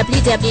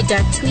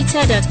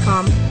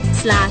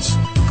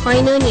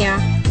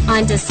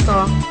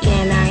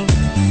www.twitter.com/Koinonia_ANI.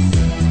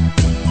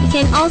 You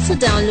can also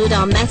download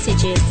our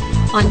messages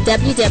on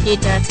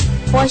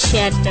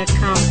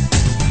www.forshared.com.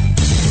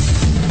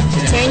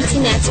 Eternity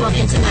Network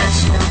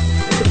International,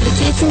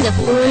 duplicating the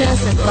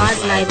fullness of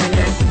God's life on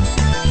earth.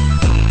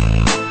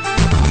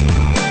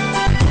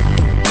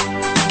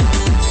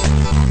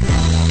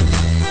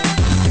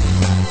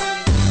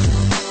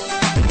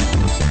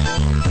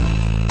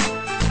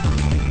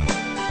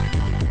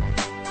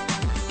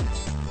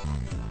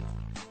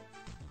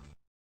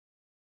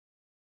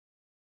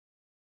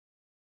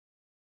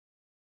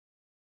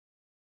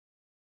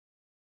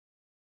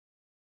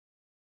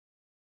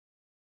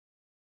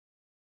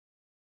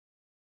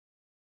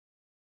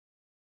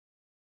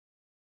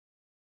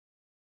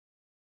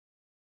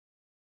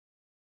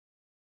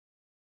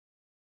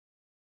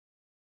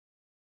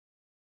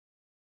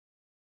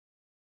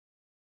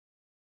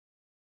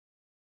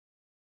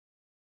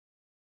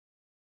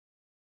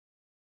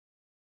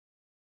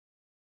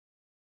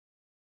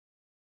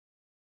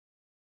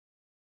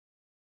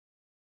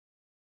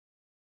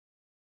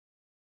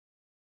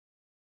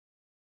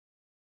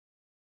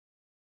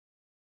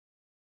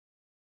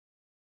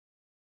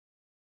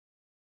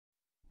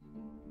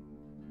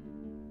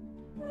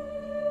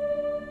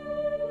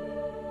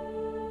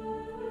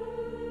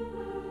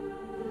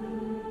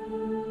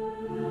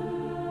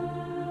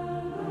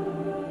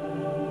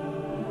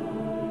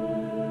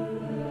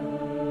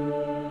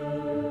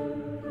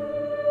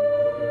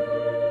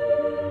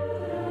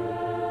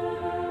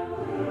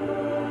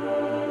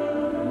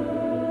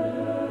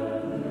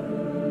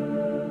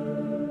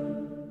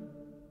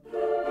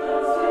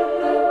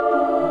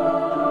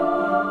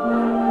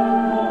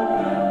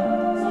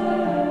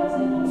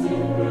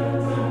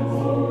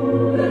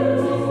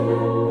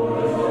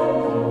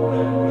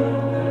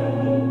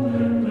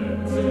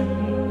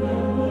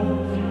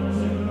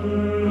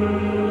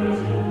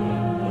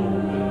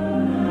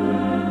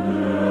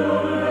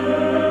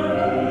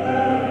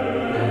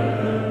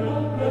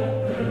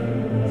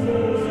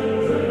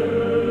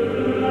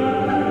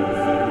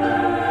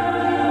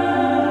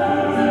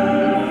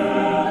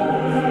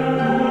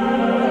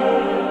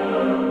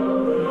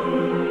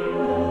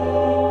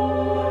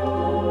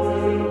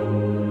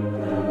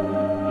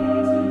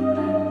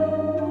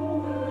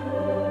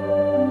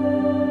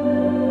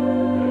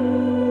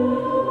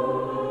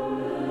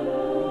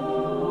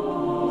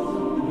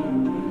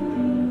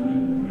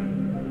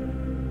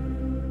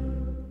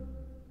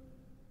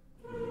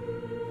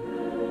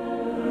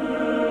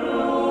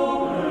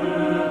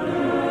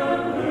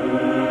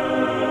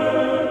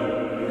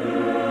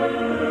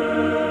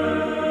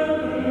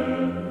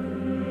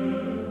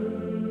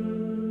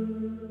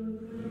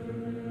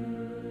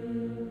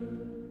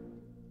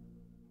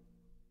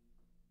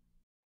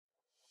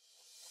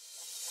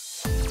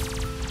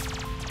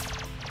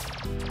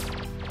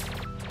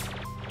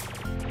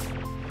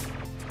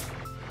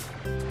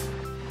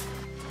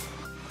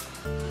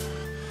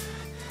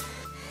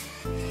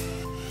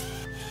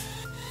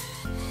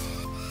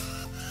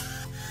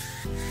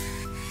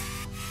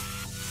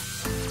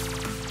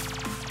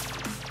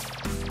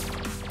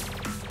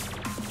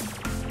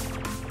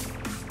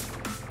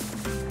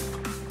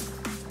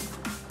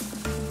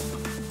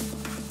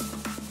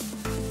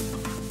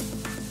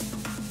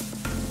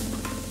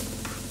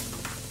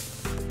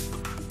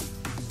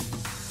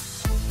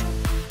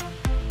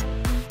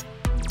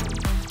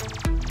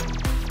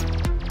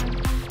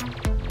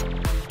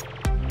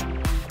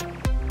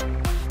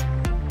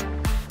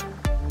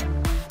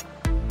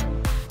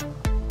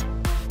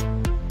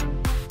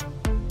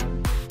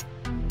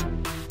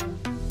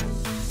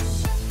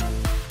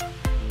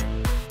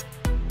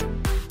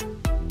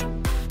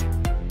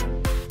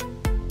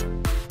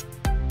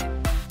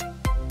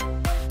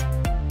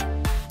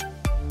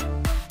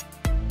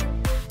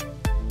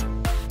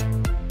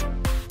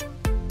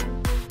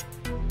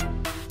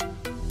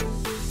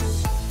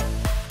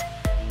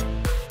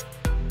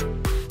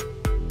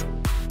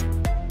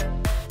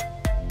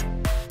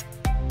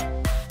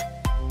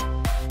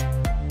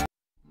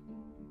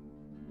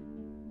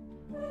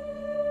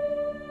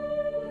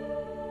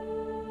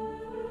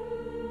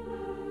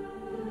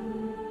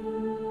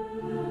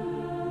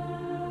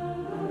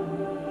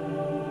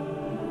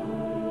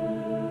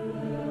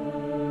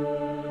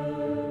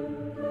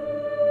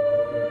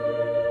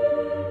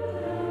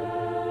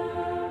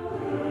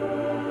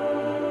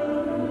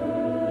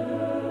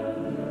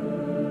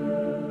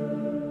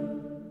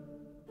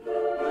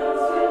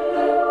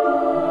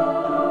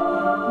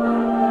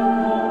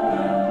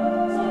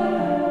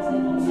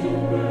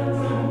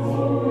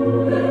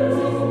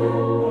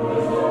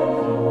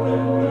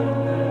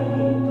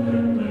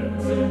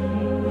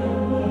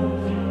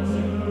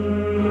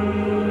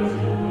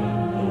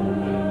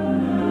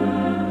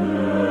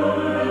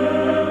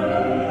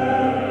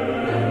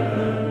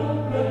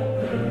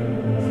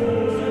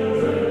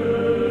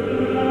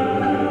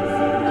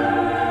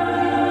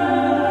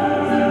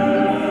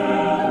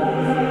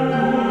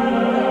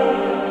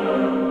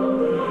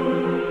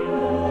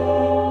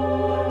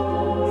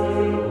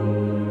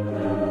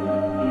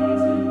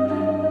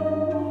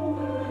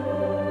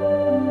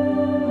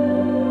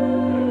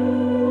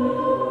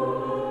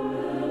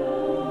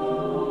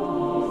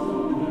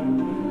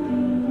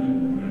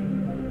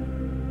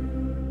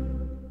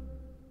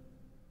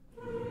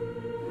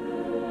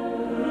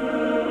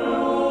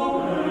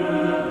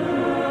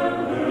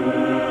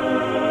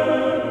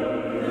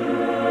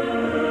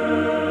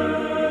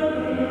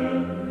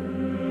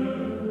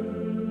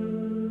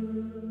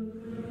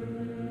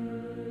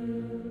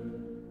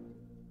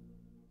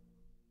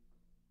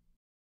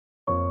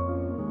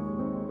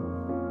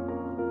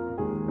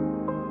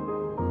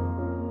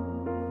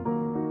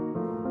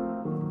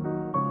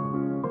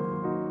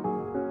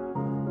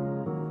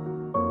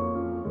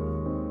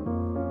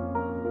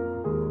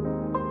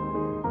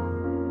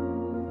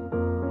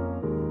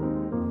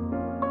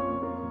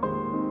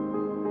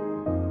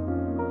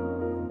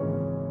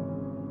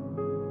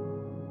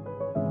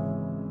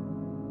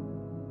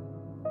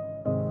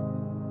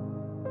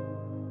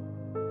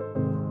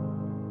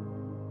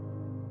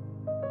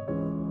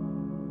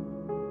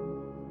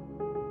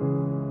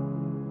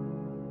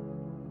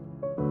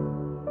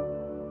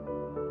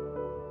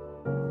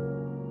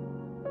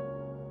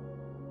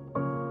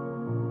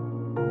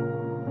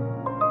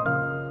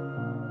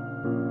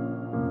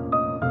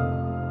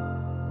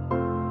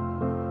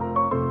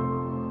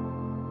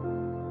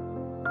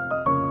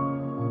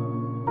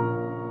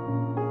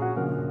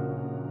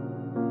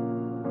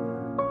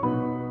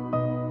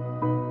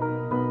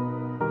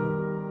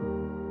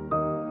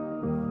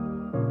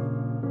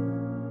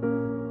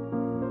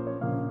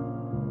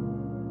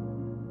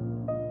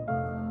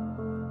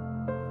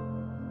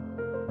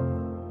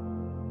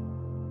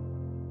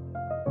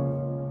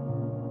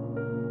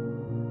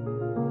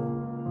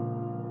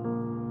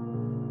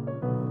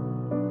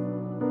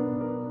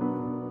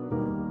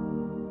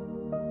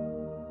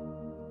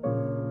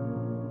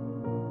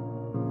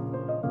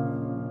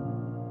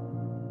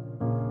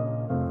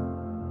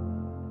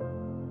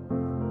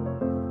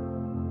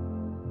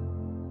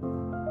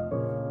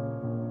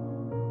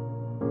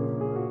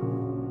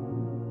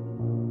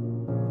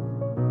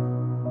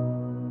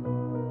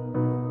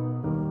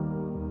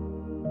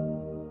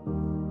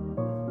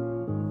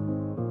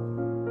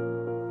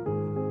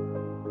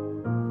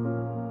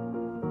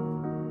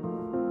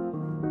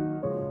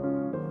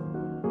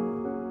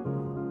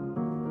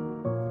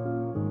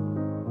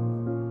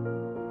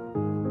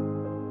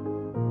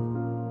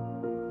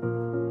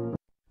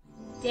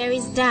 There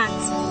is that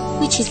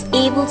which is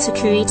able to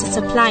create a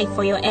supply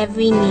for your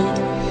every need,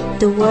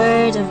 the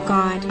Word of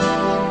God,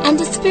 and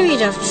the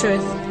Spirit of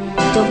truth,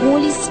 the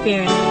Holy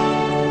Spirit,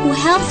 who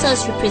helps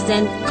us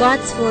represent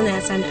God's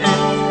fullness on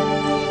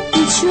earth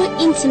in true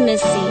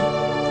intimacy,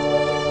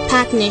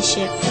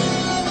 partnership,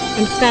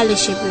 and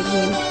fellowship with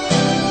Him.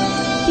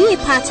 Be a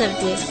part of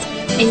this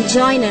and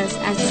join us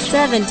as the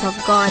servant of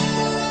God,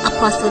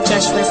 Apostle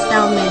Joshua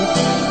Selman,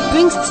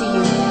 brings to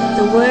you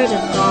the Word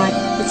of God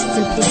with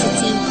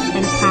simplicity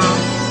and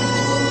power.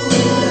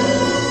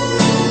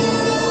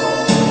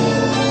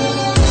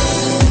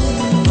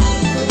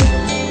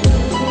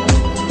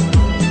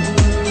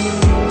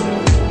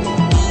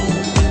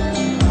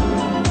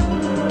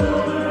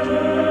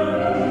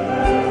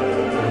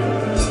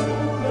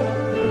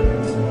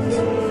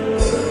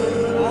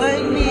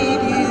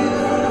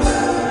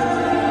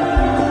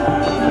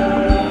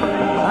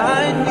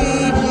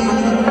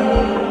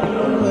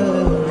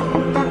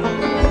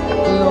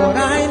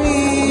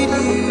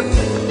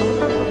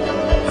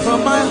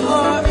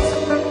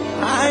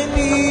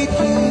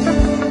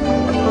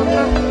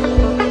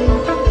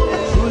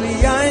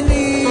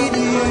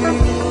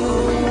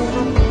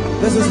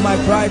 This is my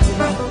cry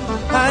tonight.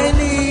 I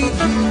need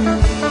you.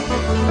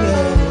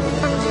 Yeah.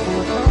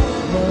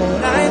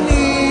 Lord, I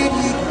need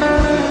you.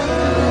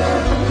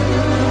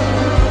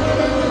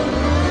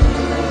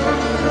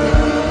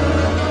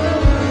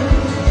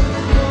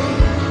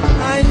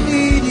 I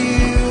need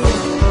you.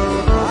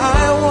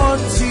 I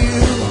want you.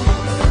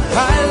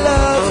 I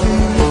love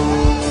you.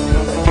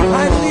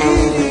 I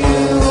need you.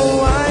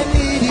 I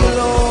need you,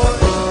 Lord.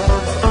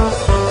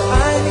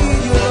 I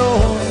need you,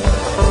 Lord.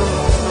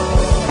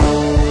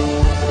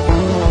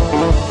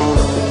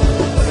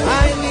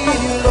 I need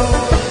you,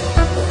 Lord.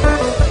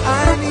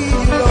 I need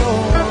you,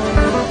 Lord.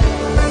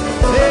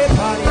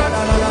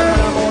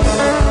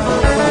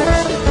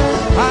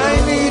 I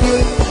need you.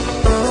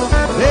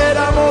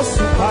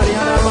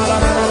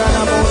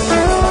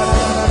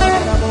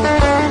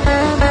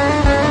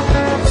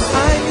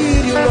 I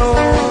need you,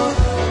 Lord.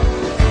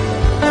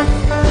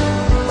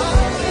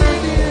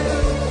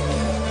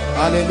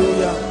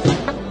 Hallelujah.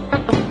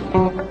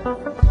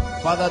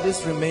 Father,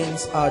 this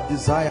remains our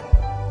desire.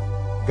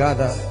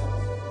 Gather.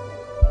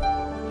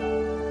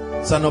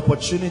 It's an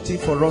opportunity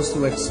for us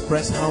to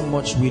express how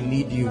much we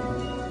need you.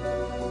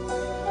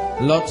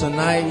 Lord,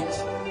 tonight,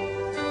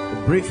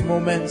 the brief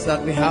moments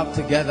that we have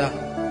together,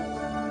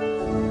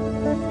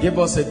 give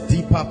us a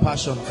deeper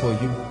passion for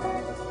you.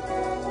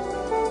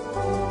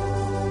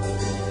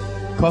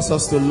 Cause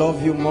us to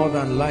love you more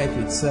than life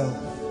itself.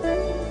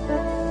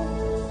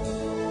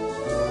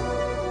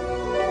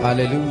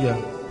 Hallelujah.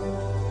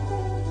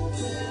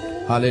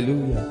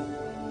 Hallelujah.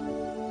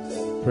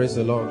 Praise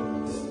the Lord.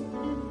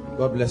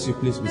 God bless you.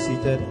 Please be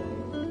seated.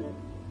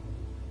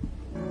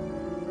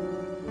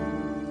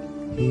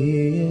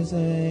 He is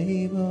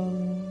able,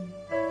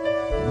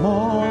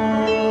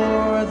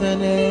 more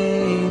than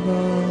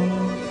able,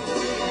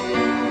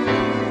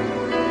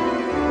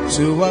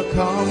 to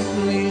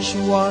accomplish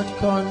what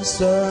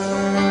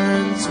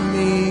concerns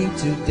me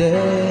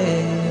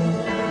today.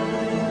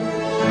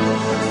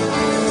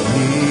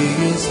 He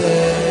is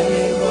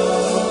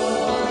able,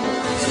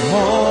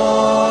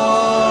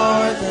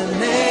 more than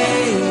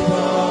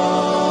able,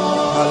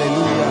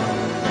 hallelujah,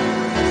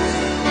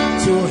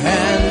 to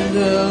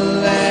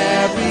handle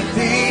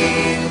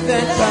everything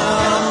that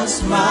comes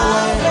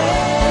my way.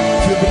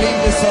 If you believe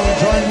this song,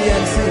 join me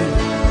and sing.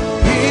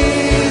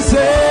 He's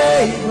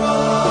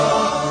able,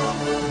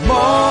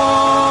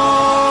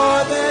 more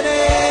than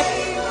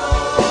able,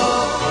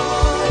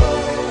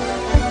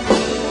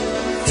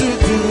 to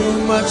do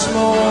much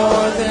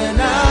more than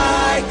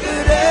I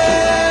could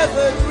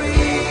ever dream.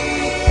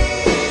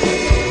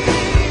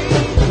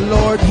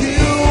 Lord,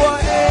 you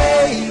are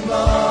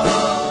able,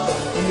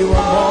 you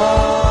are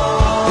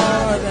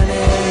more than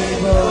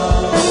able.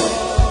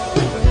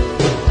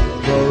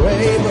 You're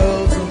able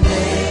to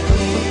make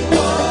me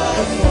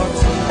what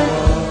you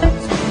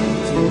want me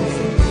to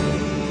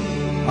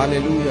be.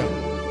 Hallelujah.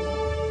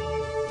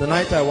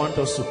 Tonight I want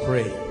us to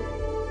pray.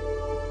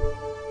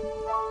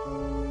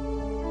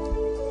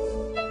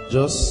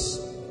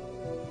 Just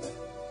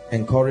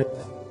encourage.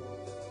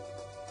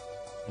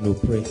 No,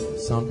 pray.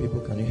 Sound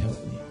people, can you help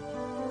me?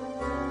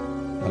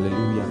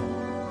 Hallelujah.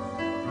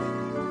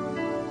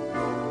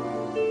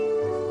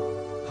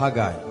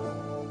 Haggai.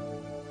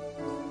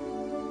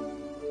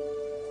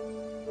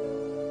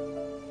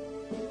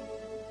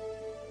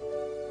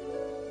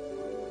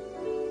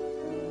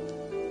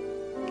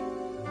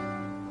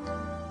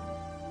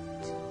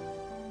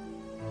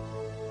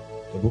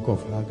 The book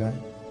of Haggai.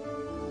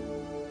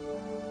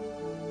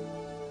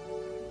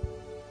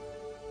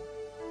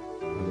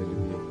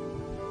 Hallelujah.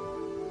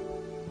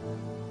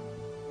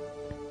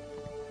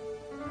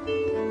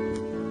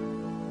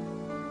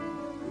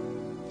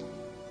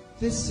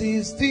 This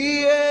is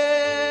the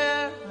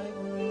air I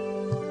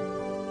breathe.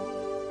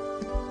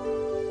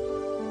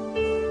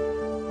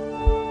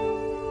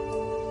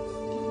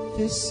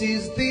 This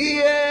is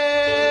the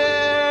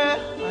air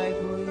I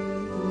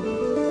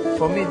breathe.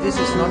 For me, this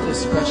is not a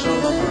special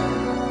number.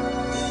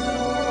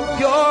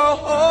 Your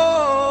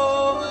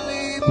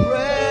holy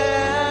presence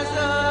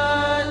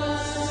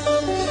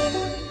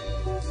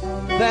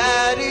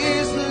that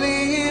is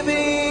living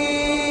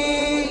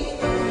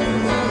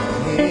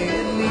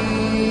in me.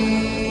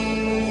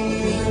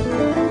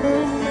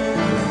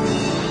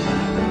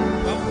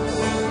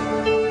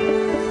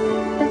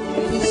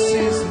 This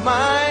is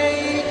my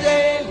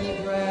daily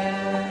bread.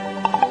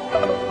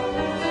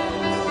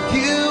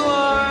 You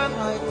are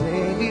my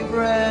daily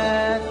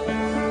bread.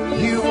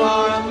 You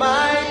are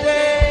my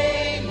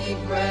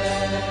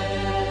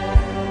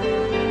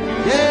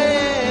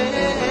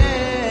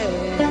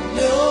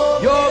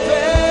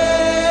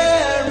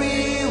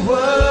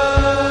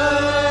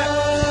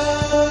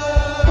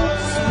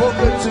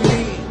to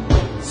me,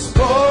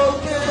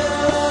 spoken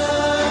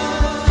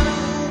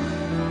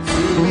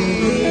to me,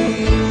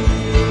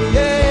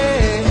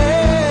 yeah,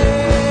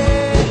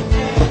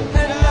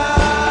 and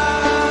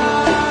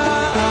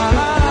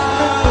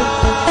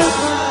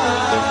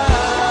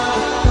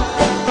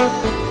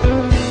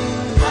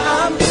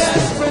I'm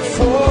desperate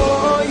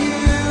for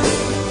you.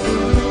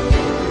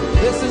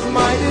 This is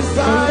my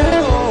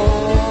desire,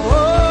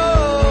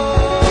 oh,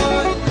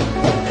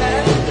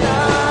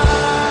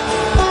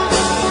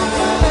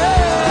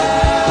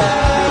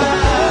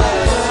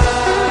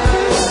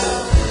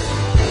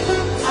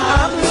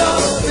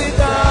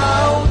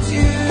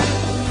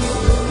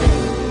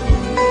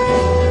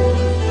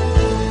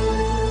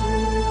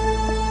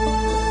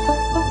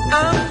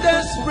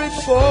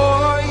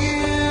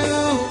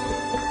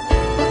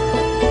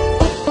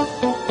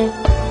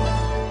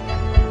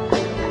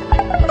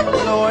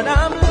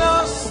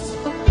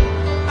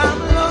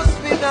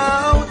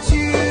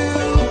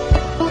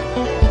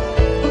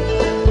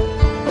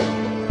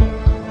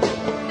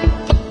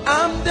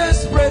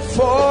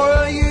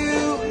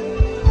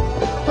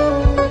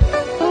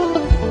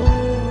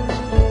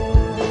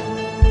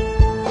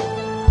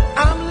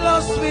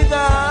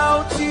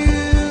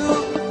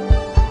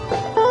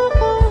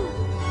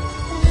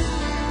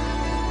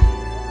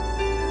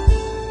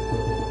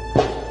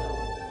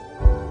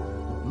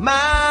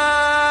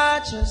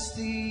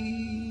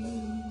 majesty.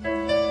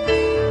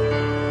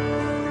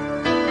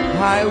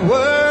 I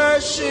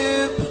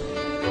worship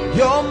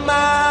your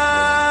majesty.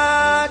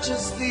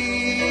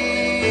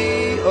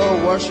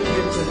 Oh, worship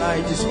him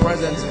tonight. His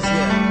presence is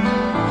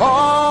here.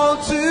 All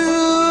to